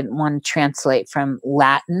church, they didn't want to translate from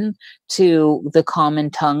Latin to the common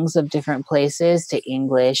tongues of different places, to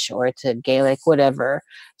English or to Gaelic, whatever,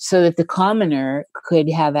 so that the commoner could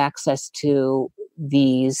have access to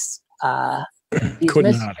these Could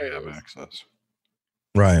mysteries. not have access.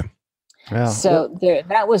 Right. Yeah. So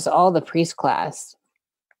that was all the priest class.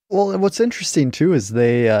 Well, and what's interesting too is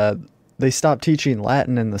they stopped teaching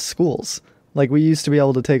Latin in the schools. Like, we used to be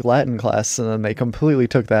able to take Latin class, and then they completely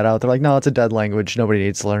took that out. They're like, no, it's a dead language. Nobody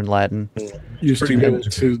needs to learn Latin. You used to be able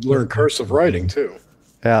to learn cursive writing too.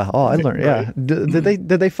 Yeah. Oh, I learned. Yeah.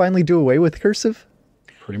 Did they finally do away with cursive?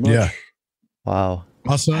 Pretty much. Yeah. Wow.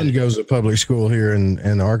 My son goes to public school here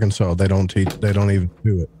in Arkansas. They don't even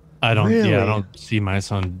do it. I don't. Really? Yeah, I don't see my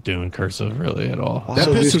son doing cursive really at all. Wow. That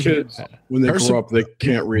So these pisses me kids, off. when they Cursive grow up, they is a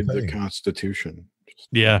can't read the thing. Constitution.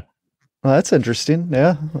 Yeah, Well, that's interesting.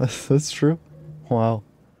 Yeah, that's true. Wow.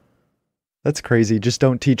 That's crazy. Just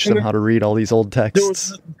don't teach them how to read all these old It was texts.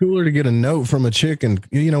 nothing cooler to get a note from a chick, and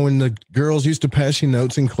when the girls used to pass you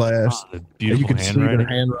notes in class, the and beautiful you could see their handwriting.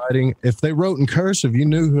 handwriting. If they wrote in cursive, you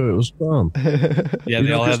knew who it was from. Yeah,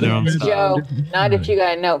 they all have their own style. Joe, not if you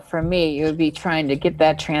got a note from me, you would be trying to get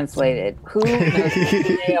that translated. Who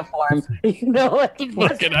knows form? You know what?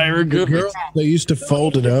 Fucking hieroglyphics. Girls, they used to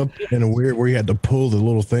fold it up in a weird where you had to pull the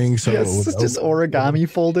little thing. So Yes, it was it's just origami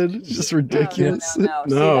folded. It's just ridiculous. No,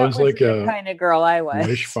 No, it's like the a kind of girl I was.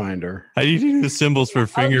 wish finder. How do you do the symbols for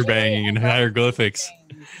finger Okay, banging and I love hieroglyphics?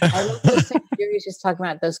 I love those things. Gary's just talking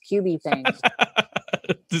about those QB things.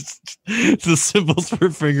 It's the symbols for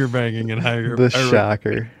finger banging and The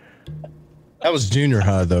shocker. That was junior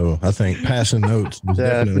high, though. I think passing notes. Was Yeah,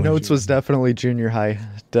 the definitely notes was definitely junior high.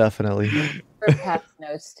 Definitely. Never pass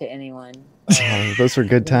notes to anyone. Oh, those were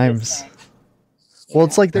good times. Well,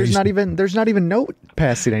 it's like there's not even note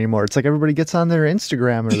passing anymore. It's like everybody gets on their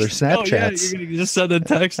Instagram or their Oh, yeah, Snapchats. you're gonna just send a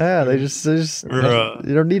text. Yeah, they just Or,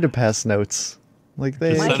 you don't need to pass notes. Like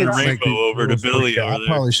they Just send a kids- rainbow over to Billy I over there.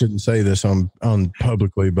 probably shouldn't say this on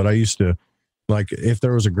publicly, but I used to, like, if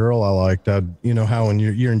there was a girl I liked, I'd, how when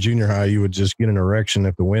you're in junior high, you would just get an erection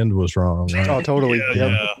if the wind was wrong. Right? Oh, totally. Yeah,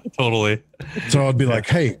 Yep. yeah, totally. So I'd be like,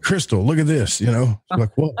 "Hey, Crystal, look at this," She's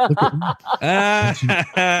like, "What?" Look at me.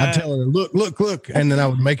 I'd tell her, "Look," and then I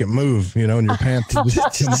would make it move, and your pants. Would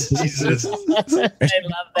just Jesus. I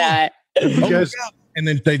love that. Oh my God. And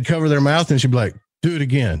then they'd cover their mouth, and she'd be like, "Do it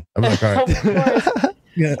again." I'm like, "All right." Of course.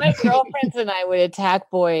 Yeah. My girlfriends and I would attack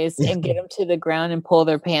boys and get them to the ground and pull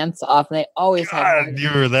their pants off. And they always had. God, you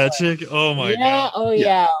were that chick? Oh my Yeah. god. Oh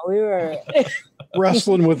yeah. We were.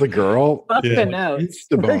 Wrestling with a girl. Fuck Yeah. the notes. It's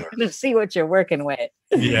the We're boner. gonna see what you're working with.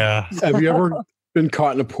 Yeah. Have you ever been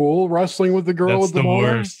caught in a pool wrestling with the girl That's with the the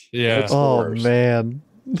boner? worst. Yeah. That's- Oh worst. man.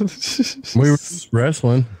 We were just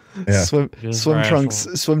wrestling. Yeah. Just Swim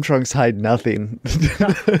wrestling. trunks hide nothing.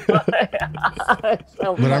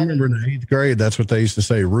 So But I remember in the 8th grade, that's what they used to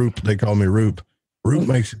say. Roop. They call me Roop. Roop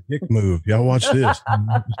makes a dick move. Y'all watch this. And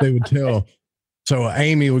they would tell. So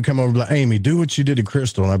Amy would come over and be like, "Amy, do what you did to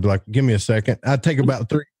Crystal." And I'd be like, "Give me a second." I'd take about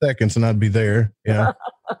 3 seconds and I'd be there. I'd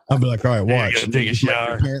be like, "All right, Yeah, you watch." gotta take a Just let shower.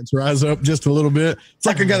 your pants rise up just a little bit. It's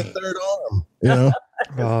like I got a third arm.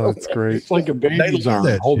 Oh, that's great. It's like a baby's love arm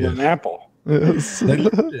that holding shit. an apple. Yes. They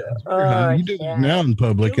loved it. Oh, You do yeah. it now in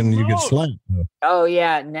public and you get slapped. Oh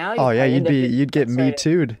yeah. Now. Oh yeah, end up getting you'd get me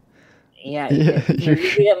frustrated. too'd. Yeah. Yeah, You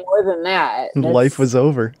get more than that. Life was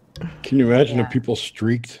over. Can you imagine Yeah. if people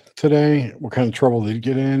streaked today? What kind of trouble they'd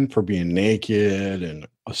get in for being naked and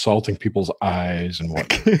assaulting people's eyes and what?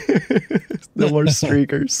 No more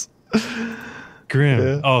streakers. Grim.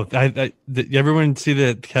 Yeah. Oh, everyone see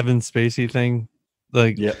that Kevin Spacey thing?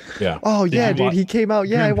 Like, Yeah. Oh Did yeah, you dude, watch- he came out.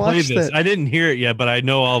 Yeah, I Grim played watched this. it. I didn't hear it yet, but I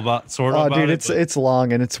know all about Oh, about dude, it. it's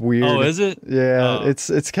long and it's weird. Oh, is it? Yeah, Oh.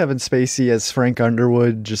 it's Kevin Spacey as Frank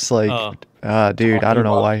Underwood, just like, dude, I don't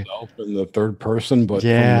know why. In the third person, but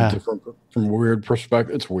Yeah. from a weird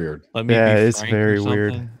perspective, it's weird. Let me Yeah, be it's Frank or very something.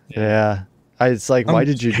 weird. Yeah, it's like, why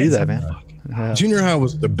did you do that, man? Yeah, Junior high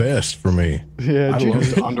was the best for me. yeah, I dude.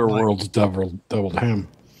 love the Underworld's deviled ham.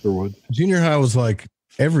 Sherwood. Junior high was like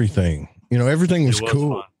everything. Everything was, It was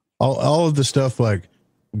cool. fun. All of the stuff like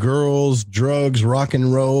girls, drugs, rock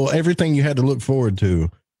and roll, everything you had to look forward to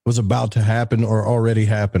was about to happen or already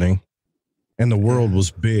happening. And the world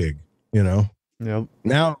was big, Yep.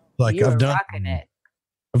 Now, like You were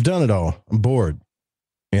I've done it all. I'm bored,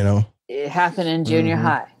 It happened in junior Mhm.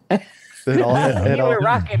 high. It all, Yeah. it You all, were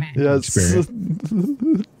rocking it. yes.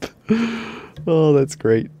 Experience. Oh, that's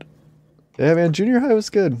great. Yeah, man, junior high was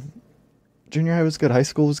good. Junior high was good. High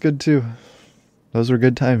school was good too. Those were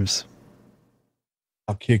good times.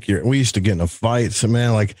 I'll kick your. We used to get in a fight. So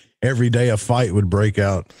man, like every day a fight would break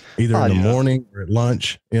out, either in the morning or at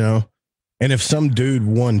lunch. And if some dude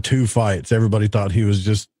won 2 fights, everybody thought he was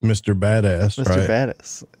just Mr. Badass. Mr.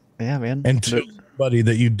 Badass. Yeah, man. And somebody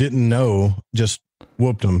that you didn't know just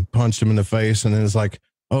whooped him, punched him in the face, and then it's like,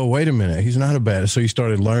 oh, wait a minute, he's not a badass. So you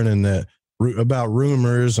started learning that about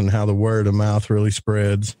rumors and how the word of mouth really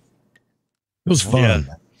spreads. It was fun.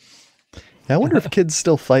 Yeah, I wonder if kids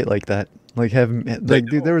still fight like that. Like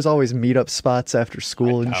dude, there was always meetup spots after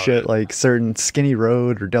school and shit, like certain Skinny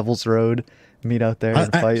Road or Devil's Road. Meet out there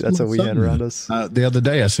and fight. That's what we had around us. The other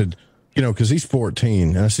day I said, because he's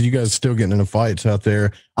 14, and I said, you guys still getting into fights out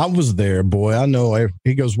there? I was there, boy. I know.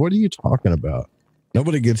 He goes, what are you talking about?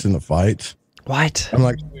 Nobody gets into fights. What? I'm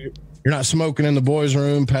like, you're not smoking in the boys'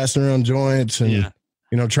 room, passing around joints, and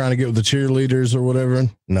trying to get with the cheerleaders or whatever.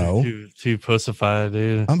 No, too pussified,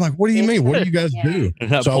 dude. I'm like, what do you mean? What do you guys do? They're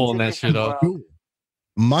not pulling that shit up.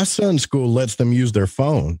 My son's school lets them use their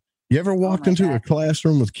phone. You ever walked into a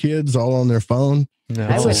classroom with kids all on their phone? No.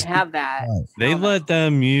 I wouldn't have that. They let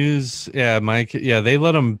them use, they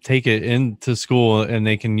let them take it into school and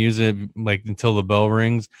they can use it like until the bell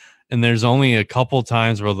rings. And there's only a couple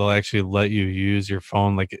times where they'll actually let you use your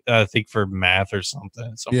phone, like I think for math or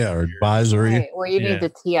something. Or advisory. Right, where you need the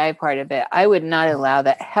TI part of it. I would not allow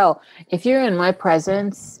that. Hell, if you're in my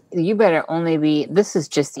presence, you better only be. This is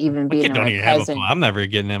just even being in my presence. I'm never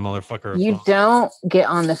getting that motherfucker. You don't get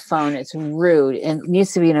on the phone. It's rude and it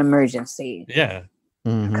needs to be an emergency. Yeah.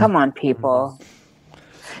 Mm-hmm. Come on, people.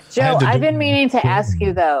 Joe, I've been meaning to ask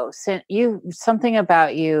you though, something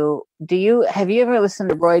about you. Have you ever listened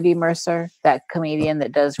to Roy D. Mercer, that comedian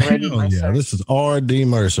that does Roy D. Mercer? Yeah, this is R.D.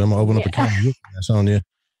 Mercer. I'm gonna open up a camera on you.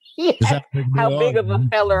 Yeah. How big of a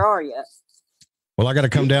feller are you? Well, I got to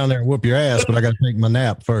come down there and whoop your ass, but I got to take my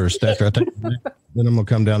nap first. After I take my nap, then I'm gonna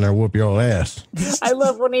come down there and whoop your old ass. I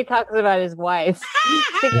love when he talks about his wife.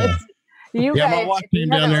 My wife came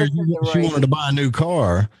down there. She wanted to buy a new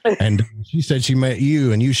car, and she said she met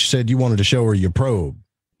you, and you said you wanted to show her your probe.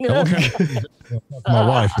 What kind of my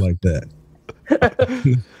wife like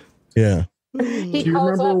that? Yeah.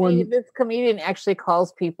 This comedian actually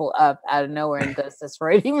calls people up out of nowhere and does this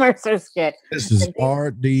Roy D. Mercer skit. This is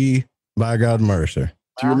R.D. by God Mercer.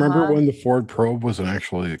 Do you remember when the Ford Probe was an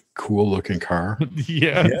actually cool looking car?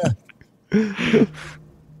 Yeah. The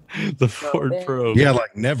Ford Probe. Yeah,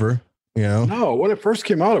 like never. No, when it first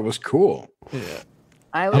came out, it was cool. Yeah.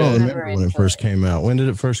 I don't remember when it first came out. When did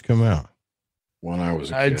it first come out? When I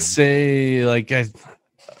was a kid. I'd say like 80s?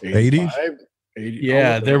 80,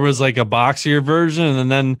 yeah, there was like a boxier version,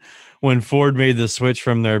 and then when Ford made the switch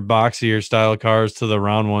from their boxier style cars to the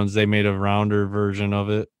round ones, they made a rounder version of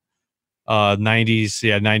it.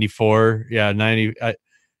 90s, 94. Yeah, 90.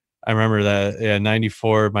 I remember that. Yeah,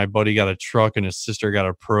 94. My buddy got a truck and his sister got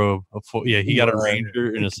a Probe. He got a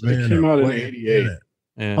Ranger and his sister came out in 88.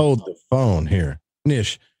 Yeah. Hold the phone here.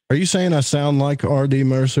 Nish, are you saying I sound like R.D.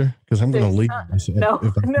 Mercer? Because I'm going to leave. No.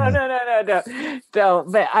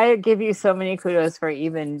 But I give you so many kudos for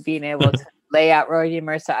even being able to lay out Roy D.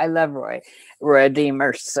 Mercer. I love Roy D.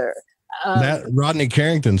 Mercer. That Rodney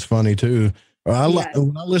Carrington's funny too. When I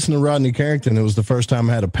listened to Rodney Carrington, it was the first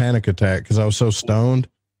time I had a panic attack because I was so stoned.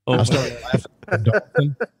 I started laughing at the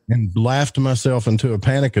dolphin and laughed myself into a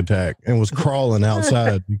panic attack and was crawling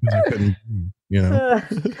outside because I couldn't breathe,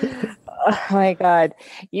 Oh my God.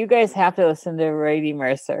 You guys have to listen to Roy D.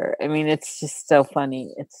 Mercer. I mean, it's just so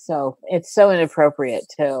funny. It's so inappropriate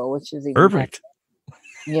too, which is even perfect.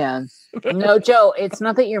 Yeah. No, Joe, it's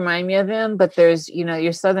not that you remind me of him, but there's,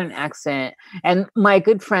 your Southern accent. And my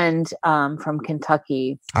good friend from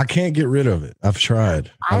Kentucky. I can't get rid of it. I've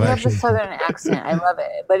tried. I love the Southern accent. I love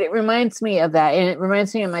it. But it reminds me of that. And it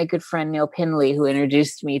reminds me of my good friend Neil Pinley, who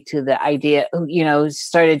introduced me to the idea,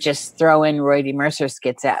 started just throwing Roy D. Mercer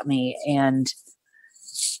skits at me. And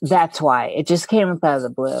that's why it just came up out of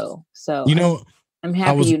the blue. So, I'm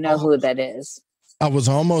happy you know who that is. I was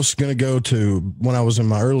almost going to go to, when I was in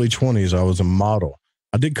my early 20s, I was a model.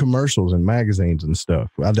 I did commercials and magazines and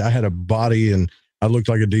stuff. I had a body and I looked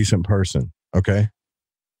like a decent person. Okay.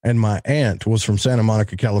 And my aunt was from Santa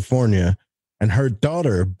Monica, California, and her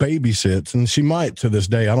daughter babysits, and she might to this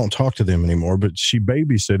day, I don't talk to them anymore, but she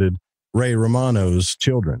babysitted Ray Romano's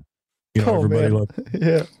children. Everybody loved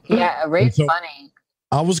it. Yeah. Ray's funny.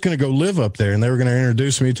 I was going to go live up there and they were going to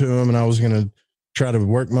introduce me to him, and I was going to try to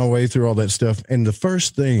work my way through all that stuff. And the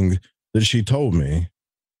first thing that she told me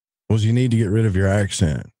was, you need to get rid of your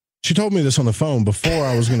accent. She told me this on the phone before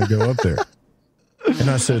I was going to go up there. And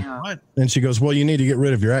I said, what? And she goes, well, you need to get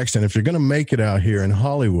rid of your accent. If you're going to make it out here in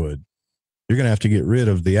Hollywood, you're going to have to get rid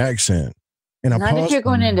of the accent. And not if you're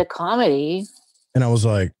going into comedy. And I was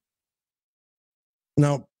like,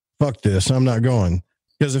 no, fuck this. I'm not going.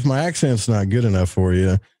 Because if my accent's not good enough for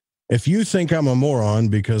you, if you think I'm a moron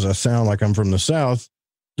because I sound like I'm from the South,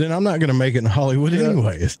 then I'm not going to make it in Hollywood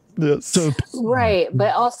anyways. Yes. So Right,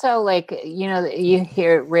 but also like you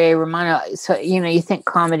hear Ray Romano, so you think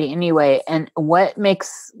comedy anyway, and what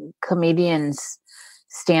makes comedians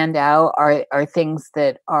stand out are things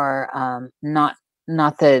that are not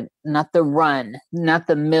the run, not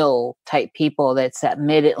the mill type people. That's that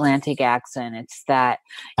mid-Atlantic accent. It's that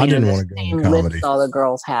I didn't want to the go same in comedy. lips all the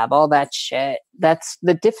girls have, all that shit. That's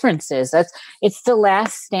the differences. It's the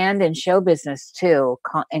last stand in show business too,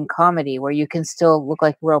 in comedy, where you can still look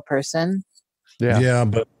like a real person. Yeah,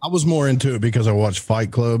 but I was more into it because I watched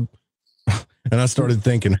Fight Club, and I started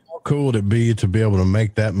thinking, how cool would it be to be able to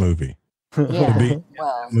make that movie? Yeah,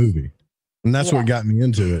 And that's what got me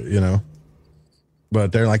into it,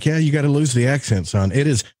 But they're like, yeah, you got to lose the accent, son.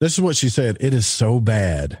 This is what she said. It is so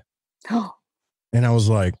bad. And I was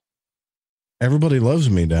like, everybody loves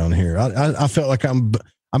me down here. I felt like I'm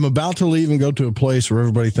about to leave and go to a place where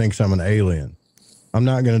everybody thinks I'm an alien. I'm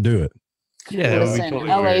not going to do it. Yeah. Listen,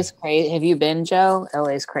 LA's crazy. Have you been, Joe?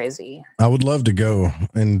 LA's crazy. I would love to go,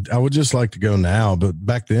 and I would just like to go now. But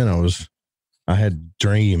back then I had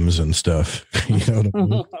dreams and stuff. What I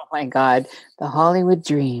mean? Oh my God. The Hollywood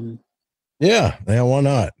dream. Yeah, why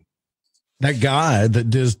not? That guy that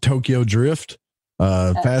does Tokyo Drift,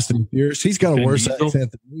 Fast and Furious, he's got a worse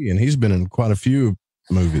accent than me, and he's been in quite a few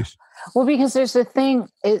movies. Well, because there's a thing,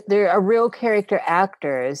 there are real character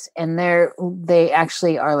actors, and they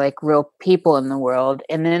actually are like real people in the world.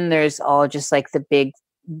 And then there's all just like the big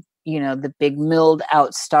milled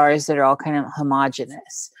out stars that are all kind of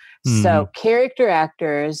homogenous. So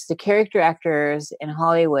the character actors in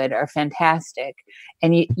Hollywood are fantastic.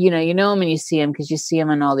 And you know them and you see them because you see them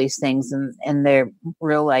in all these things, and they're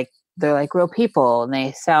real people, and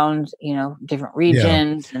they sound, different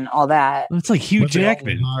regions and all that. It's like Hugh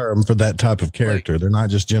Jackman. Hire them for that type of character. They're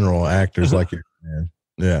not just general actors like you.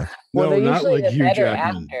 Yeah. Well, No, not like the Hugh better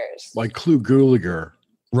Jackman. actors. Like Clu Gulager.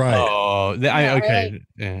 Right. Oh, okay. Right.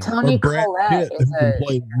 Yeah. Tony Or Brad Collette Pitt, is who can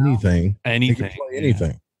play anything. He can Anything. play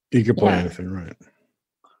anything. He could play anything, right?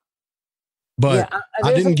 But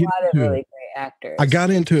I didn't get a lot of into really it. great actors. I got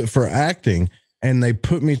into it for acting, and they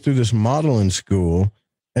put me through this modeling school,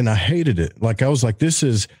 and I hated it. Like, I was like, this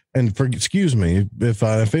is, and excuse me if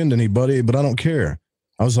I offend anybody, but I don't care.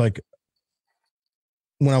 I was like,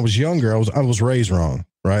 when I was younger, I was raised wrong,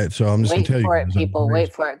 right? So I'm just going to tell you. Wait for it, people.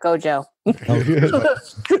 Wait for it. Go, Joe.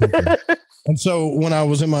 And so when I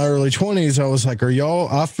was in my early 20s, I was like,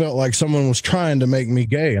 I felt like someone was trying to make me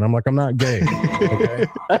gay. And I'm like, I'm not gay. Okay?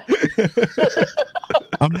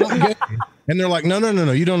 I'm not gay. And they're like, no,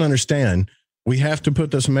 you don't understand. We have to put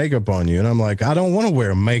this makeup on you. And I'm like, I don't want to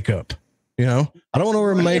wear makeup. I don't want to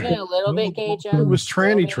wear makeup. Even a little bit gay, Joe? It was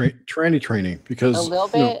tranny training because a little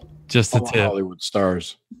bit. Just a all tip. Hollywood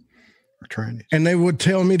stars are trannies. And they would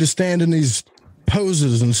tell me to stand in these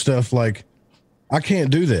poses and stuff. Like, I can't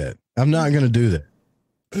do that. I'm not going to do that.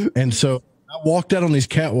 And so I walked out on these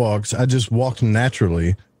catwalks. I just walked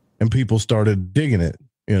naturally, and people started digging it,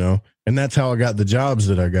 and that's how I got the jobs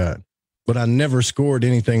that I got. But I never scored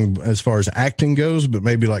anything as far as acting goes, but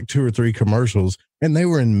maybe like 2 or 3 commercials, and they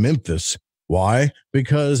were in Memphis. Why?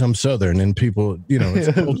 Because I'm Southern, and people, it's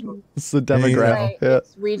the demographic. Right. Yeah.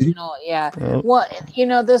 It's regional. Yeah. Well,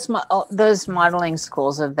 those modeling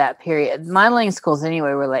schools of that period, modeling schools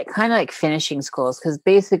anyway, were like kind of like finishing schools, because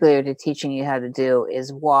basically what they're teaching you how to do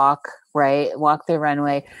is walk the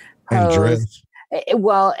runway, pose, and dress.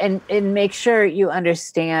 Well, and make sure you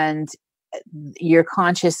understand. You're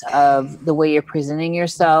conscious of the way you're presenting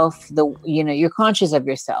yourself. You're conscious of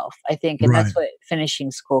yourself, I think. And that's what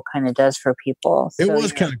finishing school kind of does for people. It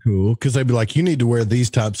was kind of cool, because they'd be like, you need to wear these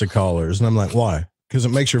types of collars. And I'm like, why? Because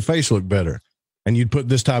it makes your face look better. And you'd put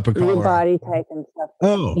this type of collar. Your body type and stuff.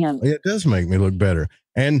 Oh, it does make me look better.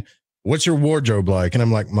 And what's your wardrobe like? And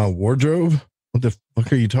I'm like, my wardrobe? What the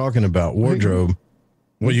fuck are you talking about? Wardrobe?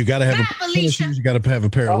 Well, you got to have a pair of shoes. You got to have a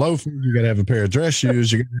pair of loafers. You got to have a pair of dress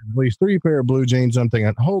shoes. You got to have at least 3 pair of blue jeans. I'm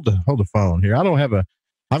thinking, hold the phone here.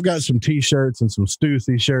 I've got some t-shirts and some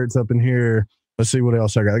Stussy shirts up in here. Let's see what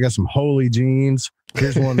else I got. I got some Holy jeans.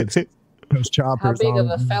 Here's one that's those choppers. How big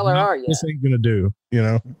of a fella are you? This ain't gonna do.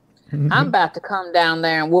 I'm about to come down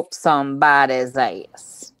there and whoop somebody's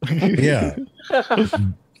ass. Yeah.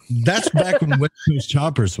 That's back when West Coast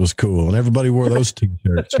Choppers was cool, and everybody wore those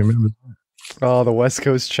t-shirts. You remember that? Oh, the West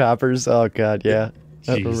Coast Choppers. Oh, God, yeah.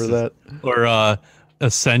 I remember that. Or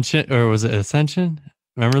Ascension, or was it Ascension?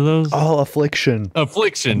 Remember those? Oh, Affliction.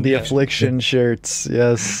 Affliction. The Affliction shirts.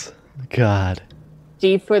 Yes. God.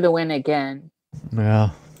 Steve for the win again. Yeah.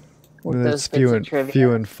 With It's those bits of trivia.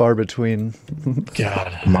 few and far between.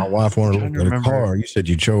 God. My wife wanted to Trying look to at a remember. car. You said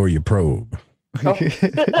you show her your probe.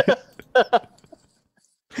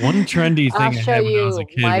 One trendy thing I'll I show had when I was a you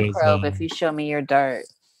kid my was probe if you show me your dart.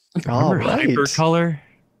 All remember right. Hypercolor.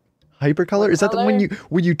 Hypercolor? Is that the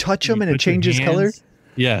when you touch them You and it put your changes color? hands-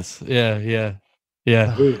 Yes.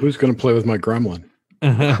 Yeah. Who's going to play with my gremlin?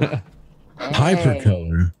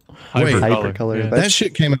 Hypercolor. Wait, Hypercolor. Yeah. that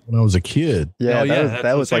shit came out when I was a kid. Yeah, Oh, yeah, that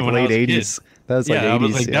that's was what like I'm saying, when I late was a kid. 80s. That was like Yeah, I 80s.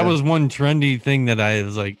 was like, yeah. that was one trendy thing that I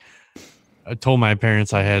was like, I told my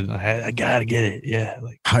parents I gotta get it. Yeah,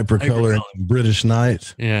 like Hypercolor and British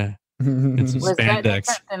Knights. yeah. It's Was that spandex.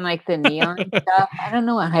 different than like the neon stuff? I don't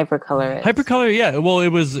know what hypercolor is. Hypercolor, yeah. Well,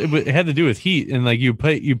 it had to do with heat, and like you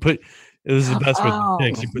put it was the best with Oh, the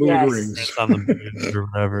picks. You put mood yes. rings. on the moon or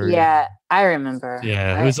whatever. Yeah, I remember.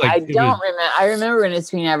 Yeah, it was like I it don't was- remember. I remember when it's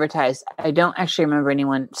being advertised. I don't actually remember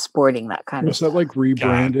anyone sporting that kind Was of that stuff. like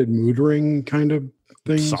rebranded mood ring kind of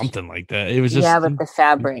thing? something like that. It was just Yeah, but the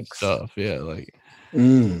fabrics. stuff. Yeah, like.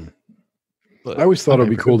 I always thought it'd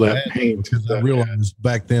be cool to have paint. Because I realized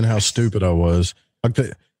back then how stupid I was. Like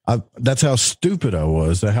that's how stupid I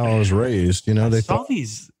was. That's how I was raised. You know, they saw thought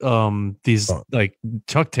these like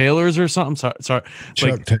Chuck Taylors or something. Sorry,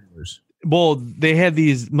 Chuck like, Taylors. well, they had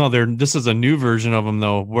these. No, this is a new version of them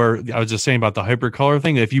though. Where I was just saying about the hypercolor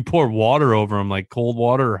thing. If you pour water over them, like cold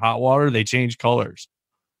water or hot water, they change colors.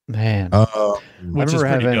 Man. Which is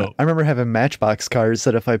pretty dope. I remember having Matchbox cars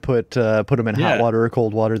that if I put them in hot Yeah. water or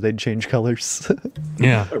cold water, they'd change colors.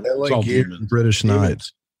 Yeah, LA all Gear demons. and British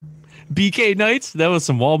Knights. BK Nights. That was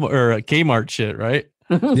some Walmart or Kmart shit, right?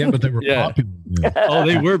 Yeah, but they were Yeah. popular. then. Oh,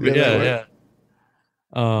 they were. Yeah, they Yeah.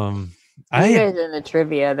 You I guys in the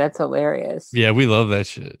trivia. That's hilarious. yeah, we love that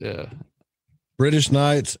shit. Yeah. British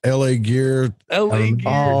Knights, LA Gear, LA Gear.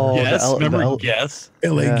 Oh, the Yes. L- the Remember L- Guess?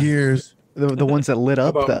 LA Yeah. Gears. the ones that lit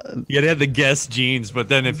up. About- Yeah, they had the Guess jeans, but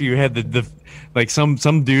then if you had the like some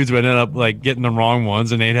dudes would end up like getting the wrong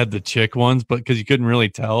ones, and they'd had the chick ones, but because you couldn't really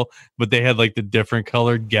tell, but they had like the different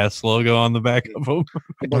colored Guess logo on the back of them.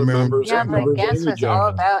 Yeah, but guess what's all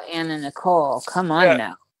about Anna Nicole? Come on Yeah.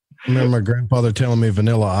 now. I remember my grandfather telling me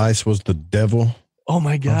Vanilla Ice was the devil. Oh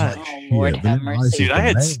my I was god, like, Oh, Lord shit, have Vanilla mercy. Ice is dude! I the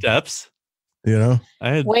had man. steps. You know, I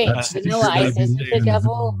had Wait, That's- Vanilla Ice isn't the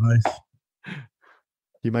devil? Vanilla Ice.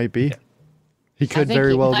 He might be. He I could think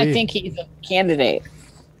very well I be. think he's a candidate.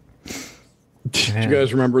 Do you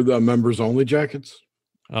guys remember the members only jackets?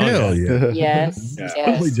 Oh, Hell yeah. Yes. Yeah.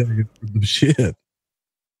 Only Yes. jacket for the shit.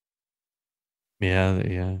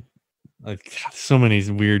 yeah. Like God, so many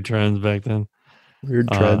weird trends back then. Weird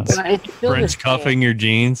trends. Well, it's still the French same. cuffing your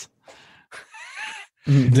jeans.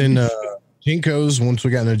 Then Jinkos, once we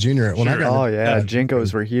got into junior, when I Sure. got Oh yeah, yeah.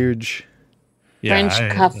 Jinkos were huge. French that was in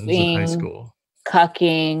high cuffing. school.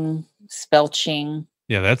 Cucking, spelching.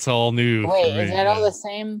 Yeah, that's all new. for Wait, me, is that all yeah. the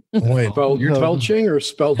same? wait, You're felching or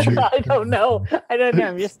spelching? I don't know. I don't know.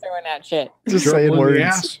 I'm just throwing out shit. Just saying Dribbling the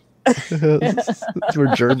words. ass? We're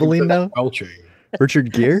gerbling now. Felching.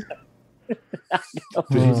 Richard Gere. Did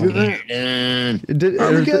he do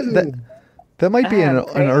that? That, that might be an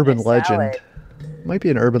Gravy urban salad. legend. Might be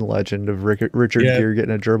an urban legend of Richard Yeah. Gere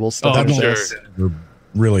getting a gerbil stuff. Oh, I I'm don't sure. know if that ever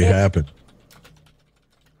really happened.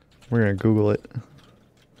 We're gonna Google it.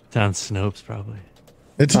 It's on Snopes probably.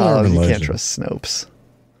 It's an Oh, urban you legend. can't trust Snopes.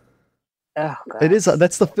 Oh, God. It is.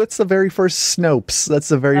 That's the very first Snopes. That's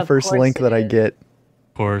the very Of first course link it that I is. get.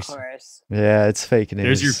 Of course. Of course. Yeah, it's fake news.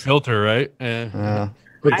 There's your filter, right? Yeah.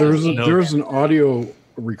 But I there's see. there's an audio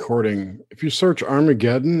recording. If you search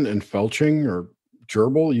Armageddon and felching or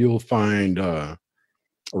gerbil, you'll find a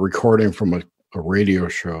recording from a radio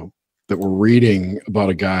show that we're reading about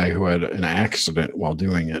a guy who had an accident while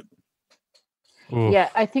doing it. Ooh. Yeah,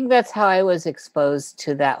 I think that's how I was exposed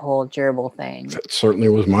to that whole gerbil thing. That certainly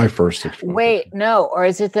was my first exposure. Wait, no, or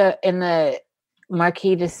is it in the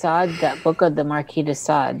Marquis de Sade, that book of the Marquis de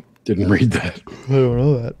Sade? Didn't read that. I don't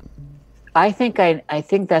know that. I think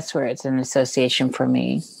that's where it's an association for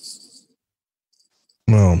me.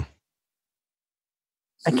 Well,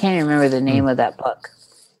 I can't remember the name of that book.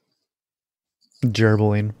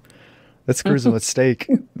 Gerbiling. That's cruising with steak.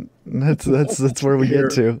 That's where we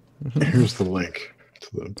get to. Here's the link to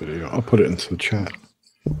the video. I'll put it into the chat.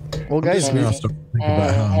 Well, guys, now I start thinking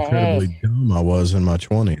about how incredibly dumb I was in my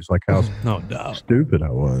 20s, like how No doubt. stupid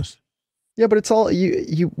I was. yeah, but it's all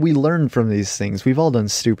we learn from these things. We've all done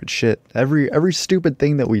stupid shit. Every stupid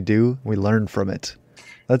thing that we do, we learn from it.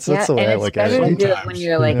 That's the way I and it's look at better to it. do it when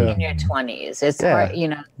you're like Yeah. in your 20s. It's Yeah. hard, you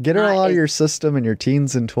know. Get it all not out of as- your system in your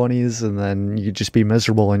teens and 20s, and then you just be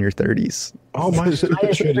miserable in your 30s. Oh, my I stupid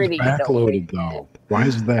was shit is pretty backloaded though. Why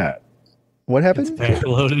is that? What happened?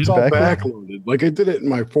 Backloaded. It's all Backloaded? backloaded. Like I did it in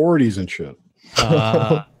my 40s and shit.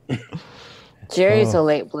 Jerry's a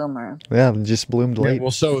late bloomer. Yeah, just bloomed Yeah, late.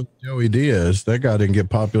 well, so Joey Diaz, that guy didn't get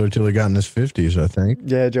popular till he got in his 50s, I think.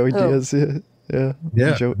 Yeah, Joey Oh. Diaz. Yeah.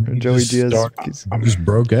 Yeah, Joey just Diaz. Just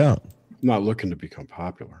broke out. I'm not looking to become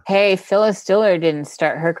popular. Hey, Phyllis Diller didn't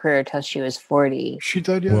start her career till she was 40. She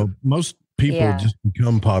did, yeah. Well, most people Yeah. just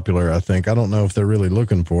become popular, I think. I don't know if they're really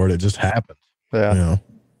looking for it. It just happens. Yeah. You know?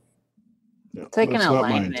 Yeah, It's like an that's not my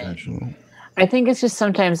alignment. intention. I think it's just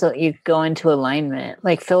sometimes that you go into alignment.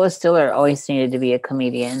 Like Phyllis Diller always needed to be a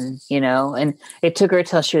comedian, and it took her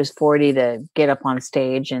till she was 40 to get up on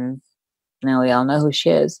stage, and now we all know who she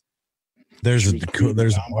is. There's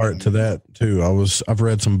art to that too. I've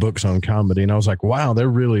read some books on comedy, and I was like, wow,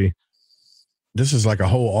 this is like a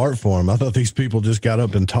whole art form. I thought these people just got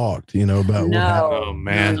up and talked, about what happened. Oh,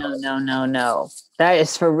 man. No. That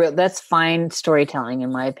is for real. That's fine storytelling,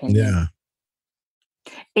 in my opinion. Yeah.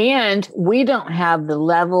 And we don't have the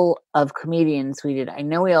level of comedians we did. I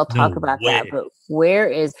know we all talk No about way. that, but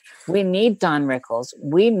we need Don Rickles.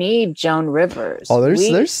 We need Joan Rivers. Oh,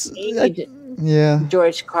 we there's need yeah.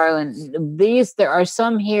 George Carlin. There are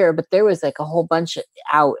some here, but there was like a whole bunch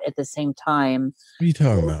out at the same time. What are you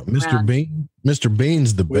talking about? Mr. Around. Bean? Mr.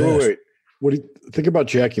 Bean's the best. Wait. What do you think about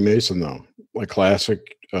Jackie Mason though? Like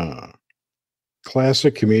classic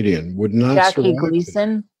comedian would not Jackie survive.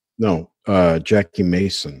 Gleason. No, Jackie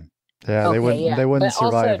Mason. Yeah, they wouldn't But also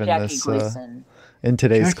survive in Jackie this Gleason. in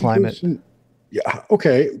today's Jackie climate. Gleason- yeah,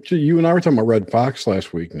 okay. So you and I were talking about Red Fox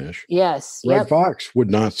last week, Nish. Yes. Red Yep. Fox would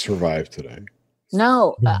not survive today.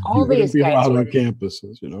 No, all He these wouldn't be guys. allowed were- on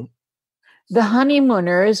campuses, The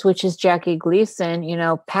Honeymooners, which is Jackie Gleason,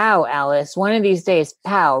 pow, Alice. One of these days,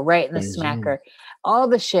 pow, right in the Thanks, smacker. All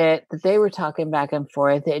the shit that they were talking back and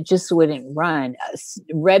forth, it just wouldn't run.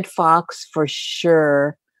 Red Fox for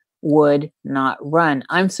sure would not run.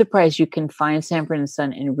 I'm surprised you can find Sanford and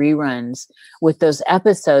Son in reruns with those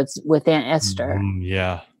episodes with Aunt Esther.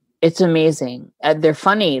 Yeah. It's amazing. They're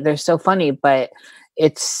funny. They're so funny, but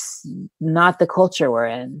it's not the culture we're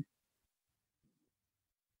in.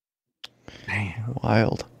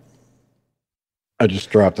 Wild. I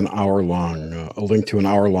just dropped a link to an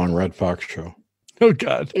hour-long Red Fox show. Oh,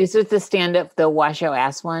 God. Is it the stand-up, the wash your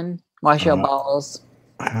ass one? Wash your balls?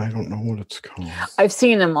 I don't know what it's called. I've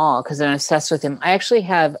seen them all because I'm obsessed with him. I actually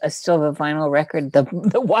have a vinyl record, the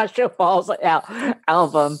Wash Your Balls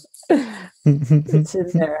album. It's in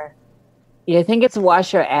there. Yeah, I think it's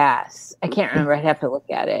Wash Your Ass. I can't remember. I'd have to look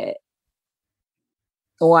at it.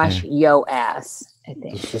 Wash Yo Ass, I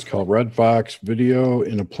think. This is called Red Fox Video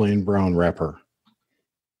in a Plain Brown Wrapper.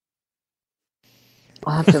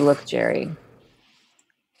 I'll have to look, Jerry.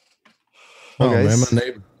 Oh, Okay. man, my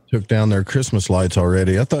neighbor took down their Christmas lights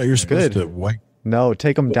already. I thought you were supposed to wait. No,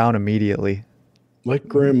 take them down immediately. Let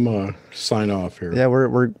Grim sign off here. Yeah,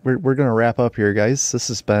 we're gonna wrap up here, guys. This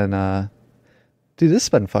has been this has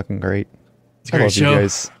been fucking great. It's a great show. You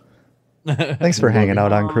guys. Thanks for hanging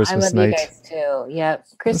out on Christmas I love night. you guys too. Yep.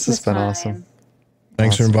 Christmas This has been time. awesome.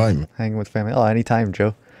 Thanks for inviting me. Hanging with family. Oh, anytime,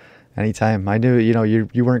 Joe. Anytime. I knew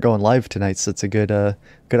you weren't going live tonight, so it's a good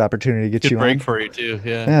opportunity to get Good you break on. for you, too.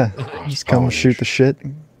 Yeah. Yeah, just come shoot the shit.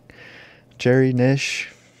 Jerry, Nish,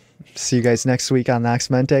 see you guys next week on Nox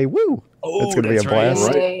Mente. Woo! Oh, It's gonna be a that's right. blast.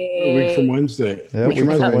 Right? A week from Wednesday. Yeah, Which week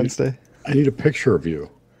reminds from me, Wednesday. I need a picture of you.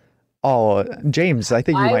 Oh, James, I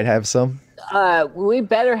think you might have some. We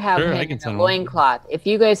better have Sure, I him can in a send one. loincloth. If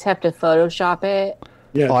you guys have to Photoshop it,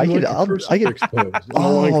 Yeah, Oh, I do could. like a I could. crucifix pose.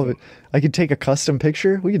 Oh, I could take a custom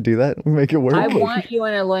picture. We could do that. We make it work. I want you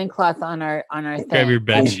in a loincloth on our thing. Grab your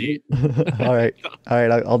bed sheet. All right.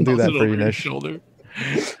 I'll do that Toss it for over you, your Nish. shoulder.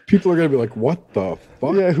 People are gonna be like, "What the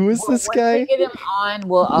fuck?" Yeah, who is this Once guy? we get him on,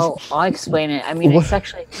 I'll explain it. I mean, What? I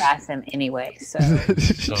sexually harass him anyway, so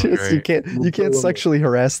Just, you great. can't sexually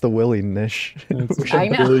harass the willy, Nish. I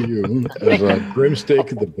know. Kill you as a grim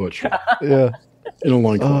steak of the butcher Yeah. in a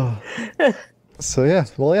loincloth. Oh. So yeah,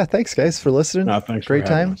 well, yeah. Thanks, guys, for listening. Nah, thanks. Great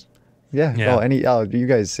for having time. us. Yeah. Yeah. You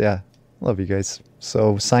guys. Yeah. Love you guys.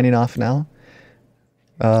 So signing off now.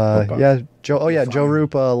 Okay. Yeah. Joe. Oh yeah, Joe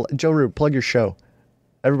Roop. Joe Roop, plug your show.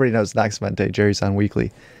 Everybody knows Nox Mente. Jerry's on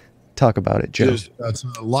weekly. Talk about it, Joe. That's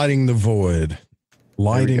Lighting the Void.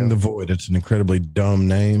 Lighting the Void. It's an incredibly dumb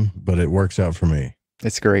name, but it works out for me.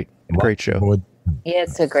 It's great. Great show. Void. Yeah,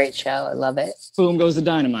 it's a great show. I love it. Boom goes the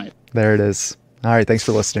dynamite. There it is. All right. Thanks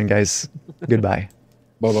for listening, guys. Goodbye.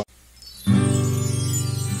 Bye bye.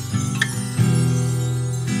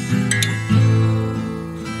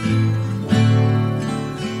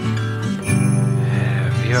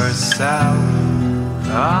 Have yourself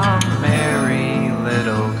a merry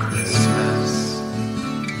little Christmas.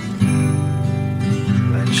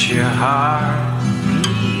 your heart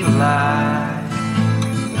be light.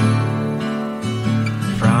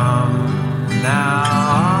 From now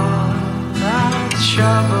on, our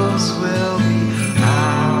troubles will be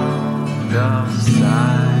out of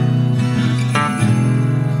sight.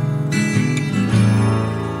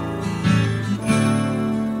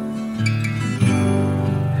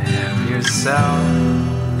 Have yourself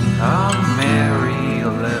a merry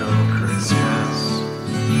little Christmas.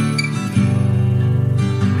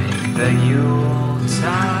 Make the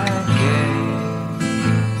Yuletide gay.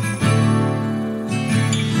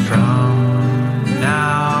 From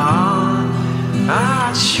now on,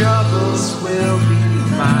 our troubles will